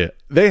to tell you,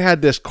 they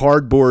had this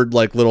cardboard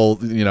like little,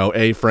 you know,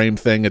 A-frame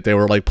thing that they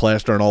were like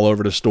plastering all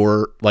over the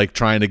store, like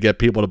trying to get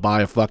people to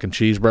buy a fucking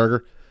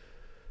cheeseburger.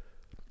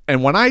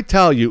 And when I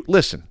tell you,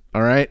 listen,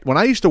 all right, when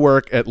I used to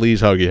work at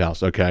Lee's Hoagie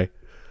House, okay,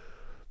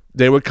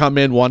 they would come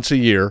in once a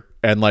year.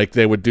 And like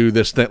they would do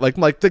this thing,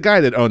 like the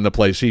guy that owned the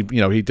place, he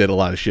did a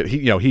lot of shit.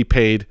 He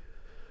paid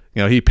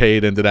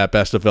into that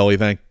Best of Philly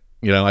thing.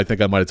 You know, I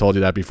think I might have told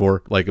you that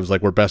before. Like, it was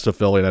like, we're Best of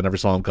Philly, and I never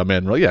saw him come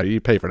in. Well, yeah,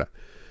 you pay for that.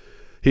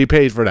 He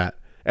paid for that,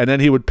 and then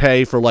he would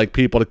pay for like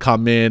people to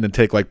come in and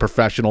take like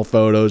professional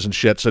photos and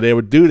shit. So they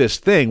would do this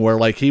thing where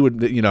like he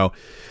would, you know,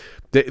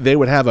 they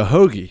would have a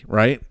hoagie,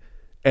 right?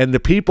 And the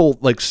people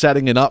like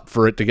setting it up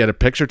for it to get a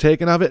picture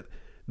taken of it,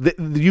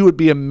 you would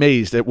be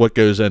amazed at what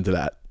goes into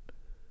that.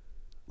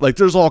 Like,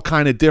 there's all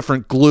kind of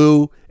different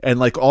glue and,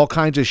 like, all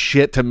kinds of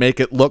shit to make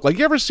it look like.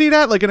 You ever see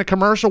that? Like, in a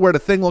commercial where the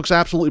thing looks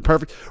absolutely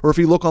perfect? Or if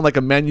you look on, like,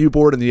 a menu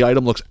board and the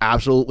item looks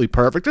absolutely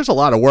perfect? There's a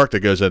lot of work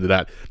that goes into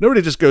that.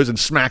 Nobody just goes and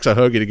smacks a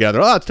hoagie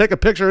together. Oh, let's take a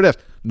picture of this.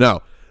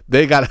 No.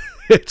 They got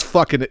it's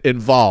fucking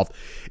involved.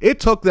 It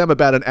took them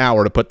about an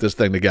hour to put this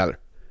thing together.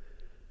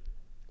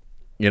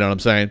 You know what I'm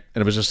saying?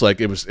 And it was just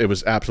like, it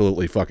was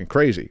absolutely fucking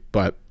crazy.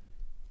 But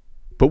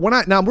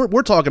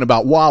we're talking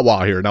about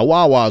Wawa here. Now,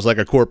 Wawa is like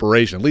a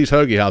corporation. Lee's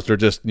Hoagie House, they're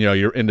just, you know,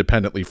 you're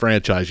independently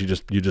franchised.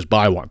 You just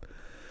buy one.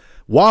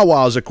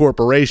 Wawa is a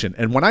corporation.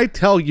 And when I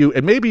tell you,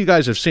 and maybe you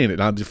guys have seen it,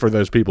 not for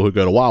those people who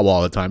go to Wawa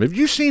all the time, have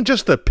you seen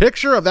just the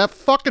picture of that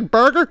fucking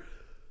burger?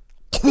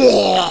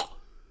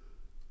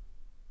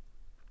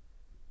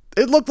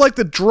 It looked like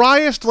the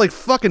driest, like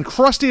fucking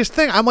crustiest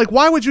thing. I'm like,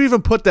 why would you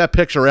even put that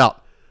picture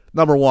out?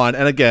 Number one,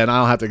 and again, I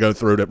don't have to go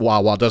through that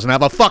Wawa doesn't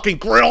have a fucking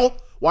grill.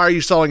 Why are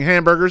you selling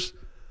hamburgers?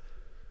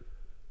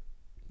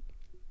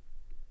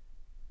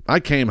 I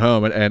came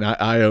home and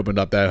I opened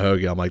up that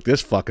hoagie. I'm like,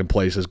 this fucking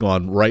place has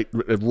gone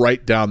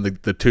right down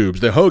the tubes.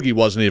 The hoagie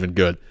wasn't even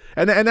good.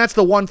 And that's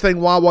the one thing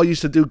Wawa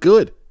used to do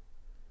good.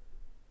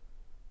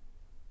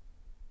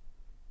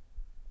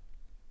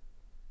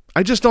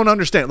 I just don't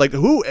understand. Like,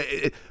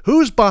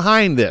 who's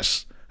behind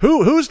this?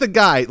 Who's the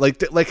guy?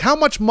 Like how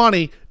much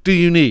money do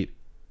you need?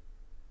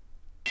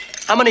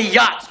 How many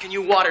yachts can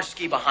you water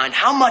ski behind?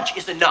 How much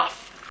is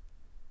enough?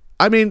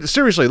 I mean,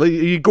 seriously, like,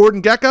 you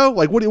Gordon Gekko?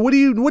 Like, what do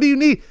you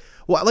need?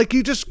 Well, like,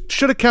 you just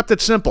should have kept it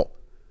simple.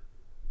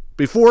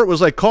 Before, it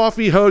was like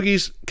coffee,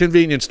 hoagies,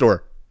 convenience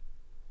store.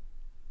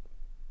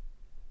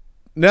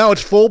 Now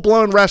it's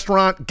full-blown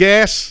restaurant,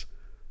 gas.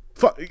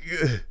 What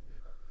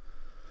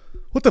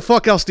the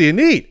fuck else do you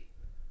need?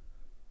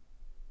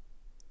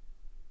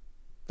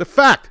 The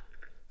fact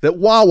that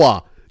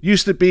Wawa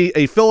used to be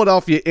a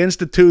Philadelphia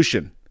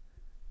institution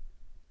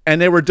and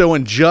they were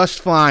doing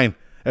just fine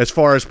as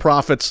far as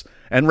profits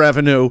and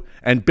revenue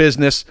and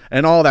business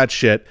and all that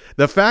shit.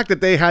 The fact that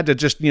they had to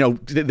just, you know,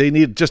 they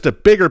need just a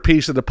bigger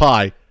piece of the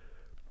pie.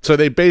 So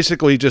they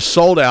basically just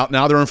sold out.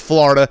 Now they're in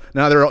Florida.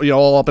 Now they're, you know,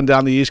 all up and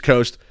down the East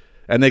Coast.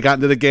 And they got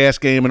into the gas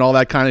game and all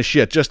that kind of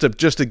shit just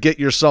to get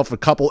yourself a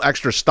couple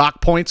extra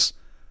stock points.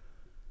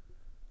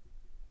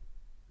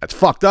 That's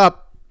fucked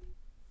up.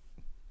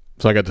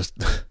 So I got this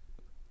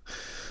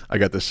I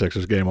got the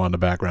Sixers game on in the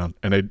background,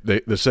 and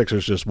the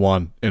Sixers just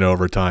won in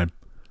overtime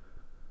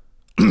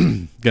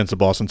against the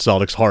Boston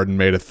Celtics. Harden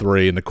made a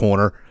 3 in the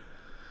corner.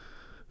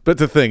 But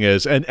the thing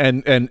is,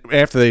 and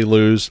after they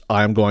lose,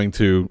 I'm going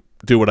to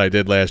do what I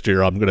did last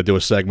year. I'm going to do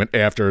a segment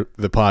after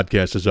the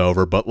podcast is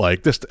over. But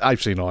like this,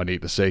 I've seen all I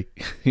need to see.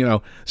 You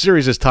know,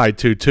 series is tied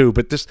 2-2,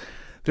 but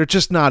they're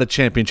just not a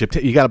championship.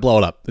 You got to blow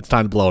it up. It's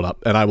time to blow it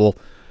up. And I will,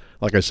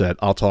 like I said,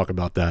 I'll talk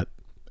about that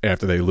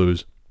after they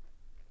lose.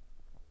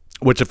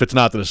 Which, if it's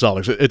not to the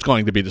Celtics, it's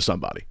going to be to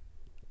somebody.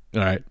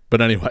 All right.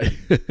 But anyway,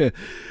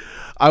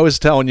 I was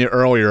telling you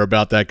earlier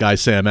about that guy,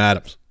 Sam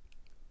Adams.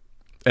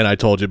 And I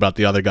told you about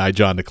the other guy,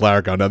 John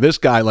DeClarico. Now, this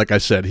guy, like I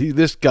said,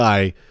 this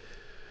guy,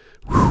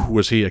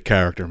 was he a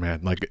character,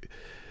 man. Like,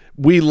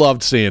 we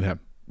loved seeing him.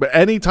 But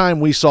anytime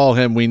we saw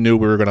him, we knew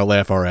we were going to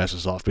laugh our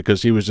asses off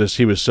because he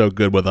was so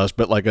good with us.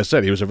 But like I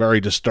said, he was a very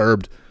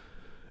disturbed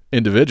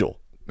individual.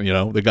 You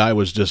know, the guy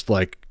was just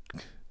like,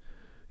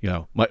 You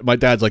know, my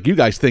dad's like, you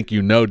guys think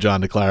you know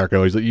John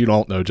DeClarico. He's like, you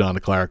don't know John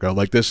DeClarico.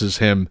 Like, this is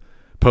him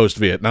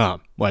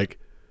post-Vietnam. Like,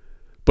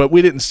 but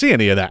we didn't see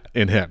any of that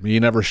in him. He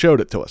never showed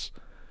it to us.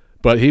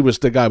 But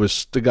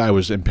the guy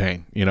was in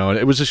pain, you know, and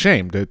it was a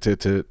shame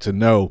to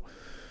know,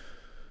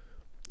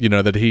 you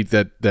know, that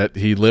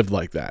he lived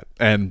like that.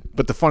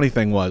 But the funny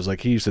thing was,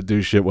 like, he used to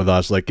do shit with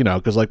us, like, you know,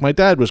 because like my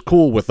dad was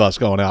cool with us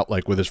going out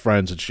like with his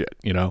friends and shit,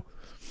 you know.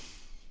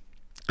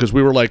 Because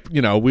we were like,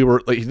 you know, we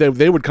were like,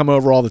 they would come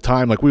over all the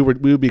time. Like we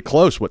would be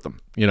close with them,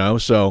 you know.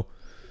 So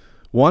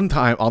one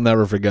time, I'll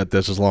never forget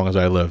this as long as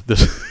I live.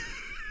 This,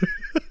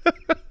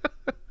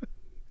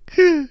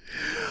 I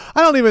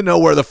don't even know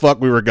where the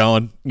fuck we were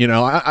going. You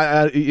know,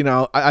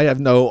 I have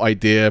no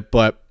idea.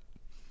 But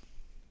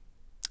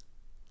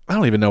I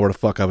don't even know where the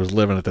fuck I was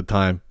living at the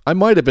time. I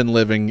might have been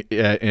living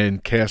in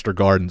Castor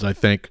Gardens. I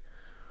think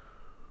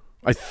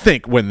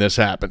when this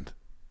happened,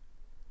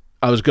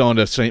 I was going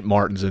to St.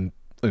 Martin's in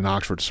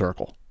Oxford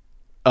Circle.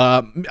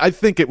 I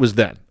think it was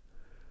then.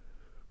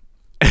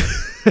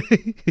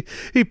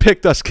 He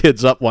picked us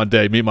kids up one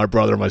day, me, my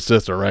brother, and my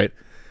sister, right?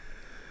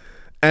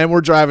 And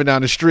we're driving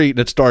down the street, and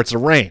it starts to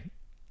rain,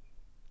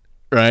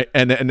 right?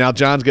 And now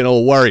John's getting a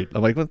little worried.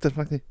 I'm like, what the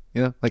fuck? You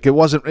know, like it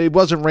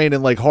wasn't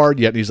raining like hard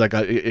yet. And he's like,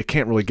 it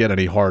can't really get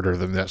any harder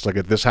than this.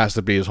 Like this has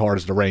to be as hard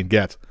as the rain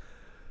gets.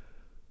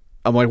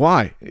 I'm like,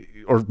 why?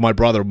 Or my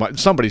brother,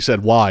 somebody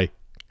said why,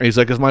 and he's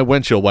like, because my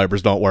windshield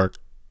wipers don't work.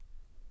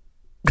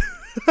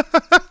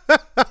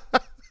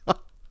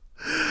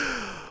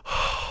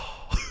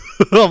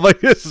 I'm like,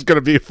 this is gonna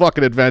be a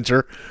fucking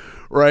adventure,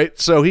 right?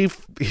 So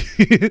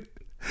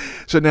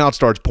so now it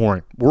starts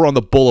pouring. We're on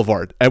the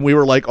boulevard, and we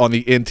were like on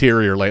the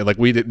interior lane. Like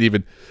we didn't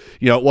even,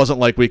 you know, it wasn't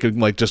like we could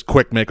like just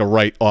quick make a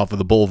right off of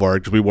the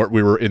boulevard because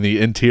we were in the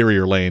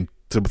interior lane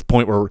to the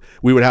point where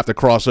we would have to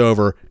cross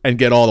over and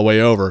get all the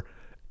way over,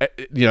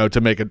 you know,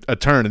 to make a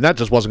turn, and that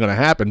just wasn't going to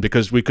happen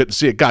because we couldn't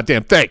see a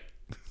goddamn thing.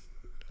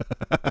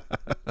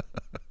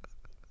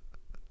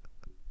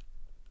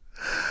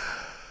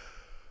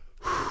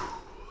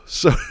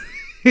 So,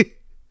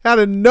 out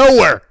of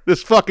nowhere,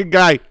 this fucking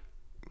guy,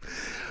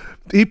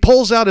 he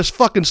pulls out his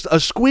fucking a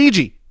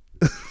squeegee.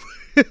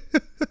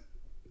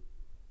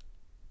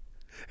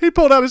 He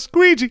pulled out a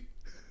squeegee.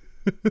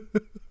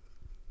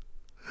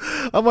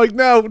 I'm like,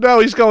 no,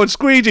 he's going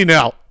squeegee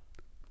now.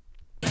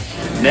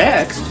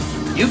 Next,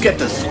 you get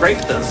to scrape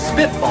the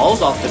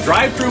spitballs off the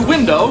drive-thru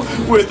window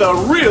with a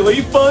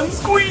really fun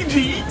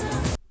squeegee.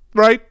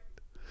 Right?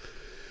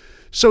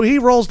 So he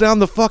rolls down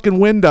the fucking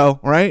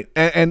window, right?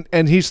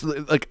 And he's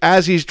like,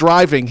 as he's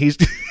driving, he's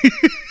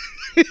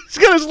he's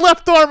got his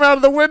left arm out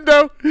of the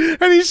window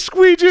and he's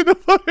squeegeeing the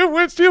fucking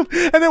windshield,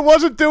 and it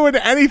wasn't doing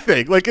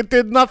anything. Like it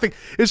did nothing.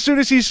 As soon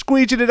as he's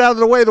squeegeeing it out of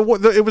the way,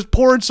 it was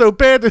pouring so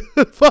bad.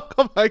 Fuck,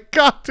 oh my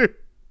God, dude.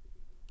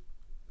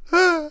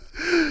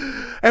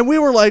 And we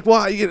were like,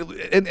 well, you know,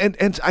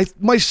 and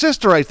my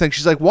sister, I think,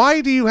 she's like,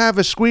 why do you have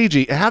a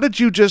squeegee? How did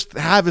you just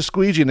have a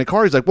squeegee in the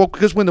car? He's like, well,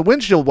 because when the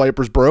windshield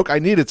wipers broke, I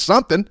needed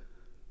something.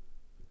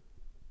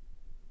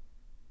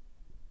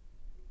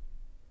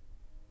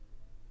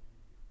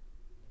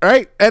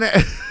 Right? And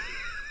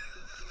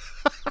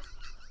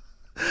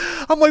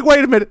I'm like,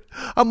 wait a minute.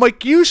 I'm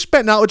like, you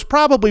spent, now it's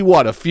probably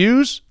what, a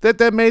fuse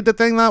that made the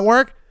thing not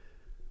work?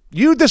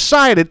 You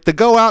decided to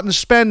go out and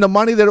spend the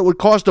money that it would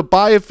cost to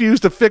buy a fuse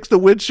to fix the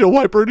windshield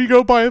wiper, and you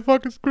go buy a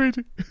fucking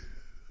squeegee.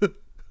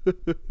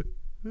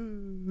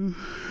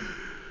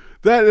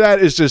 That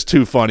is just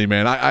too funny,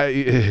 man.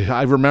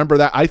 I remember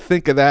that. I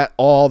think of that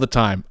all the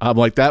time. I'm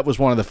like, that was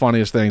one of the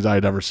funniest things I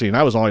had ever seen.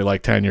 I was only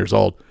like 10 years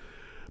old.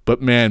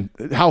 But, man,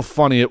 how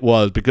funny it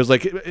was, because,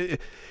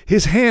 like,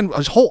 his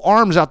whole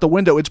arm's out the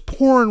window. It's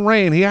pouring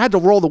rain. He had to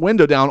roll the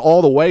window down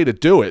all the way to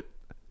do it.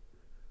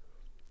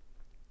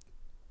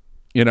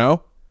 You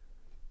know?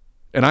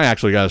 And I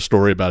actually got a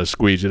story about a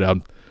squeegee that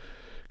I'm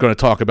going to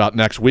talk about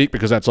next week,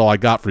 because that's all I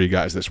got for you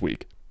guys this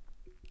week.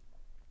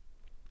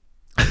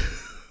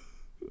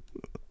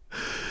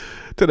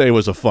 Today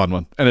was a fun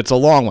one, and it's a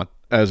long one,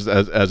 as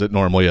it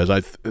normally is.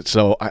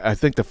 So I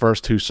think the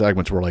first two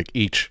segments were like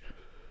each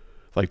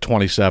like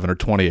 27 or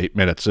 28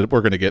 minutes. So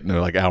we're going to get into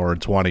like hour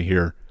and 20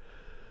 here.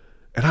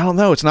 And I don't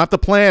know. It's not the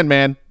plan,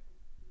 man.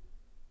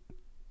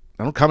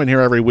 I don't come in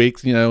here every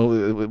week, you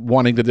know,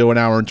 wanting to do an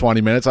hour and 20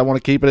 minutes. I want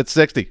to keep it at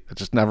 60. I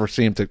just never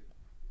seem to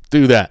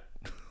do that.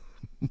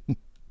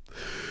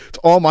 It's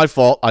all my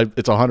fault.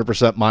 It's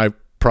 100% my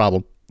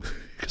problem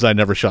because I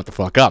never shut the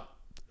fuck up.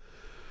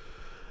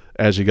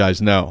 As you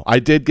guys know, I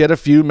did get a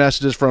few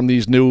messages from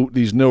these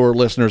newer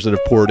listeners that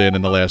have poured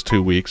in the last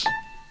 2 weeks.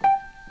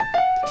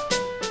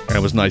 And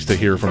it was nice to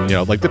hear from, you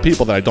know, like the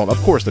people that I don't, of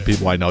course, the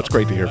people I know. It's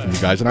great to hear from you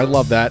guys, and I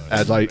love that.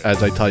 As I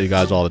tell you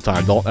guys all the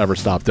time, don't ever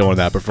stop doing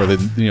that. But for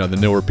the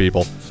newer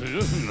people,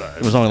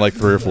 it was only like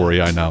 3 or 4 of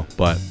you I know,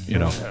 but you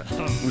know,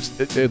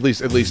 at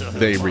least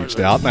they reached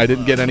out, and I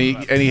didn't get any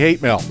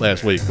hate mail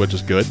last week, which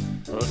is good.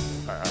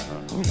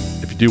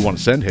 If you do want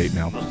to send hate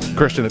mail,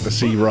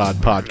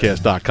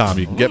 Christian@thecrodpodcast.com.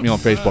 You can get me on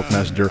Facebook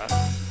Messenger,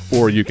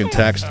 or you can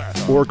text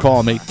or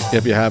call me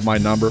if you have my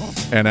number.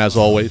 And as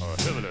always,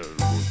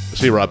 The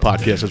C-Rod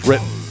Podcast is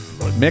written,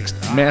 mixed,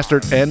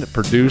 mastered, and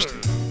produced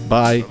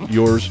by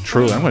yours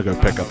truly. I'm going to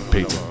go pick up a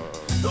pizza.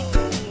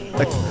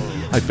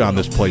 I found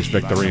this place,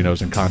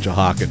 Victorino's in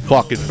Conshohocken.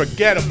 Fucking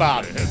forget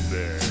about it.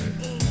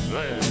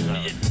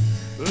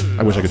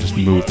 I wish I could just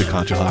move to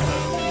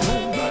Conshohocken.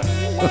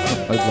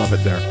 I love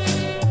it there.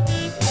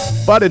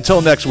 But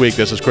until next week,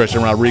 this is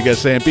Christian Rodriguez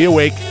saying, be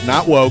awake,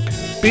 not woke.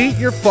 Beat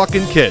your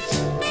fucking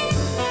kids.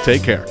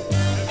 Take care.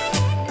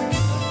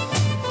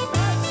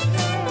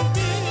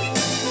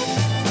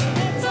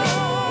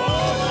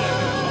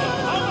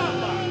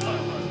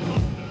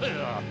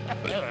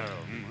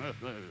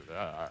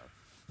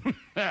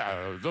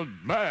 The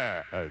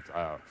bad.